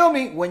going to kill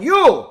me when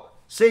you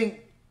saying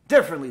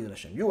differently than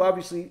Hashem? You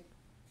obviously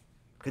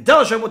can tell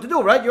Hashem what to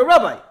do, right? You're a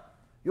rabbi.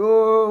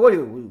 You're, what are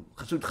you,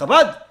 Chassid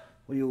Chabad?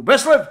 What are you,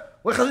 Breslev?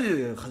 What Chassid are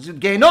you? Chassid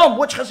Geinom?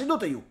 Which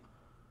Chassidut are you?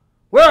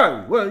 Where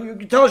are you? Well, you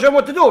can tell Hashem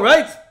what to do,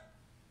 right?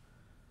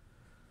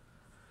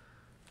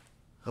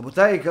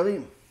 Rabotai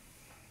Yekarim,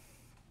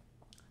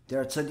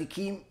 there are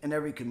tzaddikim in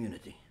every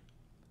community,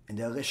 and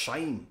there are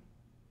reshaim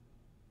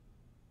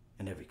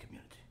in every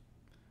community.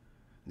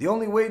 The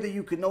only way that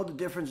you can know the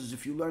difference is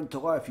if you learn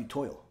Torah, if you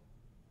toil.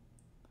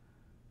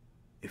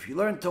 If you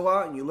learn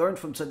Torah and you learn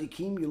from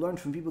tzaddikim, you learn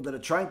from people that are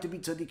trying to be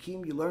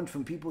tzaddikim, you learn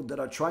from people that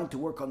are trying to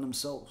work on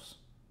themselves.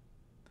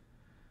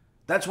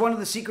 That's one of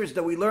the secrets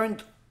that we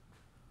learned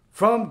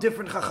from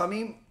different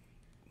chachamim,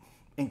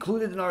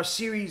 included in our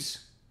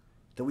series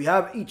that we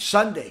have each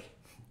Sunday,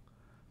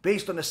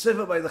 based on a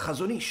sefer by the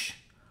Chazon Ish,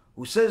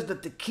 who says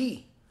that the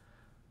key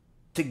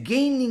to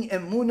gaining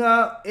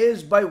emunah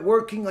is by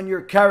working on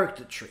your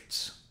character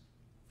traits.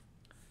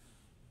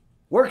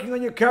 Working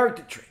on your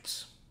character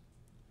traits.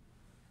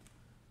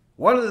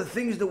 One of the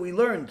things that we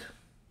learned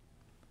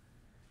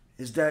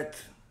is that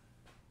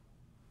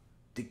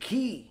the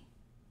key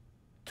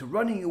to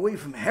running away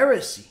from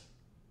heresy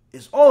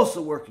is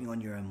also working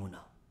on your emunah.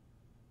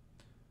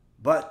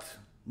 But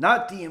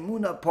not the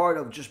emunah part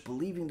of just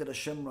believing that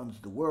Hashem runs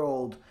the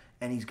world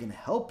and He's going to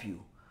help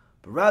you,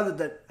 but rather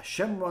that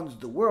Hashem runs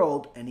the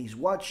world and He's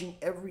watching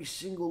every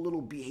single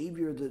little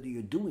behavior that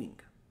you're doing.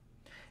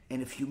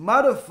 And if you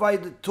modify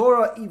the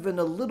Torah even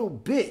a little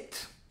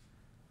bit,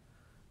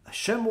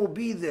 Hashem will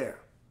be there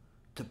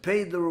to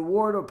pay the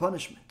reward or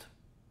punishment.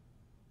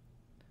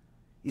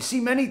 You see,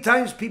 many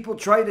times people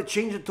try to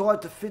change the Torah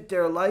to fit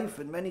their life,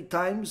 and many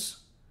times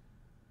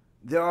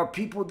there are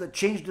people that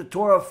change the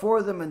Torah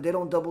for them and they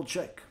don't double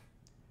check.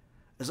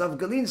 As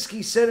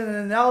Avgalinsky said in an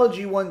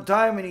analogy one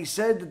time, and he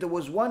said that there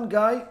was one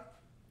guy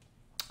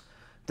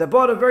that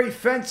bought a very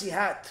fancy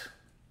hat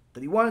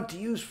that he wanted to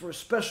use for a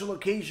special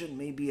occasion,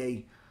 maybe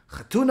a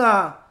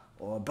chatuna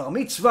or a bar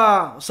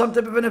mitzvah or some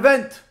type of an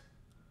event.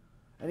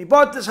 And he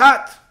bought this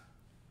hat,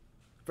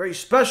 very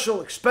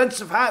special,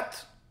 expensive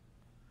hat.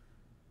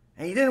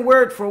 And he didn't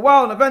wear it for a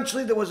while, and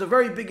eventually there was a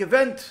very big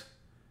event.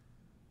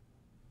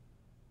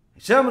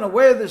 He said, I'm going to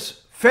wear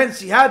this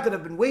fancy hat that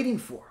I've been waiting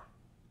for.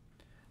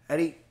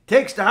 And he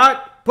takes the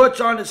hat, puts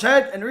on his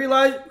head, and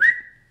realizes,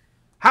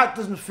 hat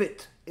doesn't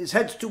fit. His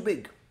head's too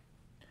big.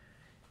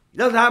 He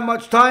doesn't have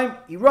much time.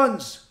 He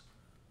runs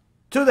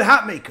to the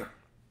hat maker.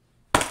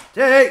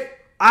 Say, hey,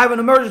 I have an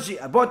emergency.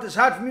 I bought this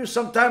hat from you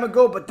some time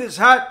ago, but this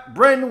hat,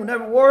 brand new,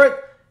 never wore it,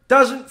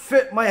 doesn't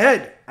fit my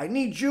head. I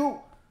need you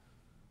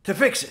to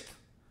fix it.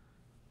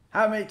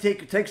 Hat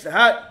maker takes the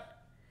hat.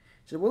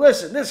 He said, well,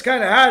 listen, this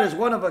kind of hat is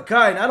one of a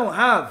kind. I don't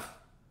have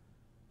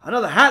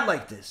another hat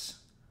like this.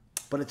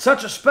 But it's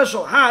such a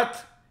special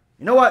hat.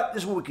 You know what?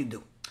 This is what we can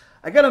do.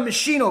 I got a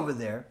machine over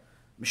there,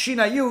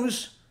 machine I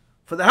use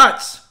for the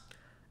hats.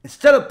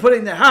 Instead of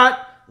putting the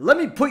hat, let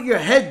me put your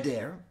head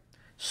there,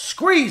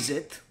 squeeze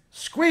it,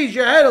 squeeze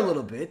your head a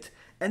little bit,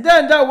 and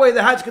then that way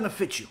the hat's going to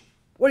fit you.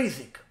 What do you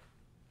think?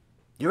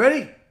 You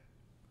ready?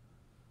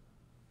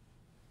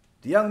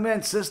 The young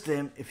man says to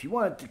him, if you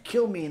wanted to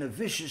kill me in a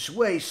vicious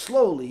way,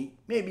 slowly,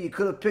 maybe you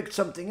could have picked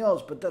something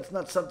else, but that's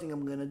not something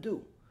I'm going to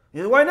do. He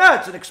said, why not?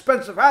 It's an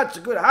expensive hat. It's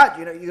a good hat.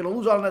 You know, you're going to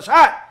lose on this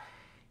hat.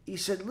 He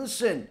said,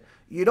 listen,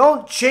 you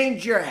don't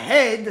change your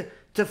head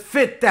to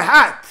fit the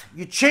hat.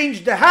 You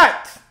change the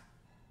hat.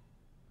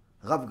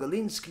 Rav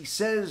Galinsky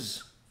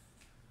says,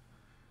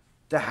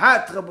 the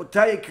hat,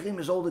 Rabotai Karim,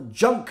 is all the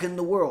junk in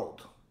the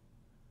world.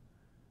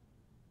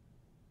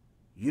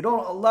 You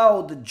don't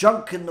allow the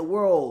junk in the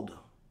world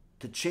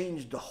to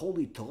change the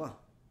holy Torah.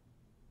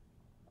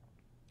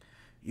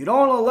 You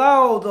don't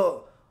allow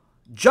the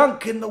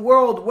junk in the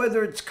world,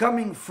 whether it's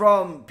coming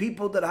from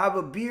people that have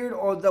a beard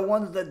or the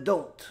ones that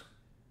don't,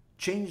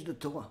 change the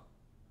Torah.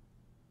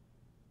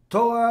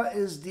 Torah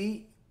is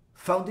the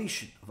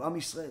foundation of Am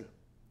Yisrael.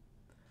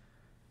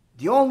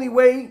 The only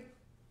way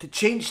to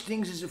change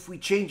things is if we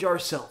change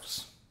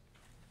ourselves.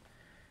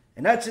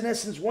 And that's in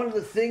essence one of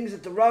the things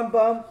that the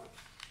Rambam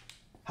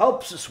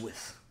helps us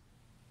with.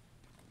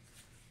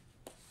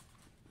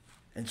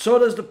 And so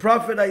does the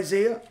prophet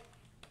Isaiah,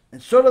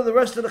 and so do the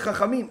rest of the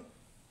Chachamim.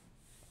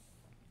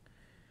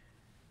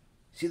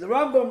 See, the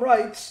Rambam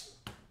writes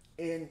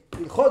in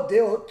Hilchot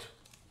Deot,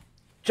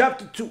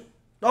 chapter 2.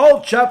 The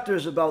whole chapter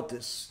is about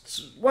this.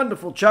 It's a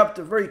wonderful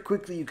chapter. Very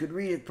quickly, you could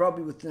read it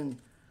probably within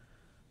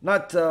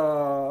not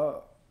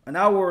an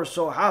hour or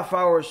so, a half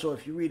hour or so.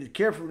 If you read it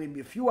carefully,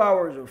 maybe a few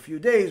hours or a few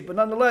days. But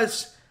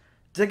nonetheless,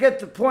 to get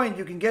the point,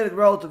 you can get it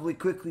relatively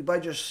quickly by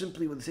just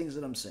simply with the things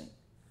that I'm saying.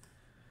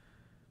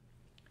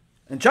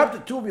 In chapter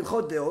 2 of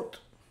Hilchot Deot,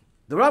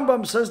 the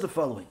Rambam says the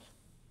following.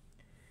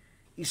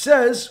 He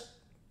says,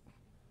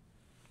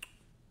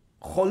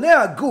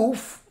 Cholei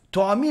haguf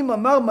to'amim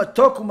amar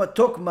matok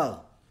umatok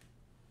mar.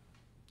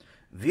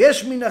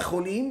 ויש מן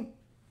החולים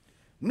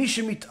מי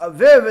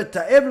שמתאווה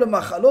ותאב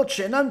למאכלות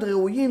שאינן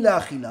ראויים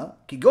לאכילה,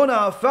 כגון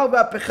האפר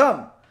והפחם,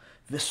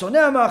 ושונא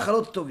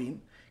המאכלות הטובים,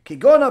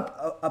 כגון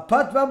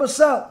הפת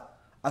והבשר,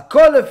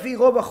 הכל לפי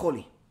רוב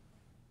החולי.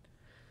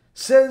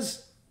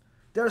 Says,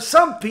 there are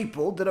some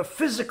people that are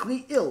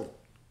physically ill,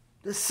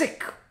 they're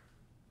sick,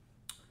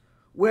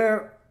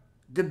 where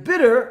the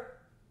bitter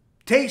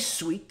tastes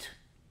sweet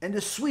and the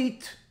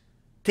sweet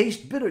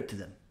tastes bitter to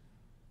them.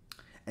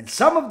 And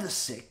some of the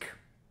sick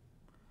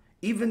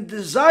even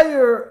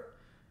desire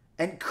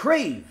and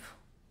crave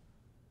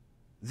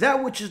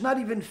that which is not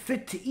even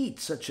fit to eat,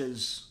 such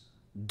as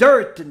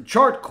dirt and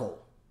charcoal,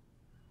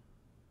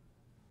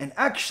 and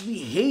actually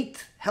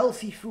hate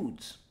healthy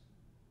foods,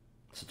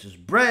 such as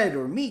bread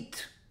or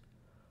meat,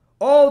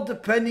 all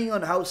depending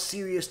on how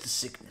serious the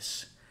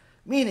sickness.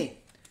 Meaning,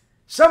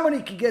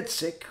 somebody can get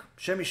sick,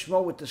 Shem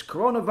Yishmo, with this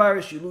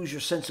coronavirus, you lose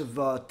your sense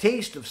of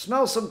taste, of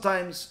smell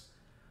sometimes,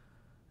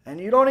 and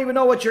you don't even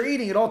know what you're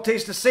eating. It all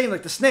tastes the same,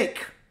 like the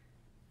snake.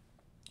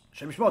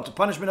 Shem Yishmo, it's a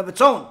punishment of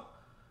its own.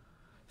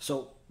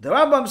 So The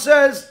Rambam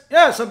says,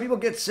 yeah, some people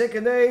get sick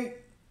and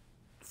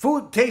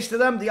food tastes to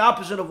them the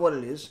opposite of what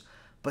it is.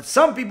 But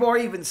some people are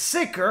even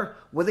sicker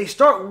where they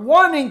start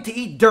wanting to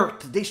eat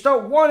dirt. They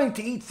start wanting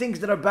to eat things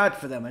that are bad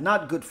for them and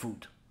not good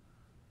food.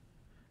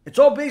 It's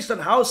all based on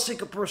how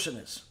sick a person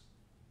is.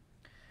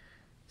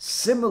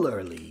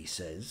 Similarly, he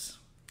says,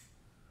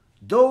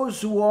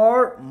 those who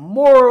are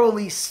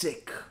morally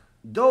sick,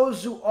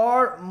 those who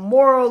are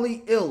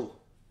morally ill,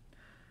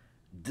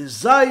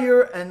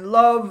 desire and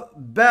love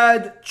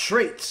bad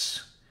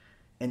traits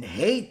and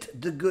hate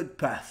the good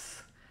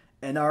path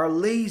and are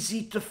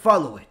lazy to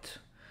follow it.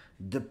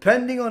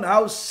 Depending on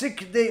how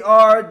sick they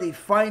are, they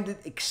find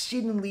it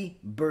exceedingly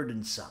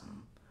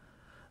burdensome.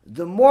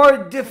 The more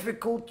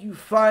difficult you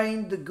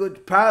find the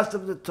good path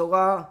of the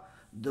Torah,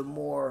 the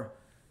more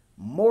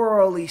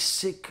morally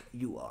sick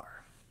you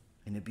are.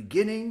 In the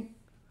beginning,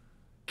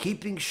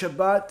 keeping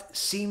Shabbat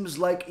seems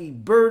like a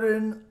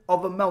burden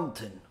of a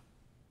mountain.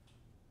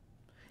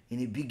 In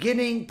the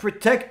beginning,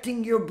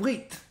 protecting your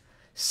Brit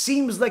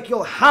seems like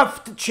you'll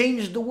have to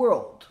change the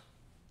world.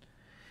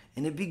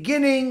 In the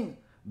beginning,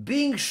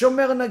 being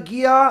Shomer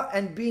Nagia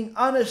and being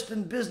honest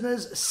in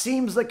business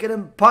seems like an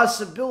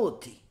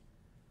impossibility.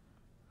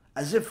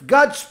 As if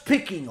God's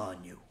picking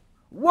on you.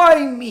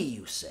 Why me,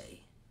 you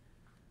say?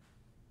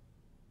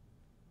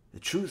 The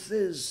truth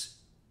is,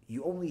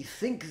 you only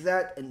think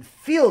that and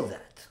feel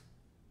that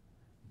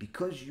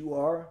because you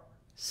are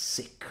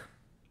sick.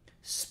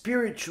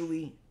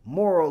 Spiritually,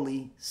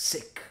 morally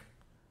sick.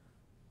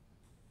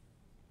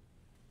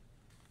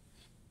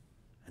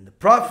 And the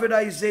prophet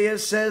Isaiah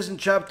says in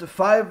chapter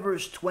 5,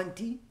 verse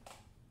 20,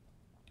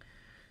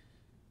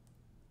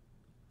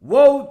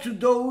 woe to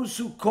those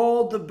who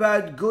call the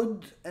bad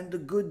good and the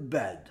good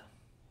bad,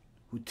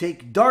 who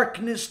take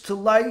darkness to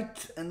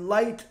light and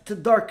light to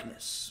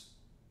darkness,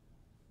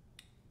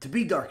 to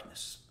be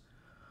darkness,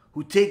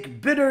 who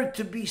take bitter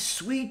to be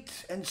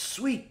sweet and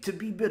sweet to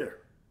be bitter.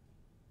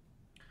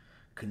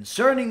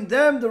 Concerning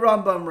them, the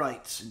Rambam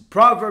writes in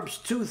Proverbs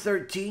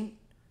 2:13,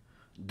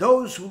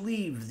 those who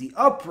leave the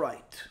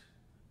upright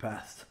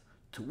path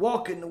to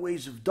walk in the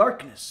ways of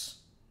darkness.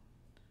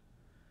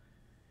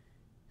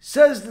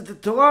 Says that the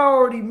Torah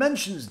already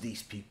mentions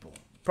these people.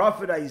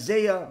 Prophet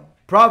Isaiah,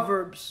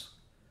 Proverbs.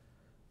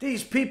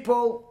 These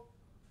people,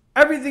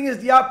 everything is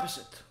the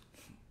opposite.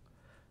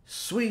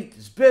 Sweet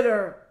is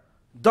bitter,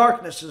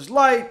 darkness is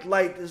light,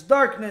 light is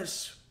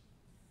darkness.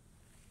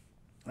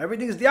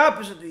 Everything is the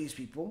opposite of these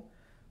people.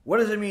 What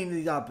does it mean,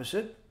 the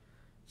opposite?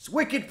 It's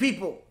wicked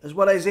people, is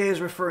what Isaiah is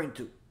referring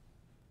to.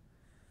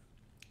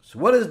 So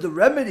what is the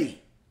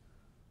remedy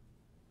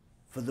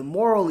for the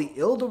morally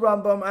ill, the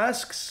Rambam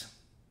asks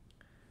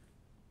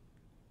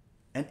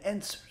and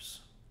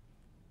answers.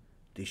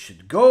 They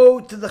should go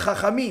to the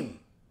Chachamim,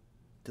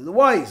 to the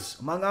wise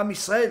among Am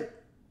Yisrael,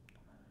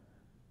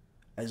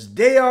 as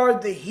they are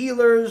the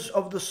healers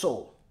of the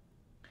soul.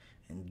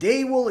 And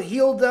they will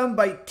heal them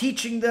by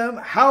teaching them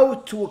how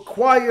to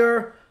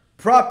acquire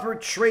proper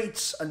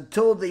traits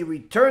until they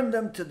return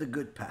them to the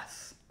good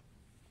path.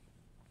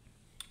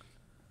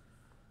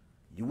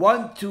 You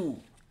want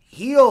to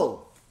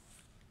heal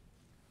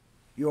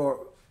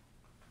your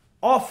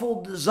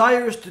awful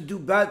desires to do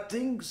bad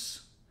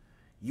things?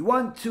 You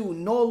want to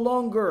no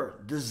longer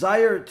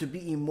desire to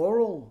be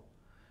immoral?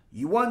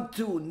 You want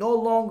to no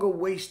longer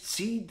waste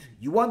seed?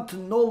 You want to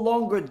no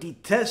longer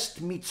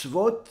detest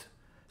mitzvot,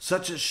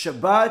 such as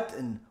Shabbat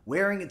and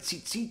wearing a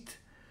tzitzit?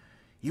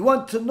 You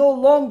want to no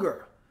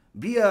longer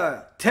be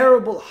a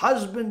terrible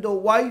husband or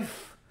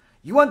wife?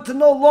 You want to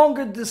no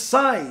longer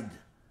decide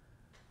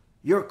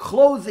your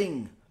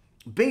clothing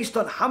based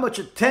on how much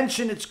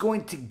attention it's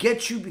going to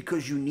get you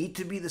because you need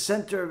to be the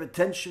center of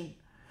attention?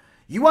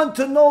 You want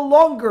to no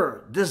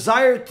longer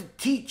desire to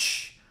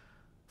teach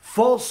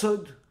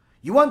falsehood?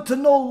 You want to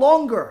no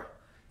longer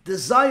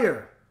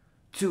desire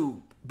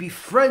to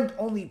befriend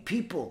only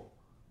people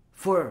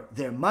for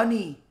their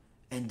money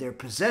and their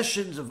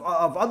possessions of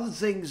other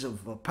things,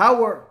 of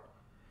power?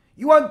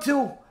 You want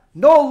to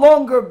no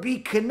longer be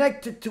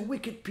connected to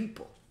wicked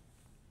people.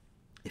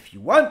 If you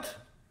want,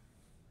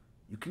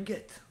 you can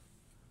get.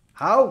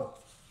 How?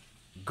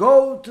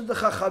 Go to the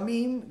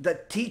Chachamim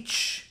that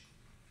teach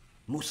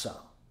Musar.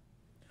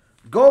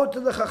 Go to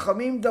the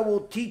Chachamim that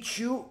will teach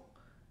you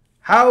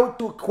how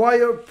to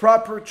acquire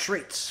proper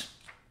traits.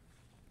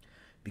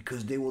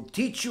 Because they will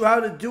teach you how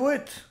to do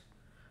it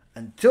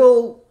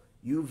until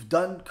you've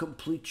done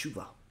complete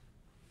TeShuva.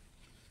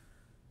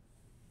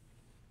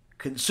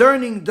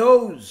 Concerning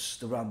those,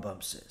 the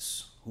Rambam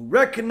says, who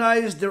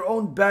recognize their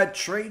own bad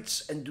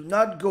traits and do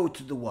not go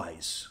to the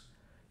wise.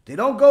 They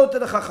don't go to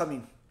the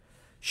Chachamim.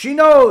 She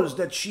knows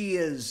that she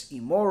is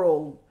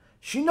immoral.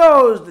 She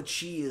knows that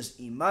she is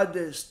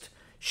immodest.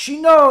 She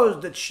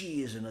knows that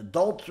she is an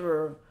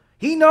adulterer.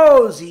 He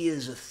knows he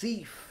is a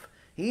thief.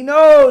 He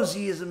knows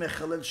he is a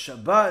mechalel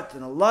Shabbat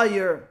and a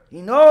liar.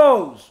 He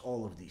knows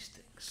all of these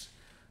things.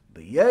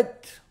 But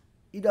yet,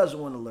 he doesn't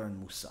want to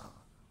learn Musar.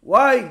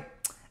 Why?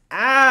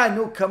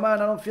 No, come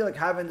on, I don't feel like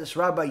having this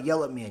rabbi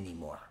yell at me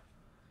anymore.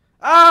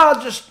 I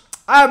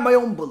have my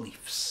own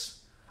beliefs.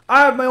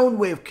 I have my own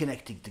way of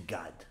connecting to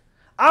God.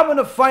 I'm going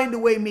to find a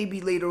way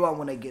maybe later on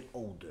when I get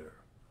older.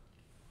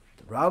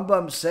 The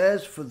Rambam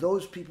says, for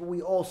those people,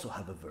 we also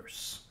have a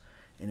verse.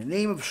 In the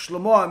name of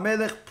Shlomo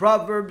HaMelech,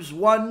 Proverbs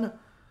 1,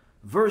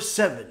 verse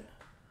 7.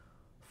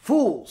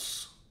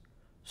 Fools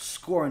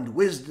scorned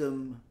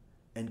wisdom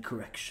and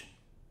correction.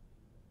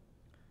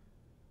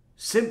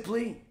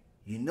 Simply,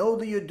 you know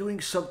that you're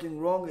doing something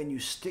wrong and you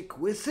stick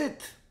with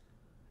it.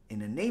 In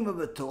the name of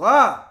the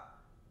Torah,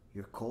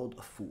 you're called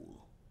a fool.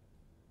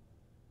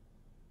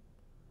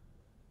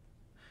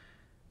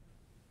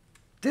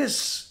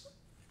 This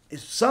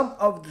is some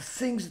of the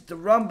things that the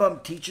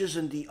Rambam teaches,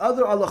 and the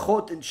other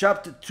halachot in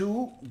chapter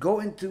 2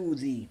 go into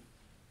the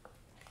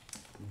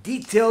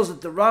details that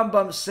the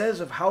Rambam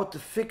says of how to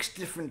fix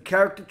different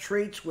character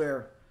traits,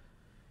 where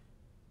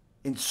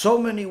in so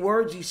many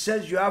words he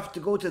says you have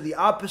to go to the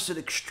opposite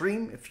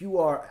extreme. If you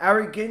are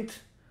arrogant,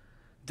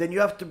 then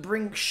you have to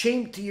bring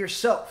shame to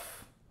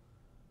yourself.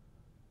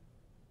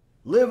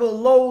 Live a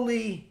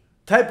lowly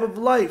type of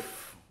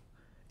life.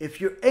 If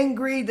you're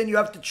angry, then you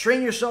have to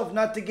train yourself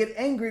not to get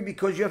angry,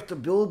 because you have to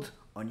build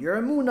on your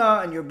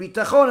emunah and your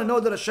bitachon and know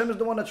that Hashem is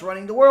the one that's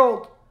running the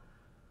world.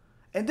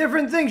 And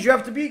different things. You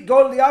have to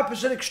go to the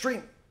opposite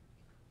extreme.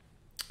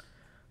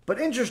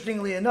 But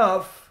interestingly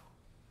enough,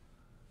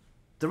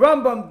 the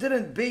Rambam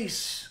didn't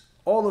base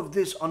all of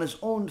this on his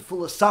own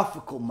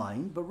philosophical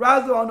mind, but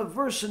rather on a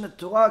verse in the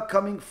Torah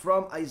coming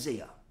from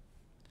Isaiah.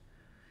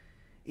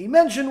 He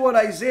mentioned what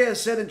Isaiah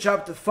said in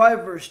chapter 5,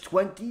 verse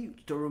 20,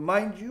 to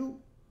remind you.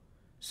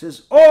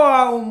 Says, O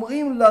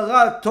ha'omrim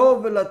la'ra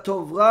tov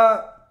ve'latov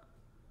ra,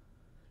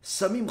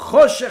 samim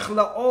choshech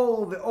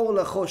la'or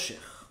ve'or la'choshech.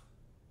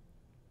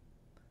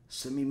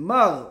 Samim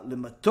mar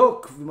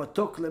le'matok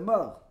ve'matok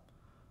le'mar.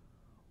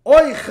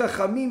 Oy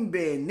chachamim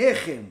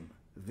be'enechem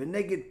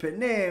ve'neged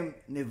penehem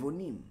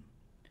nevonim.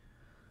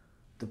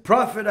 The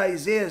prophet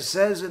Isaiah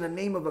says in the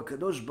name of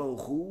HaKadosh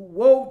Baruch Hu,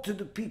 woe to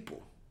the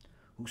people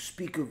who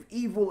speak of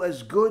evil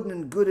as good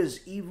and good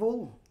as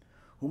evil,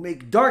 who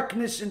make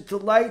darkness into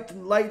light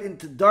and light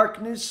into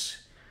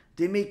darkness.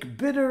 They make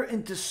bitter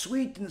into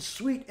sweet and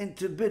sweet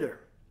into bitter.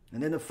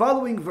 And in the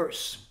following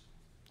verse,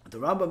 the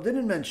Rambam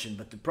didn't mention,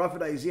 but the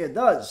prophet Isaiah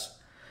does,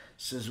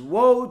 says,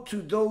 woe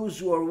to those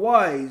who are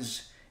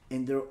wise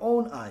in their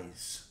own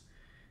eyes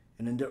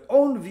and in their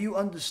own view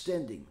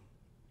understanding.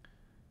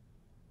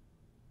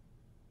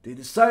 They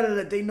decided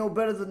that they know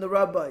better than the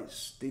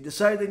rabbis. They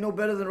decided they know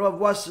better than Rav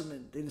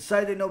Wasserman. They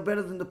decided they know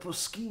better than the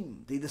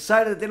poskim. They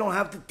decided that they don't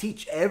have to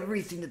teach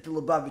everything that the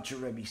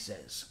Lubavitcher Rebbe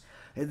says.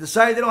 They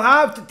decided they don't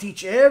have to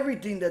teach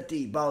everything that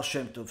the Baal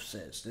Shem Tov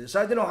says. They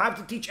decided they don't have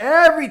to teach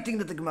everything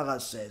that the Gemara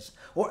says,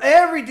 or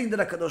everything that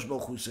HaKadosh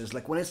Baruch Hu says.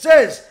 Like when it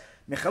says,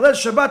 Mechalel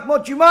Shabbat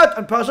Mot Yumat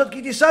on Parashat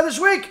Ki Tisa this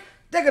week,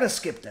 they're going to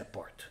skip that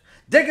part.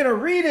 They're going to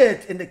read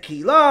it in the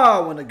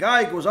Keilah when the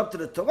guy goes up to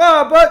the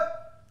Torah, but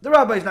the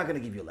rabbi is not going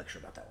to give you a lecture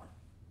about that one.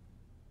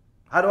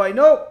 How do I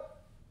know?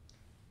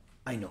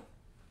 I know.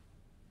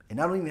 And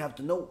I don't even have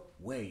to know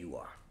where you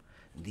are.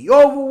 The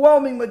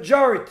overwhelming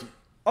majority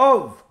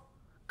of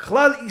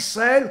Klal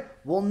Israel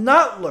will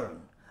not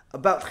learn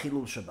about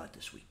Chilul Shabbat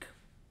this week.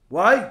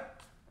 Why?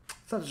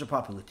 It's not such a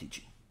popular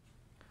teaching.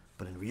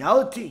 But in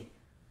reality,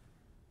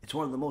 it's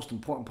one of the most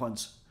important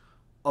parts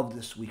of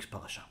this week's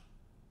parasha.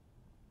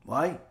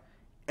 Why?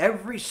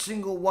 Every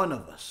single one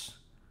of us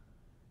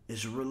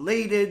is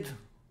related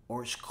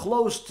or is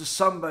close to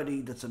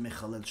somebody that's a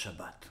Mechalel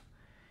Shabbat.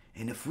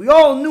 And if we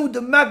all knew the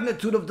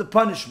magnitude of the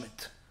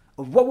punishment,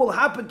 of what will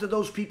happen to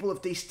those people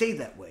if they stay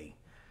that way,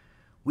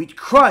 we'd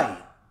cry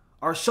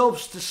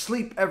ourselves to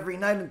sleep every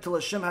night until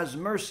Hashem has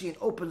mercy and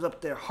opens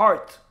up their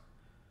heart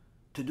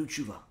to do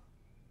tshuva.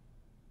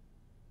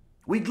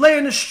 We'd lay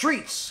in the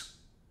streets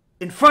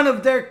in front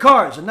of their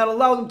cars and not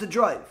allow them to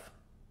drive.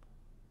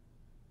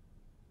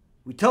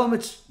 We tell them,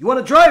 you want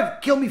to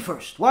drive? Kill me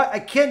first. Why? I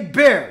can't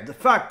bear the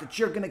fact that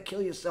you're going to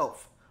kill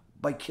yourself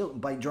by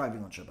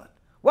driving on Shabbat.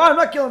 Why? I'm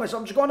not killing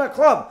myself. I'm just going to a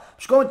club. I'm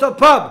just going to a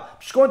pub. I'm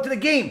just going to the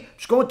game. I'm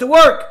just going to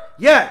work.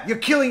 Yeah, you're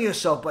killing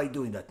yourself by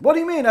doing that. What do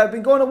you mean? I've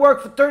been going to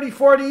work for 30,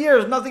 40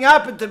 years. Nothing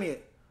happened to me.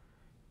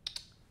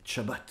 It's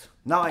Shabbat.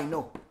 Now I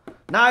know.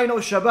 Now I know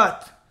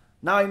Shabbat.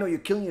 Now I know you're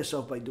killing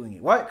yourself by doing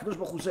it. Why? Kadosh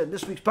Baruch Hu said in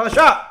this week's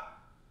parasha,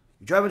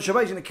 you drive on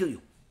Shabbat, he's going to kill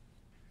you.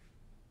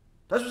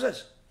 That's what it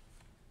says.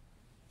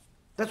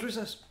 That's what it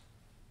says.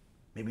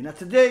 Maybe not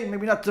today,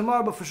 maybe not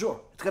tomorrow, but for sure,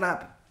 it's going to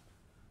happen.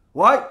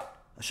 Why?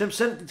 Hashem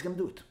said it, he's going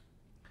to do it.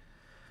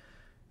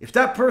 If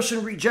that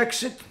person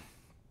rejects it,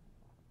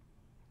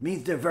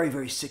 means they're very,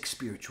 very sick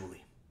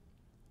spiritually.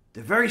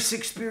 They're very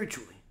sick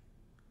spiritually.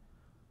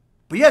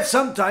 But yet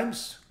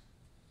sometimes,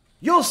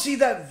 you'll see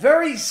that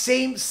very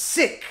same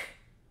sick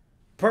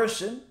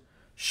person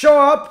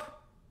show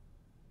up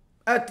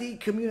at the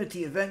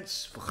community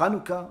events for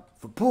Chanukah,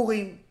 for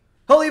Purim.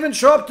 He'll even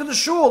show up to the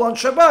shul on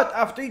Shabbat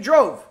after he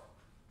drove.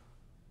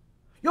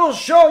 You'll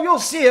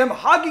see him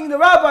hugging the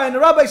rabbi, and the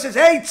rabbi says,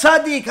 hey,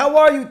 tzaddik, how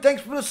are you?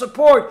 Thanks for the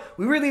support.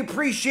 We really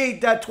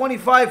appreciate that $25,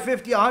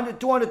 $50, $100,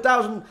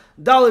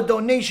 $200,000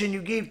 donation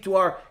you gave to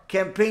our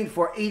campaign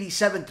for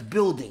 87th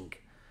building.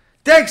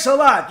 Thanks a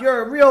lot.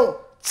 You're a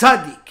real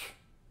tzaddik.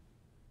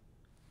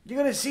 You're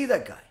going to see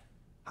that guy.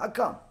 How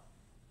come?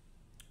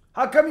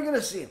 How come you're going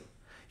to see him?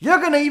 You're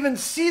going to even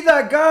see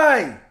that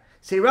guy.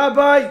 Say,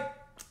 Rabbi,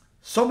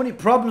 so many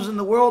problems in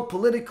the world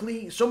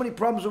politically, so many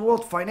problems in the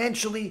world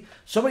financially,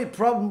 so many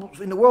problems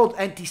in the world,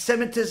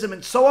 anti-Semitism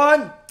and so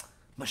on.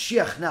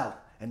 Mashiach now.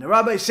 And the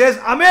rabbi says,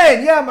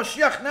 Amen, yeah,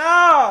 Mashiach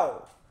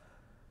now.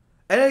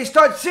 And then he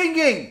starts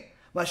singing,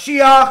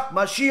 Mashiach,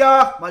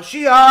 Mashiach,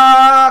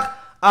 Mashiach.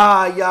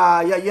 Ah,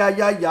 yeah.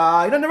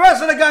 And then the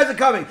rest of the guys are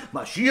coming.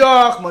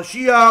 Mashiach,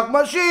 Mashiach,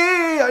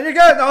 Mashiach. And you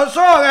get the whole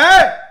song,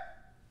 eh?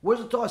 What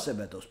does the Torah say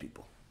about those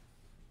people?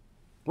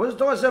 What does the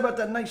Torah say about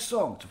that nice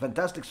song? It's a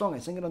fantastic song. I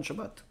sing it on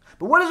Shabbat.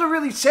 But what does it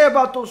really say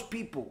about those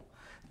people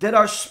that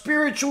are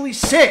spiritually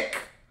sick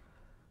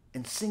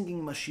and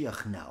singing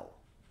Mashiach now?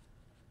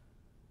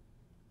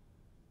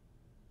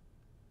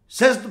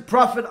 Says the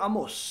prophet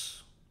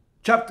Amos,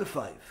 chapter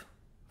 5,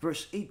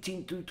 verse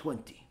 18 through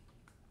 20.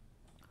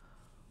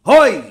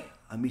 Hoi,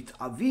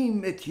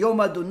 המתאבים את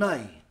יום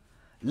אדוני,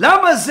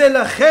 למה זה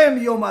לכם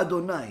יום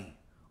אדוני,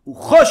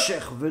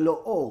 וחושך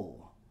ולא אור?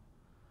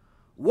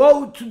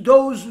 Woe to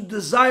those who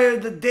desire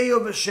the day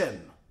of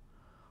Hashem.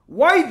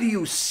 Why do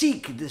you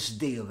seek this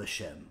day of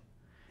Hashem?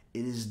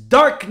 It is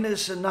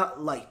darkness and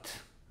not light.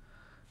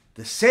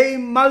 The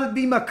same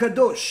Malbim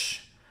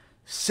HaKadosh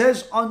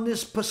says on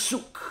this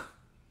pasuk,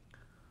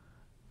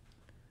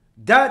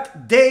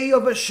 that day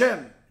of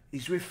Hashem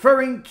is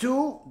referring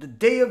to the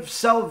day of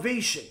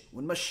salvation,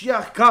 when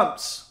Mashiach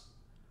comes.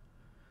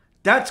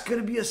 That's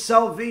going to be a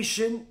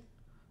salvation,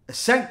 a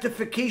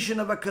sanctification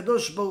of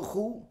HaKadosh Baruch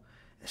Hu,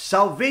 a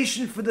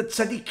salvation for the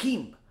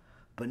tzaddikim,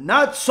 but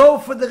not so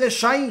for the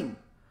reshaim,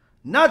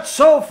 not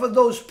so for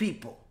those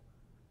people.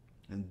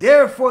 And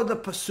therefore the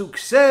pasuk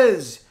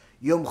says,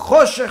 Yom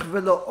Choshech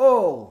Velo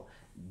Or,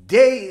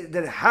 day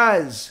that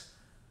has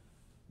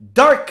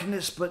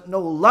darkness but no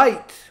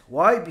light.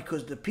 Why?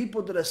 Because the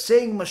people that are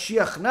saying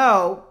Mashiach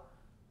now,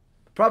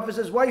 the prophet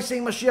says, why are you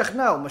saying Mashiach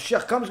now?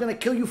 Mashiach comes, going to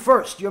kill you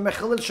first. You're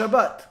Mechalel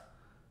Shabbat.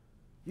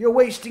 You're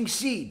wasting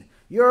seed.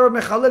 You're a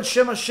Mechalel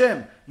Shem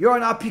Hashem. You're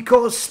an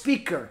Apikoros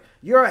speaker.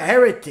 You're a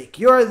heretic.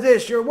 You're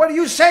this. What are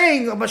you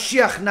saying,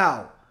 Mashiach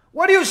now?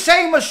 What are you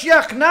saying,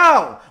 Mashiach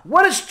now?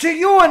 What is to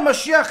you in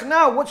Mashiach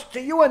now? What's to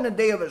you in the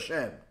day of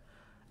Hashem?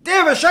 The day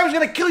of Hashem is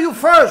going to kill you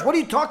first. What are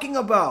you talking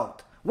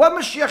about? What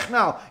Mashiach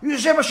now? You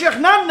say Mashiach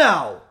not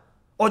now.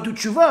 Or do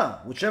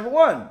TeShuva, whichever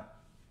one.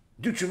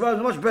 Do TeShuva is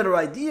a much better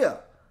idea.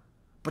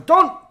 But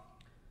don't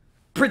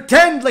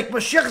pretend like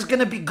Mashiach is going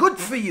to be good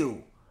for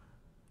you.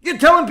 You're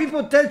telling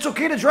people that it's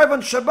okay to drive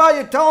on Shabbat.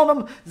 You're telling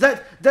them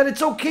that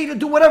it's okay to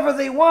do whatever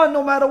they want,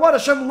 no matter what.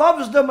 Hashem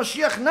loves them,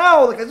 Mashiach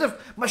now. Like as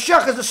if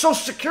Mashiach is a social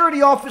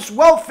security office,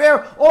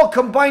 welfare, all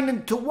combined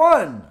into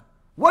one.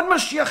 What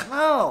Mashiach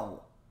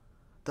now?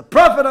 The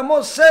prophet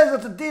Amos says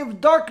it's a day of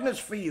darkness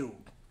for you.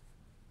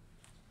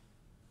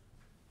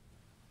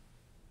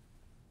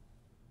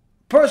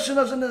 Person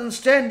doesn't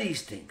understand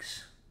these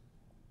things.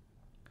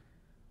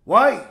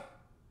 Why?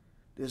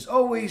 There's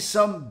always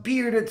some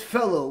bearded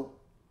fellow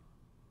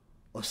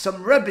or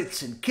some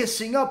rebbitzin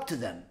kissing up to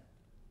them.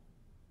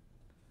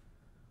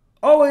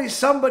 Always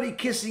somebody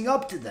kissing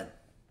up to them.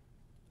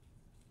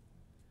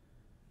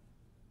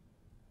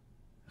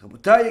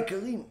 Rabotai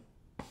Yekarim,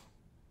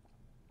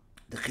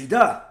 the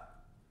Chidah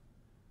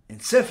in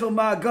Sefer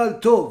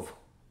Ma'agal Tov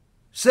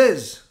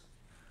says,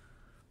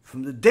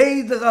 from the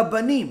day the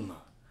Rabbanim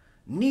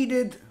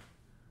needed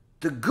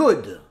the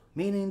good,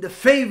 meaning the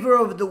favor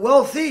of the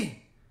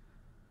wealthy,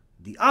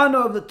 the honor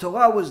of the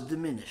Torah was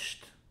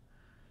diminished.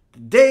 The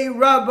day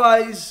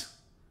rabbis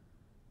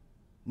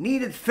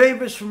needed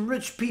favors from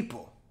rich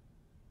people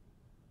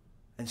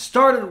and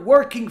started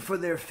working for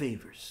their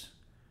favors,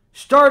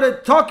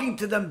 started talking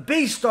to them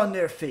based on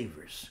their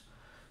favors,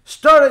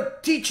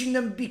 started teaching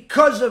them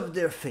because of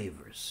their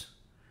favors,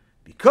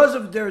 because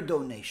of their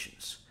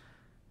donations,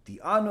 the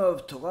honor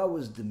of Torah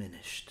was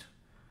diminished.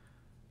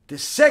 The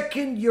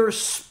second your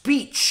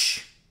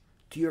speech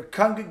to your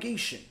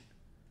congregation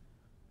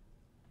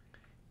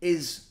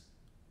is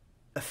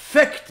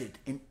affected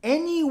in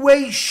any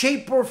way,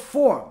 shape, or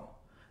form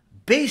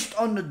based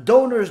on the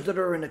donors that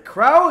are in a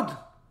crowd,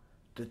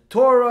 the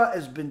Torah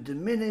has been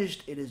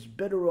diminished. It is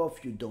better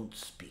off you don't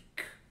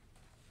speak.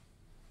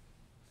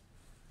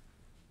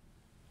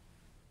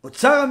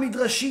 Otzar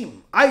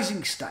Midrashim,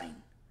 Eisenstein,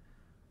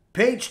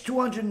 page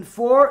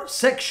 204,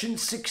 section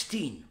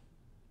 16.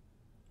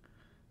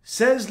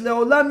 says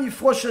לעולם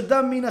יפרוש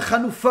אדם מן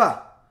החנופה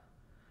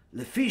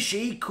לפי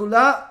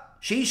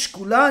שהיא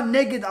שקולה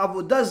נגד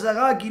עבודה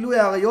זרה, גילוי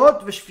עריות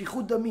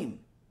ושפיכות דמים.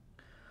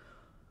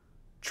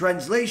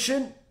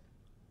 Translation: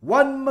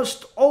 one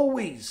must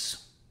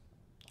always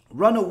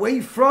run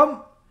away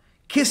from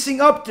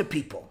kissing up to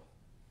people,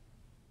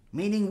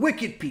 meaning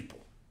wicked people.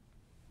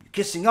 You're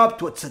kissing up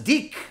to a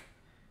tzaddik.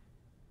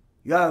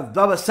 You have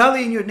Baba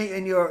Sali in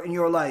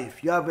your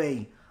life. You have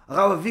a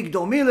Rav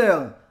Avigdor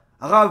Miller,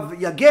 Rav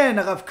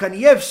Yagen, Rav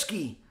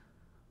Kanievsky,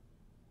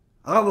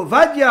 Rav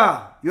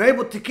Ovadia. You're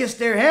able to kiss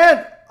their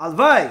hand.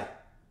 Alvai.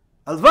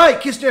 Alvai,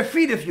 kiss their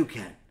feet if you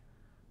can.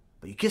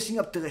 But you're kissing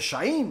up to the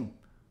Shaim.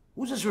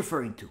 Who's this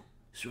referring to?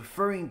 It's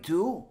referring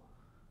to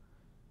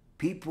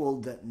people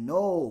that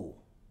know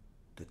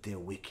that they're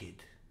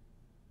wicked.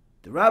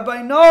 The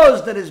rabbi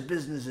knows that his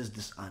business is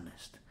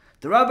dishonest.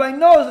 The rabbi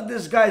knows that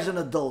this guy's an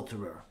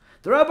adulterer.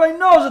 The rabbi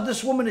knows that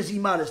this woman is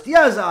immodest. He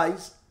has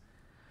eyes.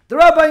 The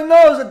rabbi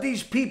knows that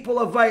these people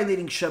are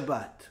violating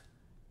Shabbat.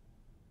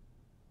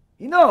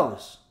 He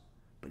knows.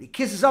 But he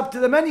kisses up to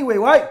them anyway.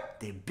 Why?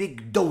 They're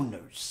big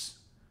donors.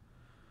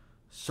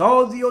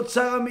 So the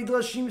Otzar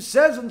Midrashim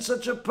says on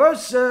such a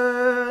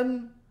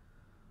person,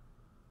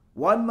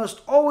 one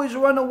must always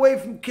run away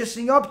from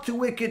kissing up to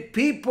wicked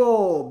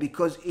people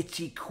because it's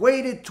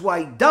equated to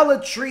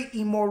idolatry,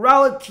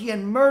 immorality,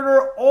 and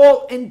murder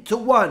all into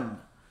one.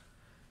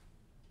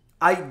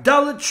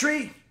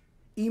 Idolatry,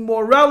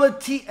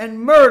 immorality, and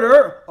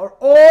murder are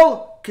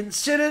all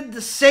considered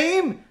the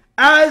same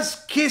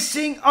as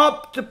kissing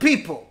up to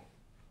people.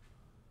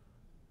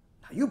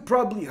 Now, you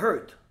probably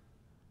heard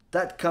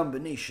that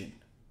combination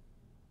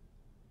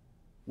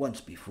once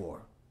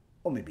before,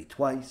 or maybe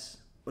twice,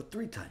 or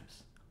 3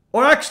 times.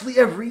 Or actually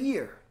every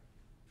year.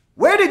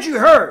 Where did you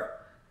hear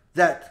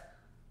that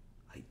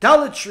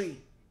idolatry,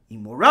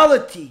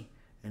 immorality,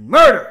 and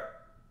murder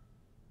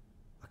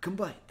are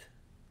combined?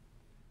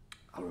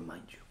 I'll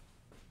remind you.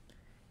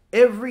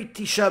 Every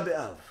Tisha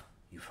B'Av,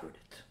 you've heard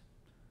it.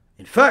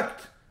 In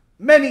fact,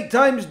 many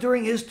times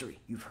during history,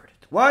 you've heard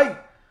it. Why?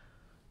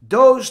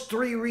 Those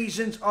 3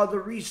 reasons are the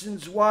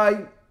reasons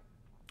why,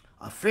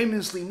 are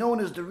famously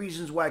known as the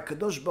reasons why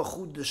Kadosh Baruch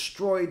Hu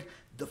destroyed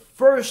the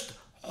first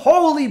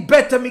holy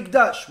Bet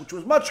HaMikdash, which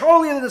was much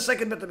holier than the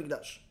second Bet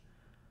HaMikdash.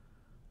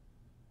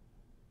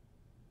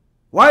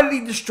 Why did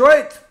he destroy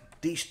it?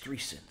 These 3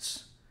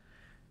 sins.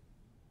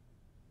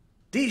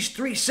 These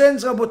 3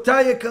 sins,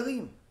 Rabotai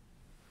Yekarim.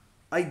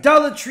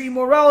 Idolatry,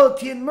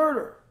 immorality, and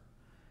murder.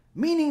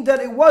 Meaning that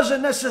it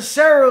wasn't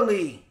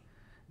necessarily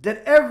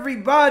that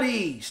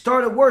everybody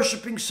started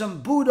worshipping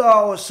some Buddha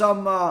or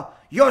some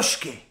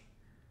Yoshke.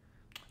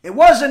 It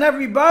wasn't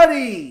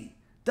everybody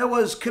that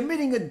was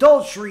committing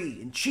adultery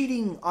and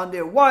cheating on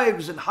their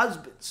wives and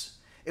husbands.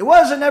 It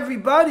wasn't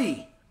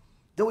everybody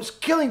that was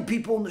killing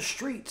people in the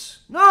streets.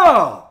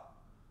 No!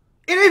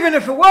 And even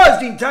if it was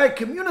the entire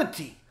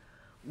community,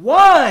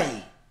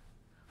 why?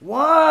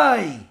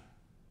 Why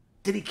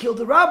did he kill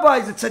the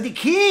rabbis, the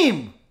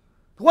tzaddikim?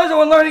 The ones that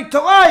were learning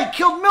Torah, he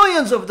killed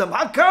millions of them.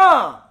 How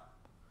come?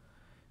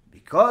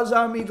 Because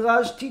our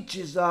Midrash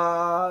teaches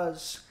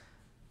us.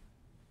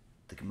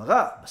 The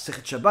Gemara,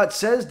 Masechet Shabbat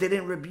says they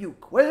didn't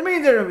rebuke. What does it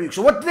mean they didn't rebuke?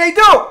 So what did they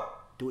do?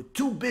 They were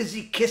too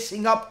busy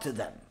kissing up to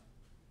them.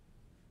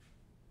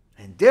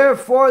 And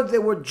therefore they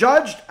were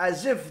judged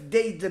as if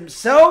they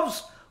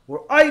themselves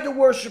were idol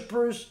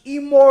worshippers,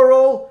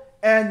 immoral,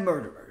 and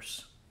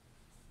murderers.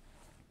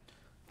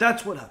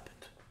 That's what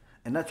happened.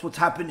 And that's what's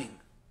happening.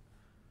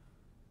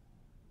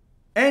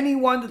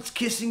 Anyone that's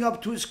kissing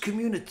up to his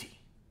community,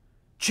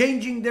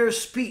 changing their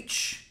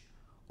speech,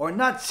 or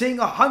not saying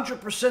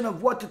 100%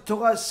 of what the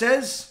Torah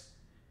says,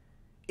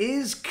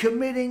 is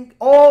committing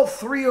all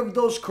 3 of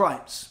those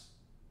crimes.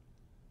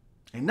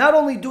 And not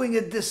only doing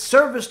a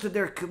disservice to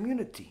their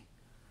community,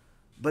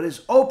 but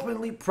is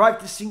openly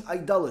practicing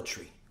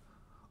idolatry,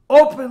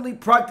 openly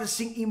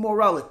practicing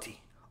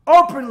immorality,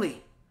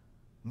 openly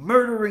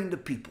murdering the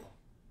people.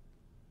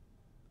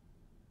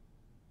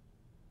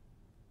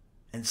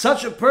 And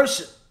such a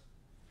person,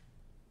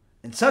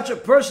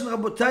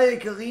 Rabotai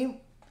Yekarim,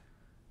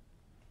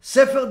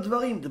 Sefer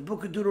Dvarim, the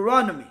book of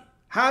Deuteronomy,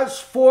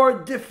 has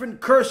 4 different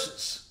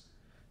curses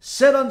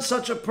said on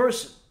such a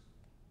person.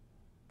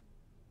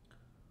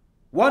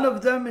 One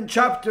of them in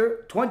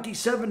chapter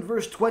 27,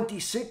 verse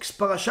 26,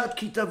 Parashat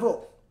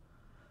Kitavo.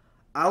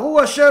 Aru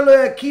asher lo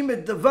yakim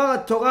et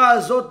davar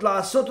haTorah hazot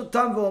la'asot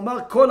otam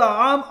ve'omar kol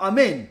ha'am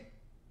amen.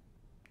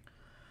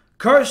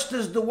 Cursed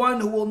is the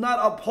one who will not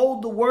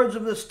uphold the words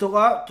of this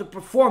Torah to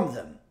perform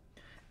them,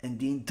 and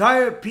the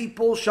entire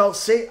people shall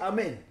say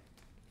amen.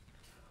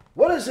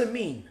 What does it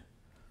mean?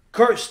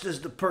 Cursed is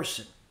the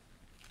person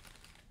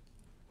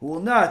who will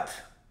not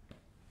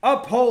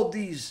uphold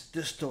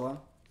this Torah.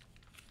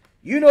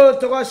 You know the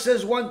Torah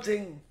says one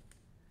thing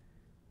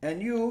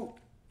and you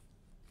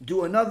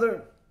do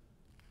another.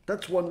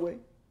 That's one way.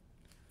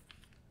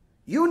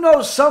 You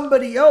know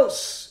somebody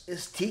else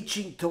is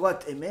teaching Torah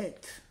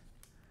Emet,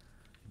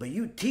 but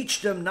you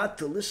teach them not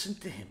to listen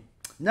to him.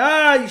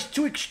 Nah, he's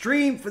too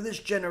extreme for this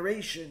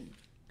generation.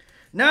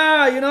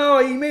 Nah,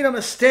 he made a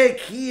mistake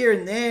here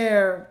and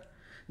there.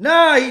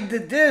 Nah, he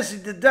did this, he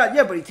did that.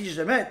 Yeah, but he teaches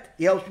Emet.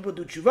 He helps people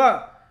do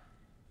TeShuva.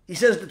 He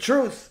says the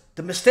truth.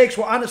 The mistakes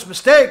were honest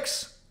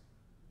mistakes.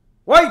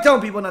 Why are you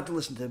telling people not to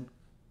listen to him?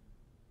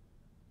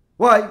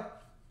 Why?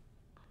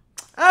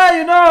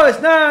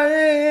 It's not.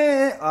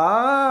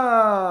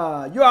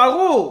 You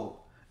are.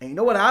 And you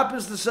know what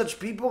happens to such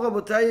people,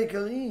 Rabotai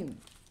Yekarim?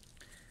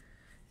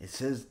 It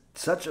says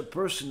such a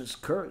person is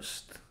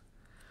cursed.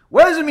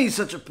 What does it mean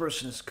such a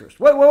person is cursed?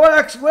 What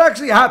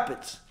actually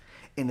happens?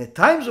 In the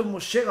times of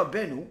Moshe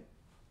Rabbeinu,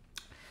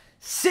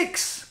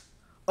 6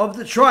 of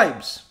the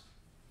tribes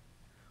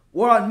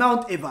were on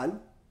Mount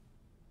Ebal.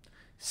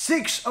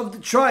 6 of the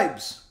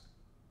tribes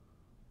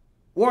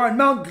were on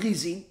Mount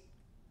Gerizim.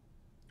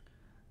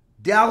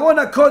 The Aron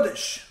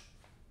HaKodesh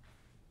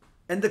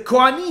and the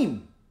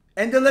Kohanim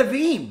and the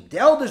Leviim, the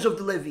elders of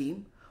the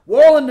Leviim,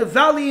 were all in the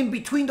valley in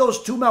between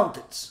those 2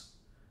 mountains,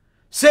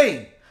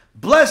 saying,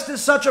 blessed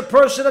is such a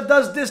person that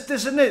does this,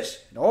 this, and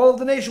this. And all of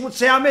the nation would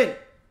say Amen.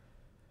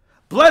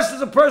 Blessed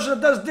is a person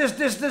that does this,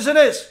 this, this, and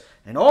this.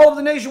 And all of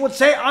the nation would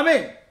say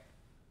Amen.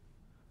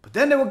 But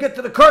then they would get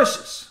to the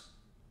curses.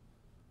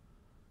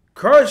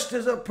 Cursed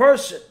is a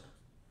person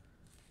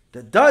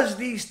that does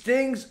these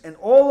things and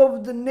all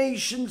of the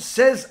nation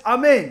says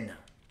Amen.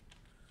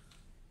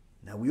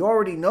 Now we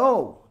already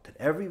know that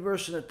every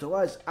verse in the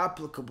Torah is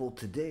applicable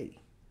today,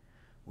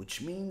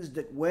 which means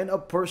that when a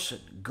person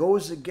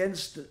goes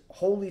against the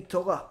Holy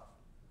Torah,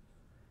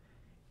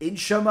 in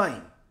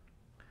Shamayim,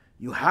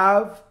 you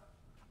have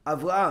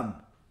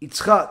Avraham,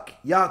 Yitzchak,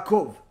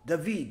 Yaakov,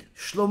 David,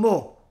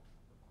 Shlomo,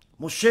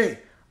 Moshe,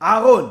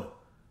 Aaron,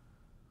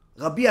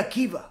 Rabbi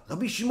Akiva,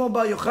 Rabbi Shimon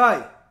Bar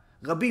Yochai,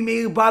 Rabbi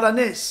Meir Bar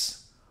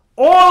Anes,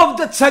 all of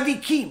the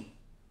tzaddikim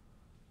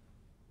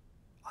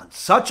on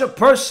such a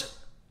person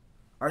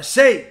are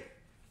saying,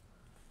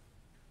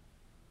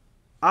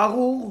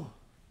 Arur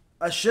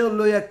asher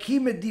lo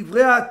yakim et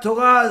divrei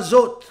HaTorah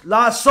azot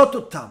la'asot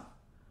otam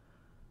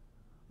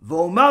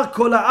v'omar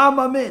kol ha'am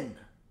amen.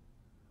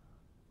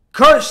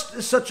 Cursed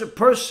is such a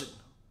person.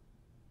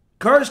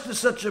 Cursed is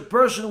such a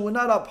person who will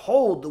not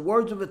uphold the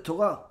words of the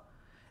Torah,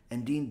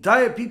 and the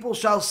entire people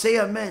shall say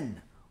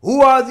Amen.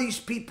 Who are these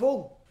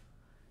people?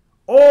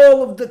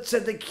 All of the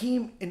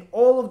tzaddikim in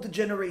all of the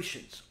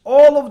generations.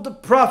 All of the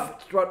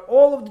prophets throughout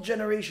all of the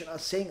generation are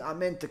saying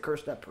Amen to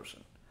curse that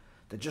person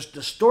that just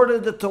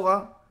distorted the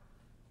Torah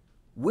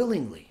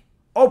willingly,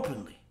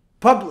 openly,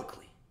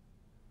 publicly,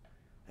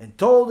 and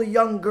told a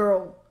young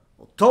girl,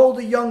 or told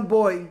a young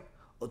boy,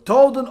 or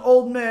told an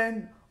old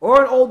man,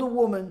 or an older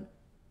woman,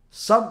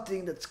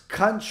 something that's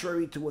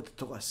contrary to what the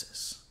Torah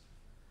says.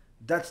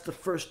 That's the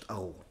first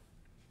arul.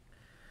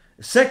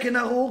 The second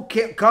arul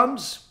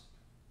comes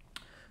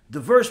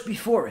the verse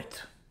before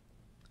it,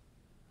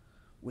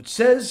 which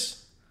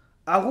says,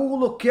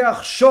 arul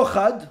lokeach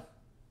shochad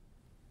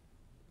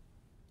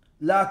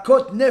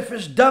la'akot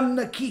nefesh dam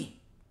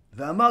naki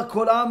ve'amar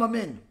kol ha'am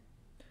amen.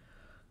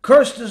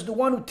 Cursed is the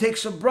one who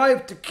takes a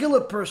bribe to kill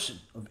a person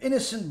of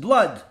innocent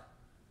blood.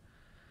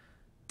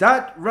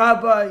 That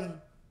rabbi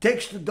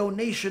takes the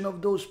donation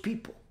of those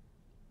people,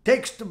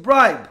 takes the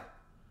bribe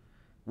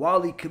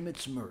while he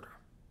commits murder,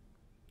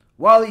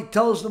 while he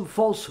tells them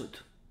falsehood.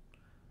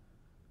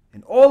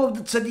 And all of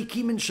the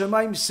tzaddikim in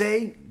Shamayim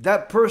say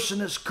that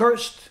person is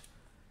cursed.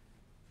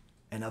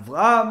 And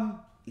Avraham,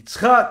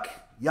 Yitzchak,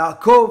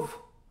 Yaakov,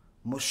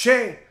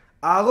 Moshe,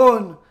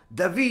 Aaron,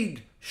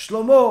 David,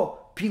 Shlomo,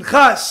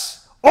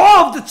 Pinchas,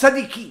 all of the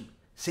tzaddikim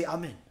say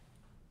Amen.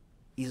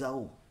 He's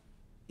arul.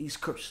 He's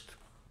cursed.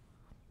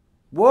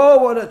 Whoa,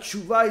 what a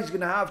tshuva he's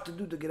going to have to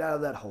do to get out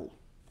of that hole.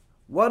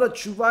 What a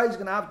tshuva he's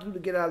going to have to do to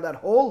get out of that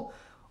hole,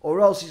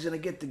 or else he's going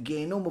to get the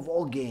Gehinom of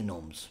all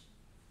Gehinoms.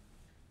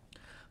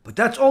 But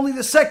that's only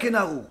the second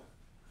arul.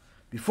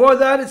 Before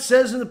that, it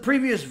says in the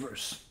previous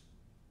verse,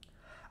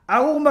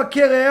 arul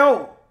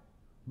makereo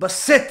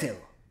baseter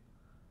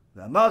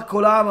ve'amar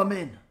kol ha'am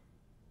amen.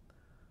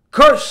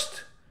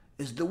 Cursed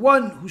is the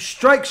one who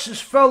strikes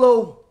his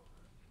fellow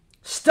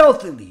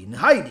stealthily, in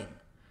hiding.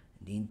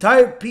 And the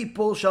entire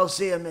people shall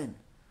say Amen.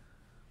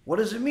 What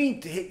does it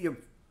mean to hit your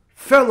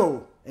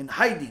fellow in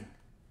hiding?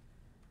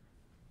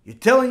 You're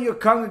telling your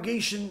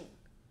congregation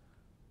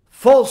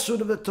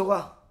falsehood of the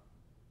Torah,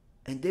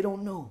 and they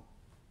don't know.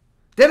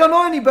 They don't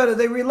know any better.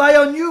 They rely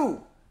on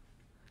you.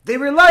 They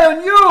rely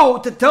on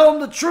you to tell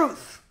them the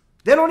truth.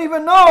 They don't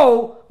even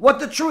know what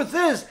the truth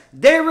is.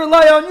 They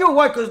rely on you.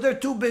 Why? Because they're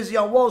too busy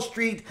on Wall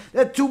Street.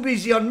 They're too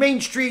busy on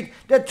Main Street.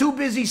 They're too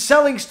busy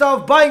selling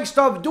stuff, buying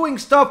stuff, doing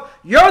stuff.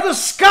 You're the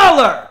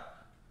scholar.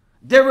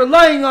 They're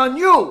relying on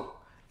you.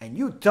 And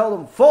you tell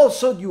them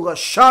falsehood, you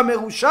rasha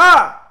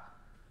merusha.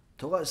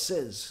 Torah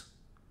says,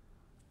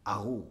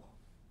 arul.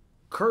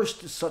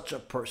 Cursed is such a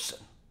person.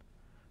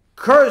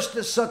 Cursed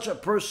is such a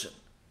person.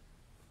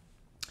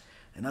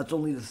 And that's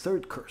only the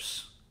third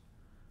curse.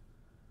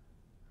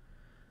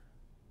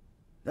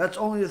 That's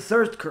only the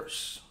third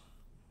curse.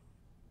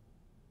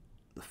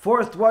 The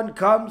fourth one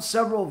comes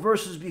several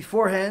verses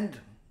beforehand.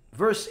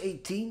 Verse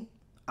 18.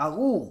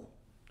 Arul.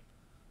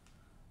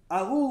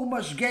 Arul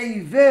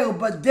mashgei iver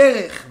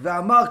baderech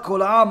ve'amar kol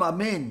ha'am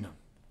amen.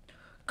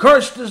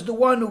 Cursed is the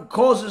one who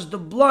causes the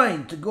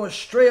blind to go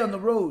astray on the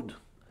road,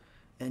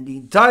 and the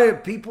entire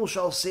people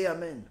shall say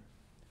Amen.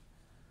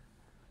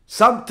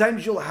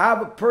 Sometimes you'll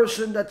have a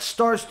person that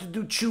starts to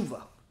do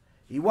tshuva.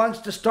 He wants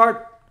to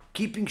start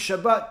keeping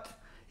Shabbat.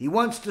 He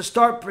wants to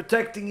start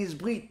protecting his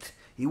brit.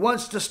 He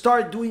wants to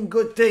start doing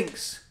good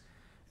things.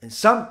 And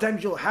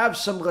sometimes you'll have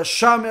some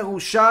rasha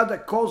merusha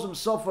that calls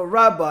himself a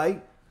rabbi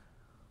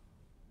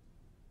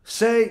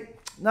say,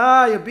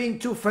 nah, you're being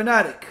too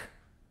fanatic.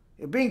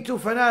 You're being too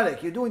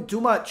fanatic. You're doing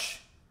too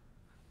much.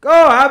 Go,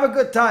 have a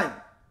good time.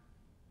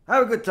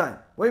 Have a good time.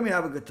 What do you mean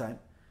have a good time?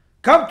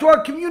 Come to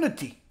our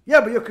community.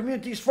 Yeah, but your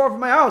community is far from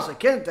my house. I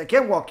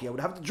can't walk here. I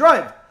would have to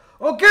drive.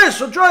 Okay,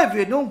 so drive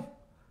here, no?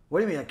 What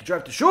do you mean? I can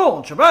drive to shul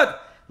on Shabbat?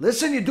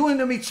 Listen, you're doing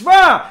the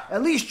mitzvah.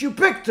 At least you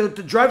picked to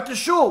drive to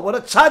shul. What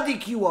a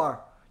tzaddik you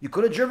are. You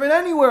could have driven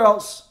anywhere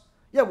else.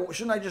 Yeah, but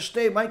shouldn't I just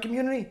stay in my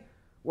community?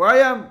 Where I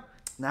am?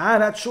 Nah,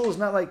 that shul is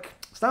not like,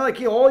 it's not like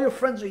here. All your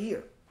friends are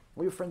here.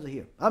 All your friends are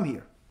here. I'm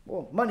here.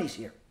 Well, money's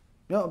here.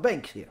 You know,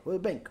 bank's here. We're a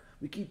bank.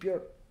 We keep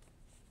your...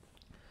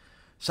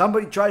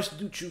 Somebody tries to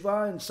do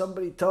TeShuva and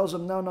somebody tells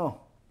them,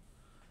 no.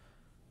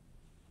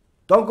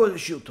 Don't go to the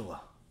Shul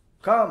Torah.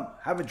 Come,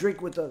 have a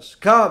drink with us.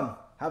 Come,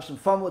 have some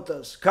fun with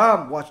us.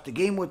 Come, watch the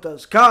game with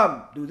us.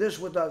 Come, do this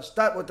with us,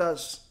 that with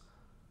us.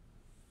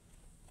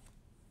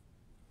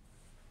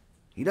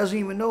 He doesn't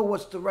even know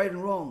what's the right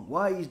and wrong.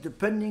 Why? He's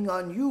depending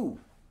on you,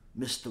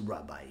 Mr.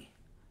 Rabbi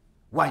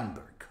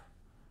Weinberg,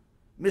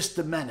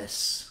 Mr.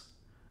 Menace,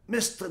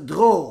 Mr.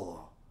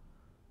 Dror,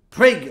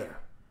 Prager,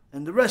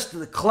 and the rest of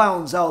the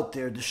clowns out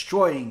there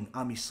destroying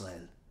Am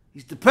Yisrael.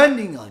 He's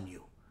depending on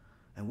you.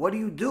 And what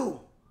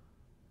do?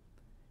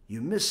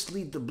 You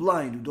mislead the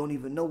blind who don't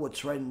even know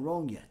what's right and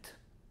wrong yet.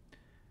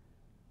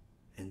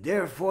 And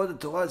therefore the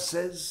Torah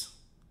says,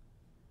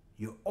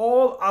 you're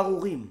all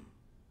arurim.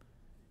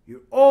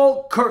 You're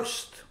all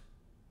cursed.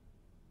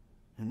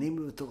 In the name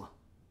of the Torah.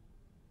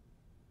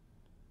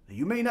 Now,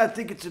 you may not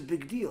think it's a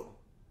big deal,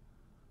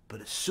 but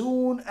as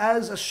soon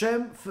as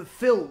Hashem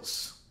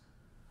fulfills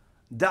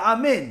the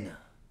Amen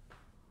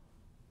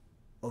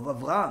of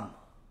Avraham,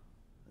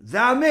 the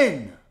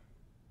Amen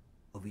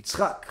of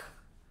Yitzchak,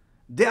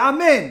 the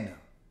Amen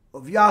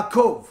of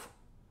Yaakov,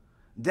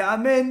 the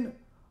Amen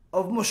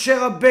of Moshe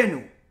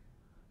Rabbeinu,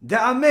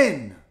 the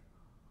Amen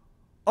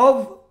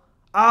of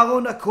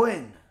Aaron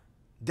HaKohen,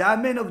 the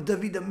Amen of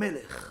David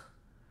HaMelech,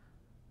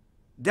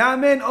 the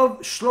Amen of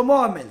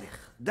Shlomo HaMelech,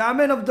 the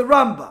Amen of the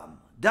Rambam,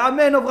 the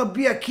Amen of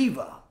Rabbi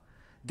Akiva,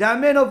 the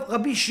Amen of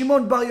Rabbi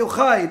Shimon Bar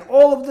Yochai, and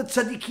all of the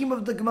tzaddikim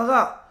of the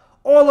Gemara,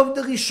 all of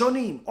the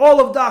Rishonim, all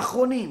of the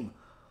Achronim,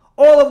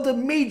 all of the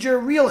major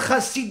real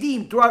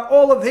Hasidim throughout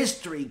all of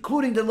history,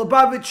 including the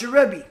Lubavitcher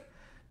Rebbe,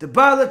 the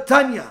Baal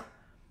Netanya,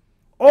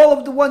 all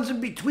of the ones in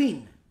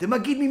between, the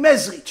Magid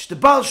Mimezrich, the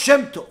Baal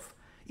Shem Tov.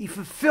 He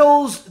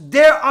fulfills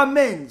their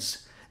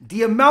amens.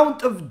 The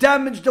amount of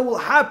damage that will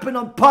happen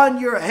upon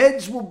your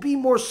heads will be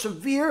more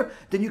severe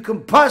than you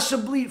can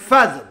possibly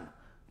fathom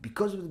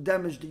because of the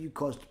damage that you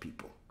caused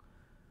people.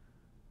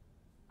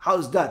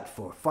 How's that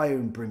for fire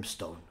and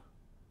brimstone?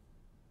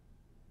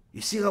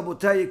 You see,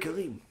 Rabotai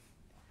Yekarim,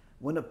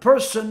 when a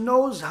person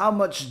knows how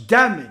much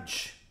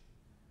damage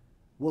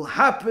will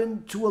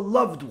happen to a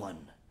loved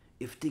one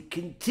if they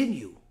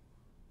continue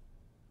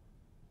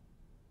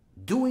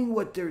doing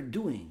what they're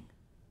doing,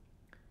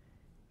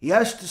 he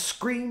has to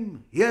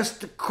scream, he has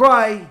to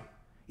cry,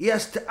 he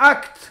has to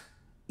act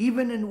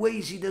even in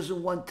ways he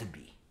doesn't want to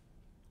be.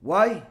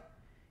 Why?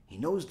 He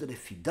knows that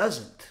if he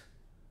doesn't,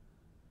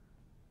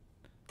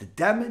 the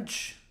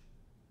damage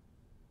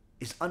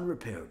is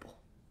unrepairable.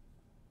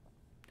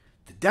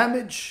 The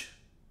damage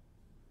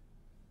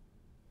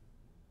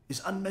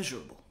is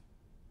unmeasurable.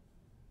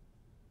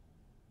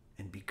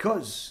 And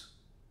because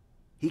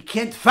he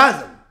can't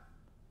fathom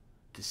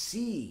to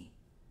see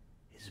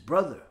his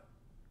brother,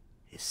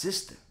 his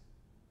sister,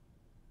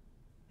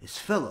 his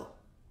fellow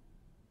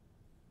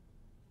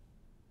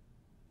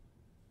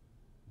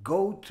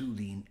go to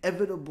the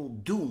inevitable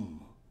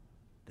doom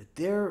that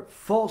their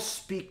false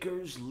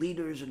speakers,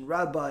 leaders, and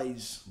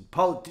rabbis and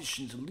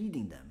politicians are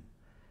leading them,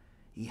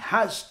 he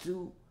has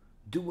to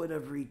do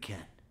whatever he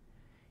can,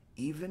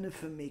 even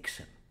if it makes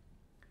him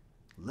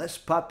less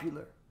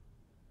popular,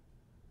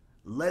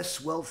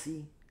 less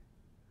wealthy,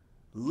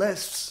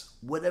 less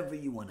whatever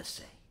you want to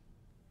say,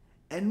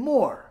 and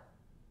more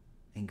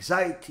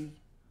anxiety,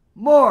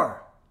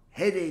 more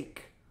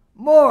headache,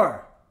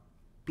 more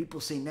people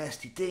say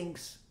nasty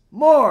things,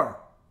 more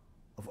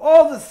of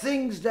all the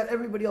things that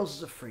everybody else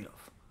is afraid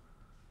of.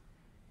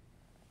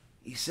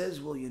 He says,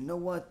 well, you know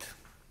what?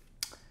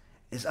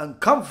 As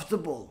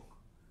uncomfortable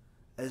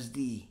as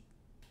the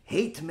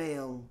hate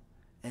mail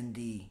and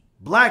the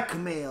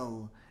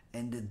blackmail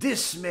and the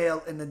this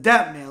mail and the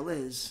that mail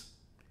is,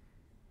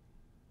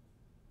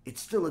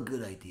 it's still a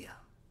good idea.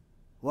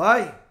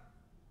 Why?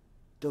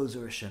 Those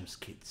are Hashem's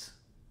kids.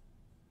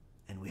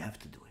 And we have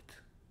to do it.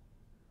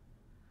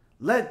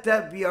 Let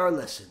that be our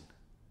lesson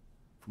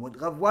from what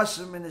Rav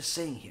Wasserman is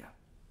saying here.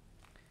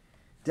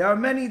 There are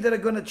many that are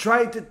going to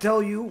try to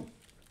tell you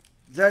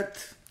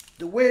that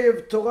the way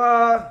of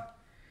Torah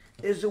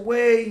is a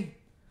way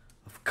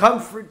of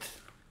comfort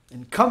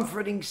and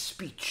comforting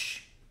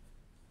speech.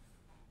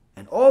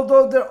 And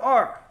although there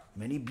are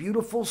many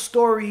beautiful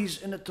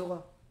stories in the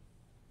Torah,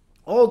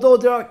 although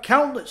there are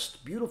countless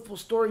beautiful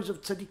stories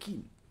of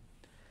tzaddikim,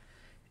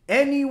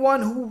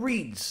 anyone who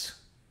reads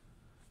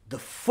the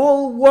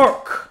full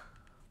work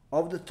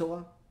of the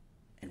Torah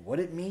and what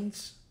it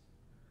means,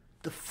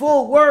 the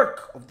full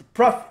work of the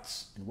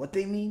prophets and what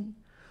they mean,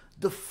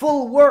 the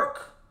full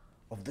work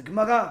of the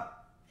Gemara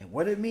And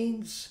what it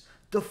means,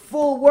 the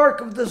full work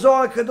of the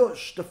Zohar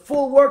Kadosh, the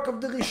full work of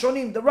the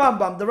Rishonim, the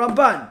Rambam, the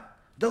Ramban,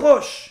 the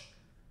Rosh,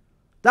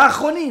 the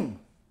Achonim,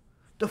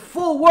 the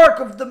full work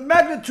of the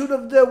magnitude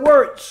of their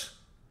words,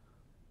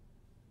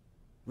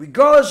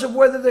 regardless of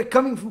whether they're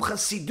coming from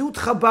Hasidut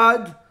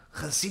Chabad,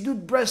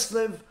 Hasidut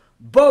Breslev,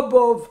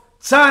 Bobov,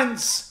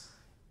 Tzanz,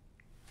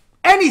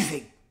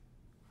 anything,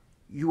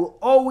 you will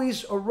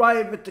always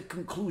arrive at the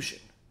conclusion.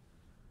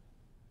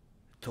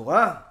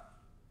 Torah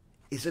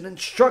is an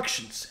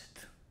instruction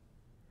set.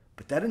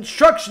 But that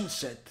instruction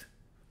set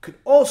could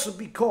also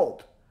be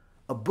called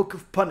a book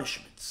of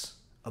punishments,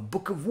 a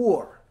book of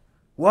war.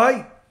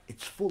 Why?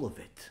 It's full of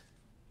it.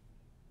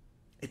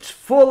 It's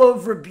full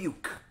of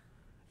rebuke.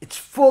 It's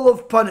full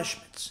of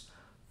punishments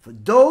for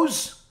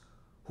those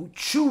who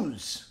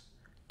choose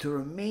to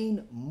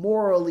remain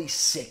morally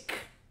sick.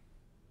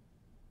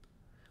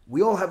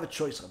 We all have a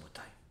choice,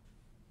 Rabotai.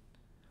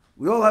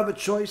 We all have a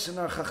choice, and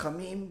our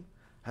Chachamim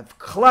have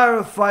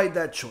clarified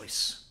that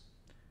choice.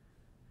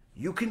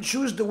 You can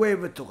choose the way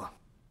of the Torah.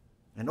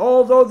 And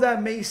although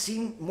that may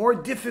seem more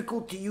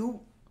difficult to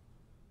you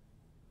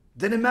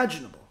than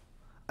imaginable,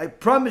 I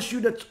promise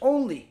you that's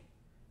only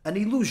an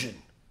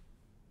illusion.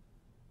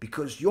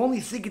 Because you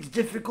only think it's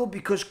difficult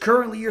because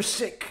currently you're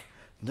sick.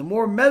 The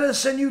more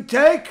medicine you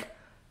take,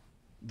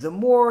 the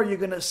more you're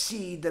going to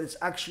see that it's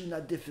actually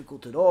not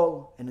difficult at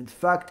all. And in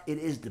fact, it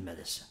is the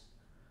medicine.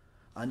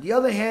 On the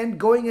other hand,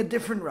 going a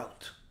different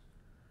route.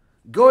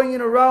 Going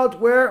in a route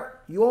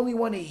where you only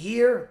want to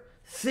hear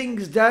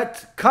things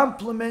that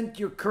complement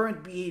your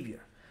current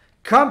behavior,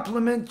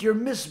 complement your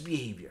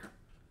misbehavior,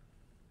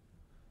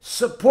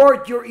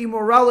 support your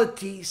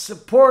immorality,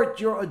 support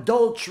your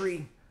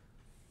adultery,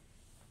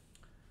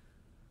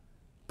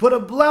 put a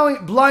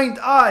blind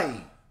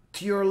eye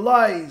to your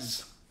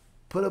lies,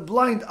 put a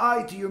blind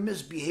eye to your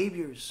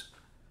misbehaviors,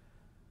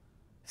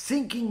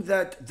 thinking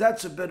that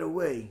that's a better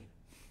way.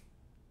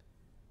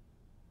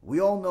 We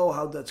all know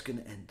how that's going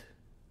to end.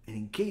 And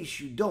in case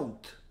you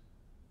don't,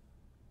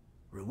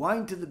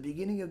 rewind to the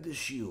beginning of the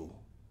shiur,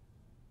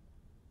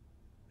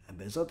 and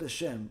Be'ezrat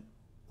Hashem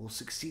will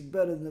succeed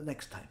better than the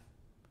next time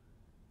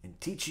in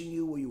teaching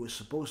you what you were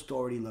supposed to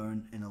already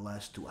learn in the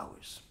last 2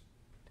 hours.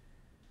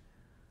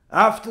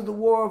 After the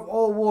war of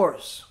all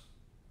wars,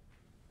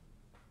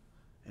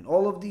 and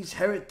all of these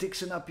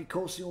heretics and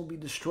apikosim will be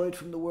destroyed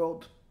from the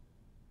world,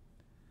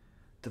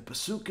 the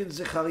pasuk in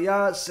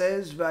Zechariah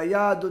says,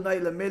 "V'aya Adonai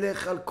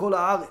lemelech al kol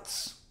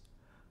haaretz,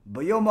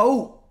 bayom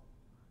ha'u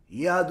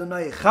yeh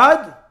Adonai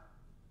echad,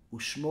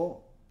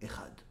 u'shmo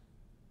echad."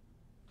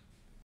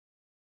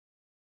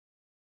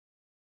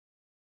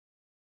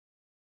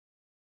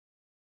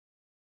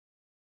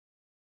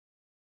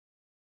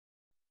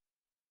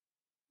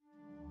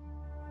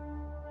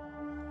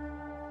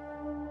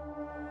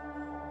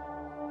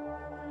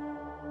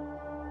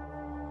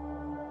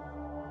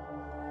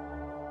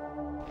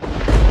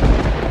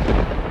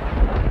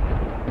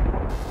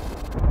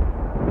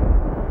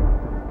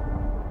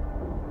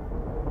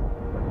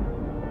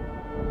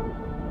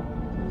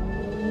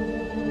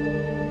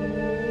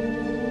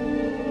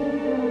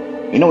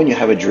 You know when you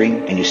have a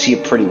dream and you see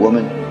a pretty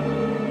woman?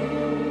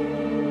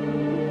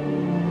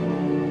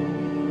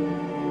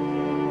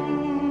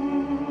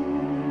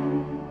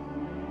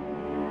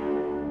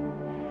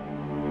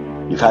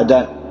 You've had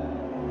that?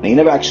 Now you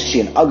never actually see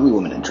an ugly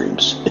woman in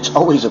dreams. It's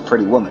always a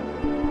pretty woman.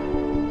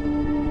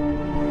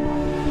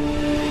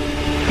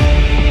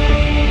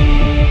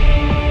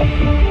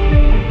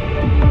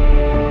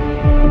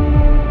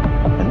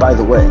 And by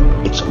the way,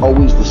 it's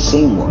always the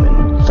same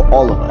woman for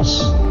all of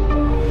us.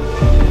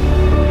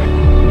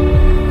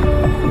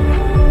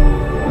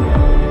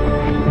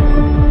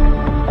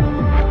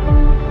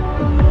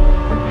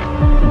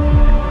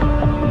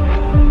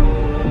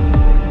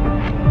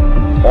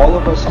 All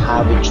of us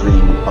have a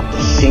dream of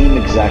the same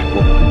exact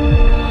woman.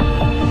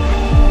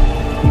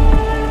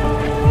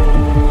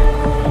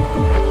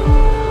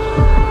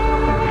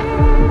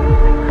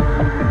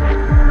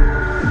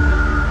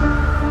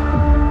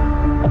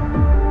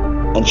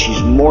 And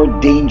she's more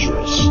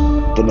dangerous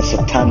than the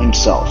Satan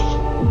himself.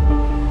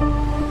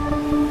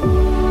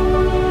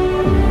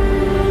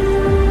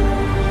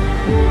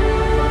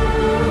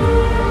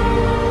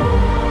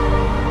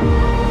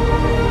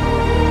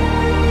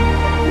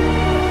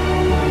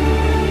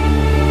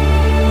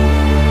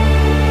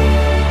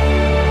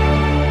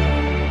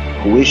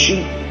 Who is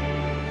she?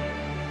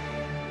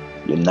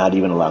 You're not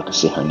even allowed to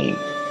say her name.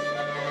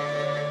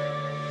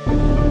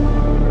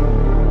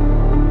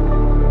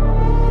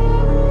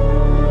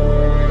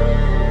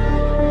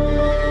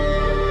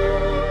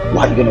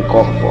 What are you going to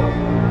call her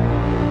for?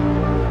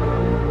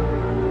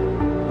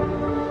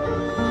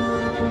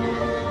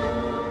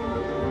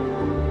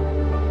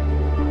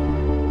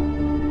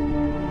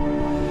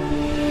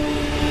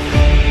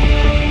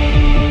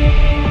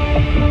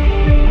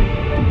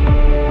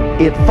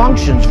 It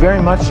functions very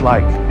much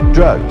like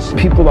drugs.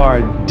 People are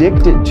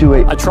addicted to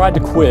it. I tried to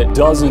quit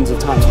dozens of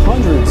times,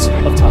 hundreds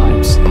of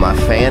times. My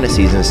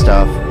fantasies and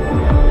stuff,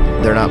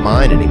 they're not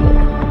mine anymore.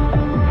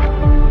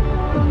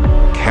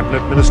 Kept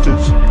cabinet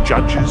ministers,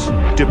 judges,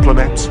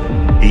 diplomats,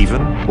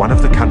 even one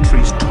of the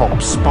country's top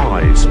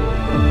spies.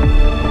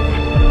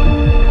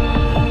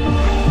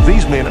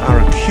 These men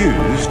are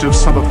accused of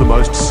some of the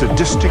most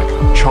sadistic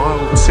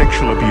child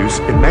sexual abuse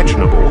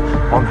imaginable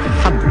on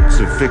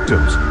hundreds of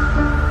victims.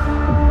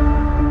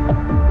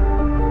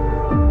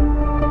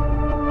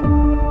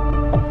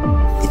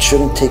 It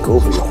shouldn't take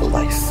over your whole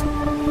life.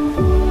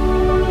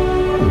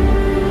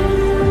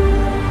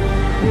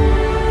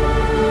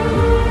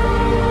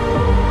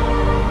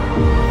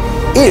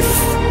 If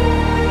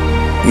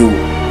you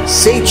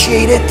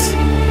satiate it,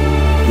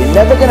 you're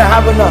never going to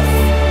have enough.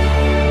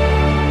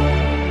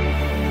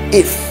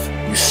 If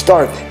you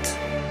starve it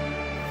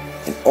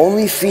and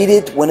only feed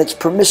it when it's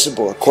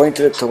permissible according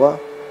to the Torah,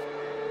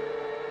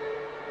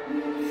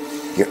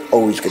 you're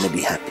always going to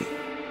be happy.